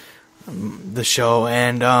 the show,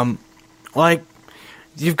 and, like,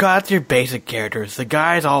 you've got your basic characters. The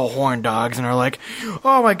guys all horn dogs and are like,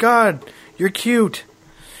 oh my god, you're cute.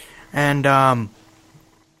 And,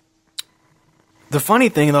 the funny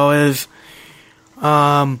thing, though, is,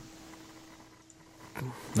 I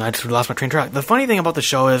just lost my train of track. The funny thing about the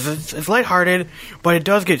show is it's lighthearted, but it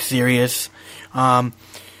does get serious. Mahoro,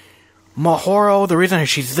 the reason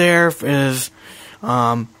she's there is,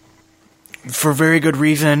 for very good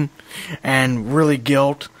reason, and really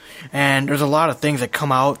guilt, and there's a lot of things that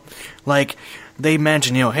come out, like, they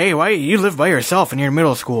mention, hey, why you live by yourself in your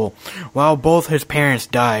middle school? Well, both his parents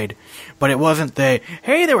died, but it wasn't hey,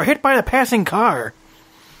 they were hit by a passing car,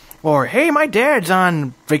 or, hey, my dad's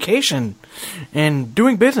on vacation, and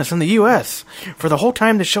doing business in the U.S. for the whole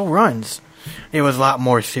time the show runs. It was a lot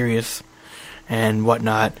more serious, and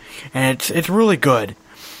whatnot, and it's really good.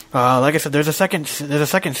 Like I said, there's a second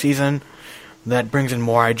season that brings in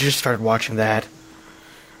more. I just started watching that.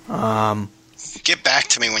 Get back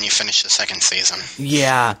to me when you finish the second season.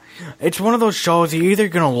 Yeah, it's one of those shows you're either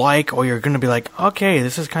gonna like or you're gonna be like, okay,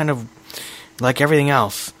 this is kind of like everything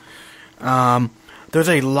else. There's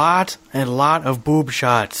a lot of boob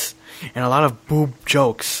shots and a lot of boob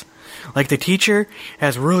jokes. Like the teacher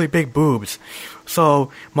has really big boobs,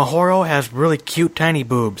 so Mahoro has really cute tiny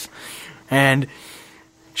boobs, and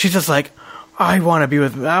she's just like, I want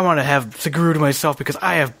to have Suguru to myself because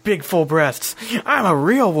I have big full breasts. I'm a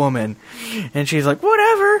real woman. And she's like,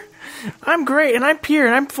 whatever. I'm great and I'm pure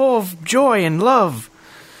and I'm full of joy and love.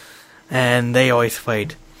 And they always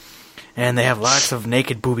fight. And they have lots of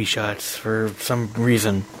naked booby shots for some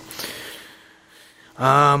reason.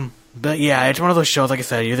 But yeah, it's one of those shows, like I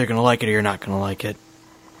said, you're either going to like it or you're not going to like it.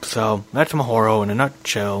 So, that's Mahoro in a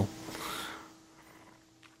nutshell.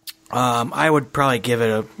 I would probably give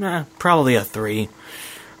it probably a 3.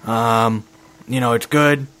 It's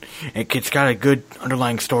good. It's got a good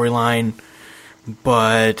underlying storyline,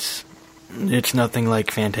 but it's nothing like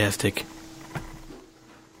fantastic.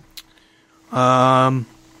 So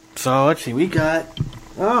let's see, we got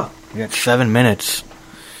 7 minutes.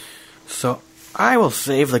 So I will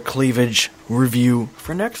save the cleavage review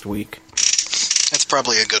for next week. That's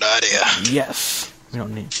probably a good idea. Yes. We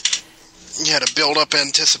don't need... You had to build up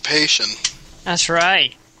anticipation. That's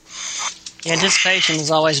right. The anticipation is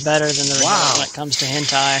always better than the result when it comes to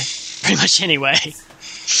hentai. Pretty much anyway.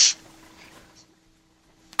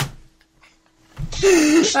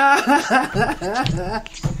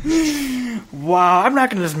 Wow, I'm not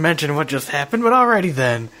going to just mention what just happened, but alrighty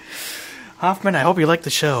then. Hoffman, I hope you like the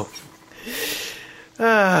show.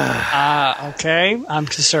 Okay. I'm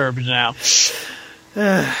disturbed now.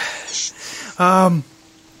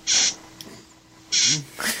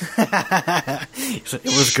 It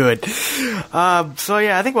was good. So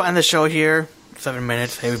yeah, I think we'll end the show here. 7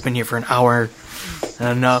 minutes. Hey, we've been here for an hour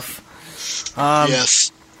and enough.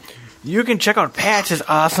 Yes. You can check out Patch's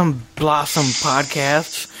awesome Blossom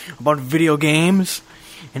podcasts about video games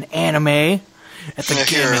and anime at the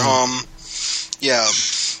gaming.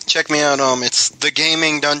 Check me out. It's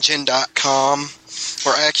thegamingdungeon.com.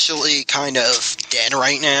 We're actually kind of dead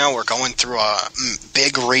right now. We're going through a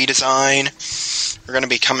big redesign. We're going to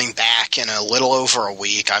be coming back in a little over a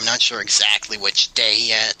week. I'm not sure exactly which day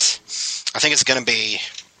yet. I think it's going to be,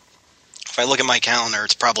 if I look at my calendar,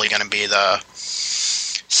 it's probably going to be the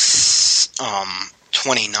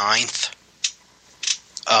 29th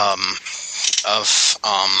of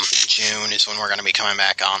June is when we're going to be coming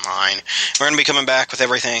back online. We're going to be coming back with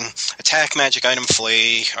everything. Attack Magic Item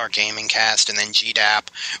Flea, our gaming cast, and then GDAP,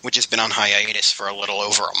 which has been on hiatus for a little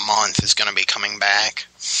over a month, is going to be coming back,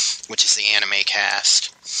 which is the anime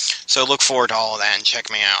cast. So look forward to all of that and check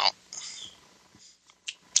me out.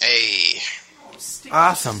 Hey.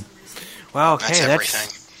 Awesome. Well, okay, that's everything.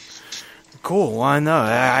 Cool. Well, no,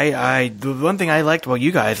 the one thing I liked about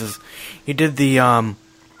you guys is you did the,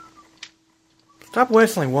 Stop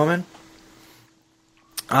whistling, woman.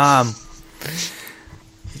 You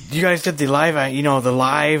guys did the live, the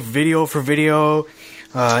live video for video,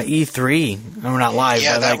 E3. No, not live.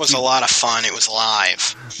 Yeah, but that was a lot of fun. It was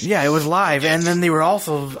live. Yeah, it was live, and then they were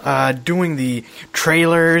also doing the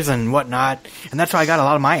trailers and whatnot, and that's how I got a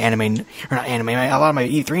lot of my a lot of my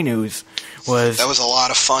E3 news was... That was a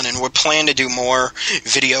lot of fun, and we plan to do more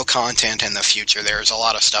video content in the future. There's a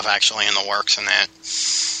lot of stuff actually in the works in that.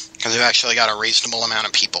 Because we've actually got a reasonable amount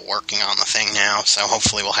of people working on the thing now, so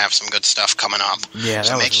hopefully we'll have some good stuff coming up. Yeah,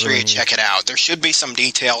 so make sure really you check it out. There should be some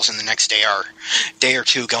details in the next day or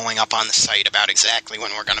two going up on the site about exactly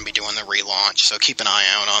when we're going to be doing the relaunch, so keep an eye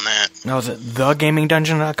out on that. Now, is it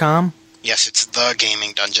thegamingdungeon.com? Yes, it's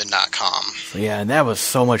thegamingdungeon.com. So, yeah, and that was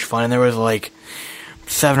so much fun, and there was like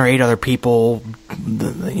 7 or 8 other people.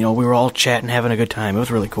 We were all chatting, having a good time. It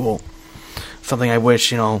was really cool. Something I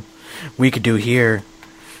wish, we could do here.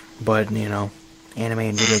 But, anime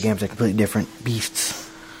and video games are completely different beasts.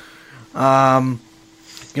 You can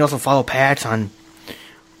also follow Patz on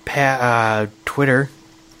Twitter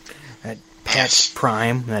at Patz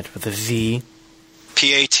Prime. That's with a Z.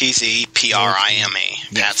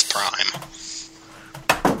 PATZPRIME. Patz Prime.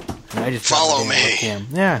 I just follow me.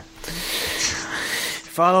 Yeah.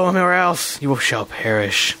 Follow him or else you shall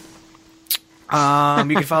perish. You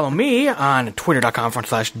can follow me on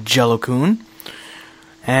twitter.com/Jellokun.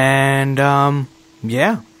 And,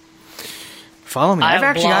 follow me. I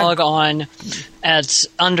have a blog at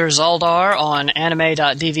under Zaldar on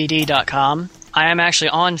anime.dvd.com. I am actually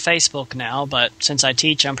on Facebook now, but since I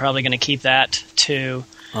teach, I'm probably going to keep that to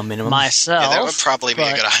a minimum myself. Yeah, that would probably be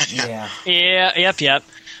a good idea. Yep.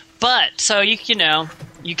 But, so, you can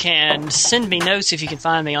send me notes if you can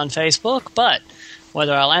find me on Facebook, but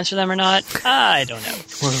whether I'll answer them or not, I don't know.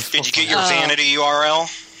 Did you get your vanity URL?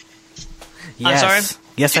 Yes. I'm sorry?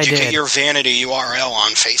 Yes, I did. Did you get your vanity URL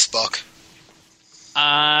on Facebook?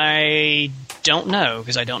 I don't know,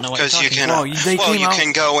 because I don't know what you're talking about. You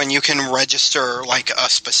can go and you can register like a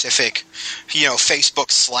specific,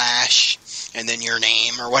 Facebook / and then your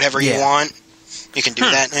name or whatever you want. You can do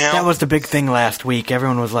that now. That was the big thing last week.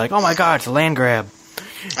 Everyone was like, "Oh my god, it's a land grab."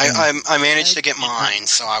 I managed to get mine,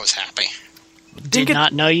 so I was happy. Did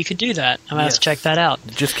not know you could do that. I'm going to have to check that out.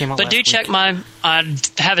 It just came out But last do week. check I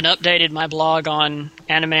haven't updated my blog on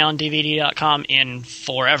animeondvd.com in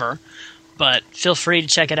forever, but feel free to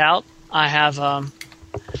check it out. I have a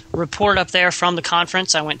report up there from the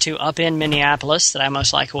conference I went to up in Minneapolis that I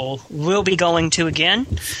most likely will be going to again.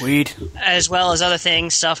 Sweet. As well as other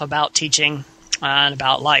things, stuff about teaching and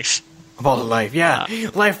about life. About life, yeah.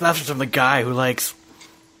 Life lessons from the guy who likes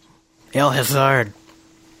Hazard.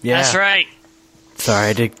 Yeah. That's right. Sorry,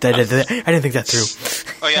 I didn't think that through.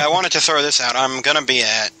 Oh yeah, I wanted to throw this out. I'm gonna be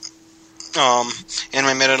at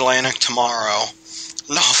Anime Mid-Atlantic tomorrow.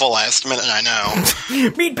 Awful last minute, I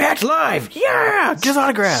know. Meet Patz live! Yeah! Just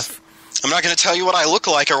autograph. I'm not gonna tell you what I look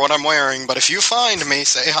like or what I'm wearing, but if you find me,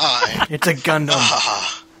 say hi. It's a Gundam.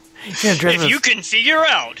 If you can figure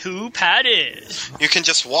out who Pat is, you can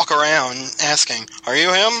just walk around asking, "Are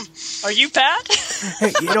you him? Are you Pat?"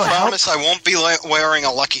 Hey, I promise I won't be wearing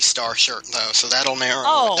a Lucky Star shirt though, so that'll narrow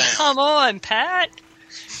it down. Come on, Pat.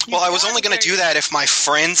 Well, I was only going to do that if my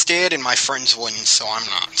friends did, and my friends wouldn't, so I'm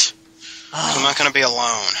not. I'm not going to be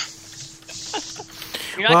alone.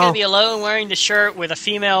 You're not going to be alone wearing the shirt with a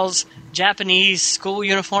female's Japanese school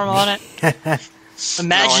uniform on it. Imagine.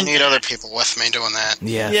 No, I need other people with me doing that.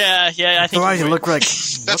 Yeah. I think. Otherwise, you look like.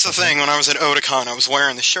 That's the thing. When I was at Otakon, I was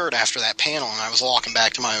wearing the shirt after that panel, and I was walking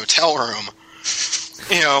back to my hotel room.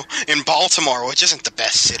 In Baltimore, which isn't the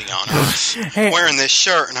best city on earth, wearing this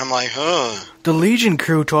shirt, and I'm like, ugh. The Legion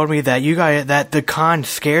crew told me that the con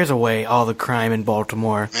scares away all the crime in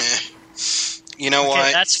Baltimore. You know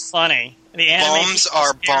what? That's funny. Bums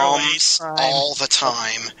are bums all the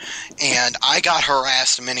time, and I got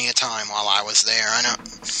harassed many a time while I was there.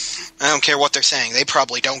 I don't care what they're saying. They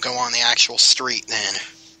probably don't go on the actual street then.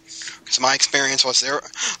 Because my experience was there.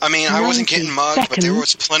 I mean, I wasn't getting mugged, but there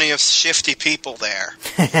was plenty of shifty people there.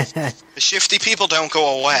 The shifty people don't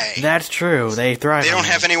go away. That's true. They thrive. They don't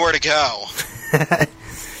have anywhere to go.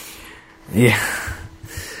 Yeah.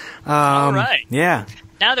 All right. Yeah.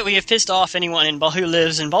 Now that we have pissed off anyone who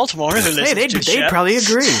lives in Baltimore, who listens to the show. They'd probably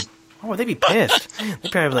agree. Oh, they'd be pissed.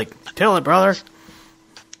 They'd probably be like, "Tell it, brother."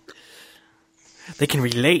 They can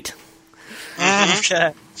relate. Mm-hmm.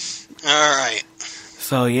 Okay. All right.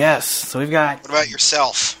 So, yes. So we've got... What about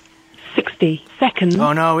yourself? 60 seconds.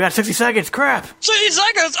 Oh, no. We got 60 seconds. Crap. 60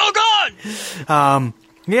 seconds. Oh, God.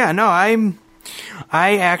 Yeah, no, I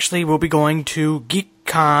actually will be going to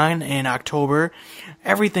GeekCon in October.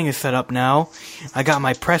 Everything is set up now. I got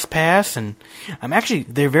my press pass, and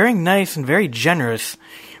they're very nice and very generous.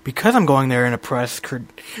 Because I'm going there in a press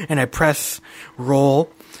role,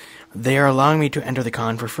 they are allowing me to enter the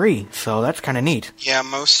con for free. So that's kind of neat. Yeah,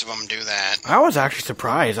 most of them do that. I was actually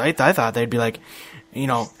surprised. I thought they'd be like,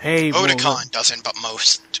 hey... Otakon doesn't, but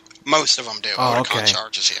most of them do. Oh, Otakon okay.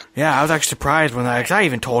 charges you. Yeah, I was actually surprised when I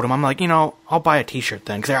even told them, I'm like, I'll buy a t-shirt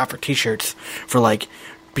then, because they offer t-shirts for like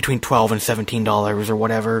between $12 and $17 or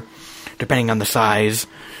whatever, depending on the size.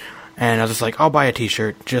 And I was just like, I'll buy a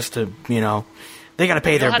T-shirt just to, they got to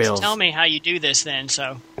pay their bills. You'll have to tell me how you do this then,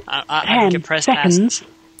 so I can press 10 seconds.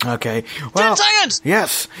 passes. Okay. Well, 10 seconds!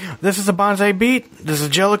 Yes. This is the Bonsai Beat. This is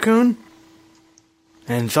Jellokun.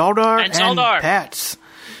 And Zaldar and Patz.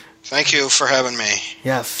 Thank you for having me.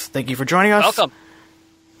 Yes. Thank you for joining us. Welcome.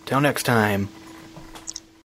 Till next time.